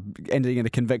trials are ending in a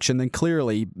conviction, then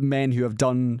clearly men who have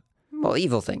done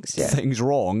evil things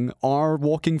wrong are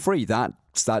walking free.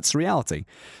 That's reality.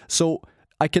 So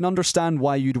I can understand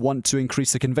why you'd want to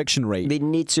increase the conviction rate. They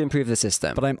need to improve the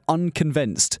system. But I'm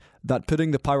unconvinced that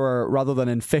putting the power, rather than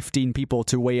in 15 people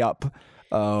to weigh up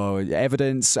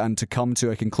evidence and to come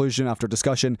to a conclusion after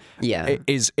discussion,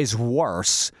 is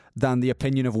worse than the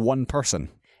opinion of one person.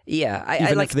 Yeah.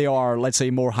 Even if they are, let's say,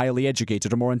 more highly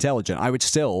educated or more intelligent, I would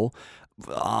still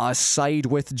side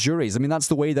with juries. I mean, that's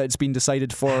the way that it's been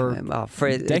decided for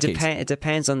decades. It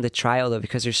depends on the trial, though,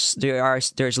 because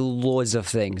there's loads of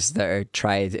things that are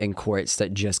tried in courts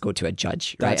that just go to a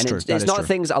judge, right? That's true. It's not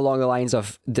things along the lines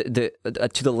of to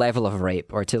the level of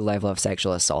rape or to the level of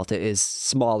sexual assault. It is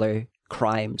smaller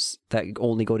crimes that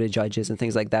only go to judges and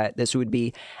things like that. This would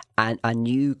be a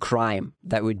new crime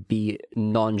that would be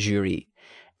non-jury.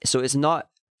 So it's not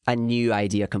a new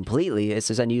idea completely. It's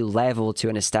just a new level to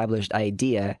an established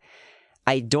idea.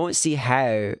 I don't see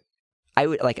how.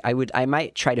 I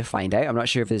might try to find out. I'm not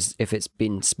sure if it's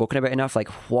been spoken about enough. Like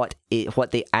what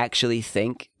they actually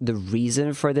think the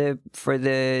reason for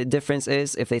the difference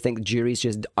is. If they think juries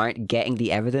just aren't getting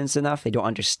the evidence enough, they don't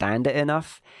understand it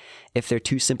enough. If they're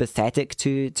too sympathetic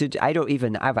to I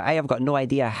have got no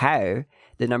idea how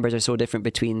the numbers are so different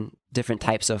between different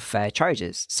types of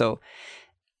charges. So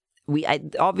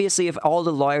obviously, if all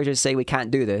the lawyers are saying we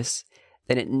can't do this,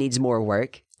 then it needs more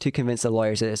work to convince the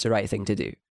lawyers that it's the right thing to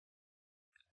do.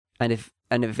 And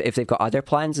if they've got other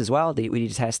plans as well, we need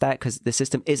to test that, because the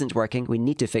system isn't working. We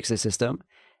need to fix the system.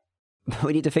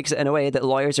 We need to fix it in a way that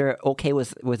lawyers are okay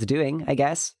with doing, I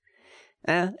guess.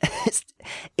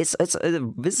 This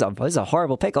is a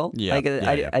horrible pickle. I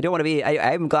don't want to be.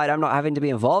 I'm glad I'm not having to be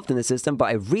involved in the system, but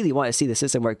I really want to see the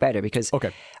system work better, because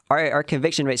our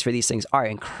conviction rates for these things are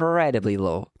incredibly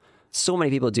low. So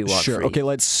many people do walk free. Okay,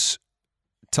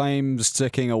 time's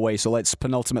ticking away, so let's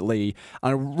penultimately,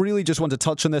 and I really just want to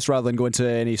touch on this rather than go into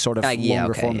any sort of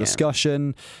longer form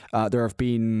discussion. There have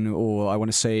been, I want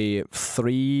to say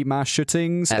 3 mass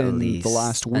shootings in the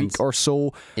last week or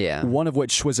so. Yeah. One of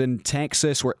which was in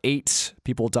Texas, where 8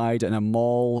 people died in a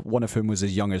mall, one of whom was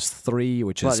as young as 3,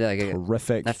 which is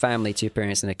horrific. A family, 2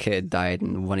 parents and a kid died,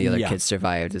 and one of the other kids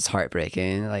survived. It's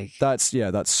heartbreaking.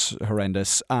 That's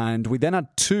horrendous. And we then had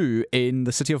 2 in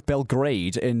the city of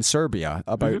Belgrade in Serbia,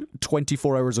 about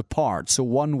 24 hours apart. So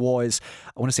one was,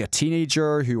 I want to say, a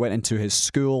teenager who went into his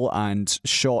school and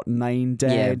shot 9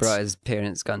 dead. Yeah, brought his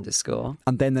parents' gun to school.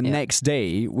 And then the next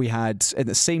day, we had, in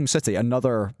the same city,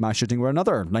 another mass shooting where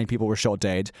another 9 people were shot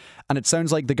dead. And it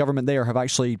sounds like the government there have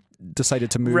actually decided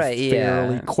to move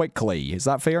fairly quickly. Is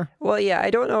that fair? Well, yeah,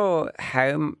 I don't know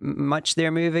how much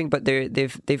they're moving, but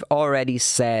they've already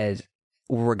said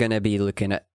we're going to be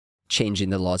looking at changing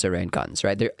the laws around guns,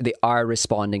 right? They are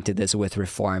responding to this with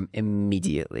reform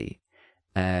immediately,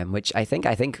 which I think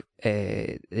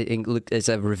it's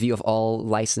a review of all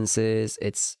licenses.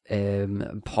 It's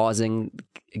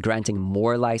granting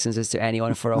more licenses to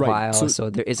anyone for a while. So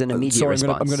there is an immediate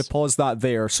response. I'm going to pause that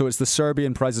there. So it's the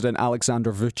Serbian President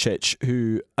Aleksandar Vučić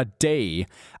who, a day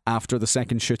after the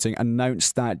second shooting,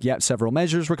 announced that several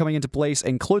measures were coming into place,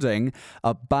 including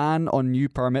a ban on new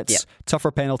permits,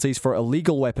 tougher penalties for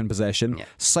illegal weapon possession,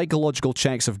 psychological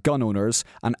checks of gun owners,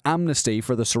 and amnesty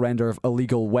for the surrender of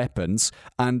illegal weapons.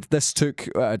 And this took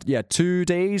 2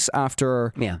 days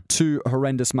after 2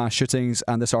 horrendous mass shootings,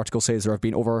 and this article says there have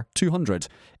been over 200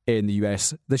 in the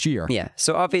US this year. Yeah,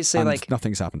 so obviously,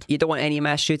 nothing's happened. You don't want any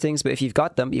mass shootings, but if you've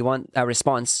got them, you want a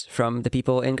response from the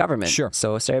people in government. Sure.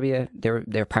 So Serbia,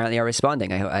 they apparently are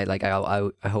responding. I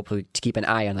hope to keep an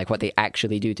eye on what they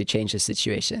actually do to change the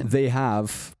situation. They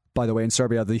have, by the way, in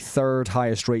Serbia, the 3rd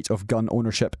highest rate of gun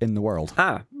ownership in the world.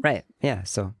 Ah, right. Yeah.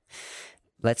 So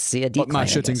let's see a decline. But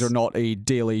mass shootings are not a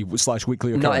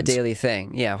daily/weekly occurrence. Not a daily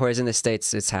thing, yeah. Whereas in the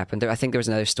States, it's happened. I think there was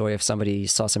another story of somebody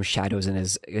saw some shadows in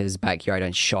his backyard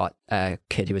and shot a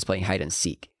kid who was playing hide and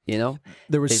seek. You know,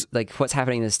 there was what's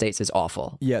happening in the States is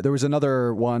awful. Yeah, there was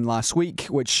another one last week,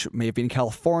 which may have been in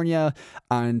California,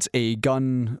 and a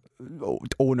gun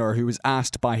owner who was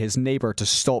asked by his neighbor to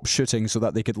stop shooting so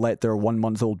that they could let their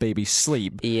 1-month-old baby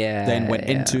sleep. Yeah, then went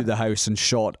into the house and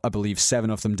shot, I believe,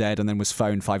 7 of them dead, and then was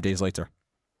found 5 days later,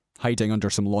 hiding under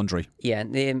some laundry. Yeah,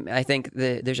 I think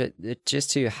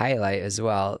just to highlight as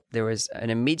well, there was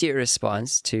an immediate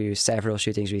response to several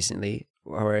shootings recently,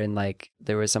 wherein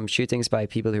there were some shootings by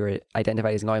people who were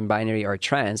identified as non-binary or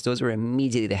trans. Those were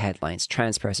immediately the headlines: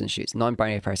 trans person shoots,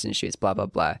 non-binary person shoots, blah blah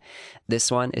blah.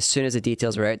 This one, as soon as the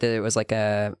details were out that it was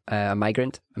a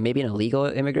migrant, maybe an illegal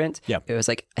immigrant, it was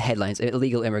headlines: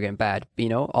 illegal immigrant bad.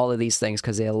 All of these things,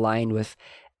 because they align with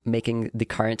making the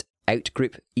current out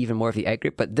group even more of the out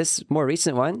group. But this more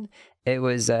recent one, it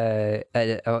was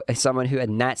someone who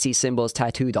had Nazi symbols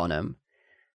tattooed on him.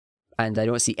 And I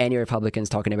don't see any Republicans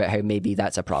talking about how maybe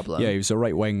that's a problem. Yeah, he was a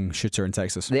right-wing shooter in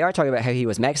Texas. They are talking about how he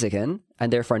was Mexican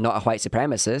and therefore not a white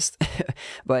supremacist.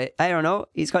 But I don't know.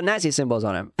 He's got Nazi symbols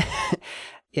on him.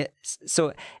 Yeah.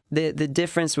 So the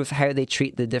difference with how they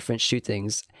treat the different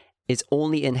shootings is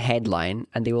only in headline,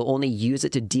 and they will only use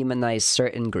it to demonize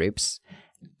certain groups,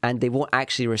 and they won't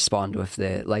actually respond with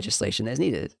the legislation that's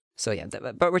needed. So yeah,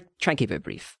 but we're trying to keep it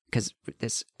brief because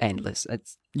it's endless.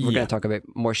 We're going to talk about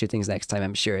more shootings next time,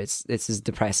 I'm sure. This is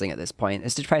depressing at this point.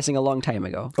 It's depressing a long time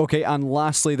ago. Okay, and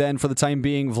lastly then, for the time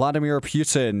being, Vladimir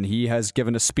Putin. He has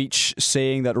given a speech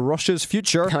saying that Russia's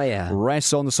future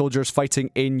rests on the soldiers fighting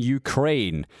in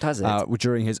Ukraine. Does it?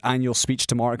 During his annual speech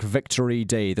to mark Victory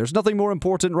Day. There's nothing more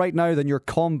important right now than your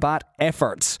combat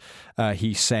efforts,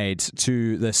 he said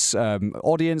to this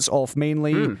audience of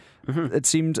mainly... it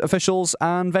seemed officials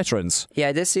and veterans. Yeah,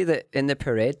 I did see that in the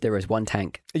parade there was one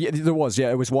tank. Yeah, there was.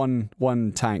 Yeah, it was one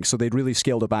tank. So they'd really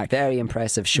scaled it back. Very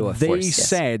impressive show of force. They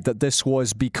said that this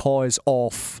was because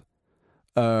of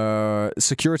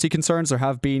security concerns. There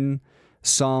have been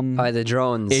some the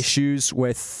drones issues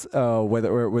with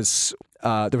whether it was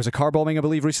there was a car bombing, I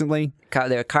believe, recently.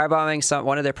 They were car bombing.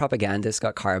 One of their propagandists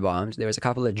got car bombed. There was a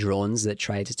couple of drones that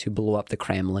tried to blow up the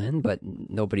Kremlin, but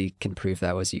nobody can prove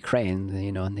that was Ukraine.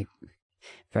 You know, and they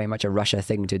very much a Russia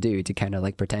thing to do, to kind of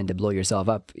like pretend to blow yourself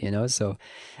up. You know, so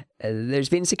there's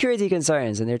been security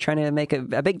concerns, and they're trying to make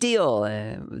a big deal.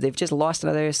 They've just lost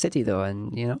another city though,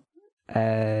 and you know,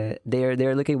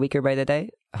 they're looking weaker by the day.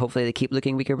 Hopefully, they keep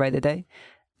looking weaker by the day.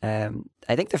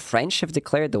 I think the French have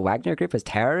declared the Wagner Group as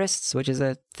terrorists, which is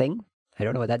a thing. I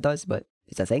don't know what that does, but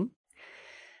it's a thing.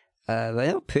 But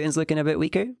you know, Putin's looking a bit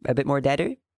weaker, a bit more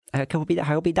deader. I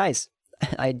hope he dies.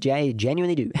 I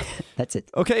genuinely do. That's it.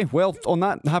 Okay, well, on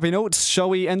that happy note, shall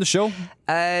we end the show?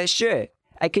 Sure.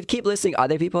 I could keep listing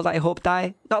other people that I hope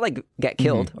die. Not like get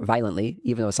killed violently,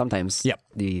 even though sometimes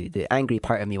the angry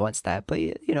part of me wants that. But,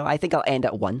 you know, I think I'll end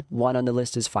at one. One on the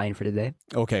list is fine for today.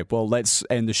 Okay, well, let's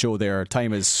end the show there.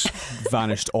 Time has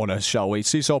vanished on us, shall we?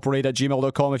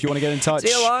 ceaseoperate@gmail.com if you want to get in touch.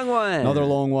 See a long one. Another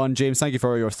long one. James, thank you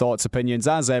for your thoughts, opinions.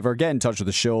 As ever, get in touch with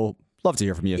the show. Love to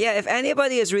hear from you. Yeah, if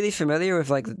anybody is really familiar with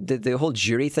like the whole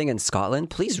jury thing in Scotland,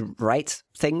 please write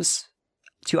things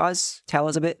to us. Tell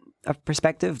us a bit of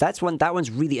perspective. That one's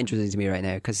really interesting to me right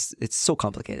now because it's so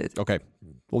complicated. Okay,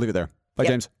 we'll leave it there. Bye,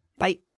 James. Bye.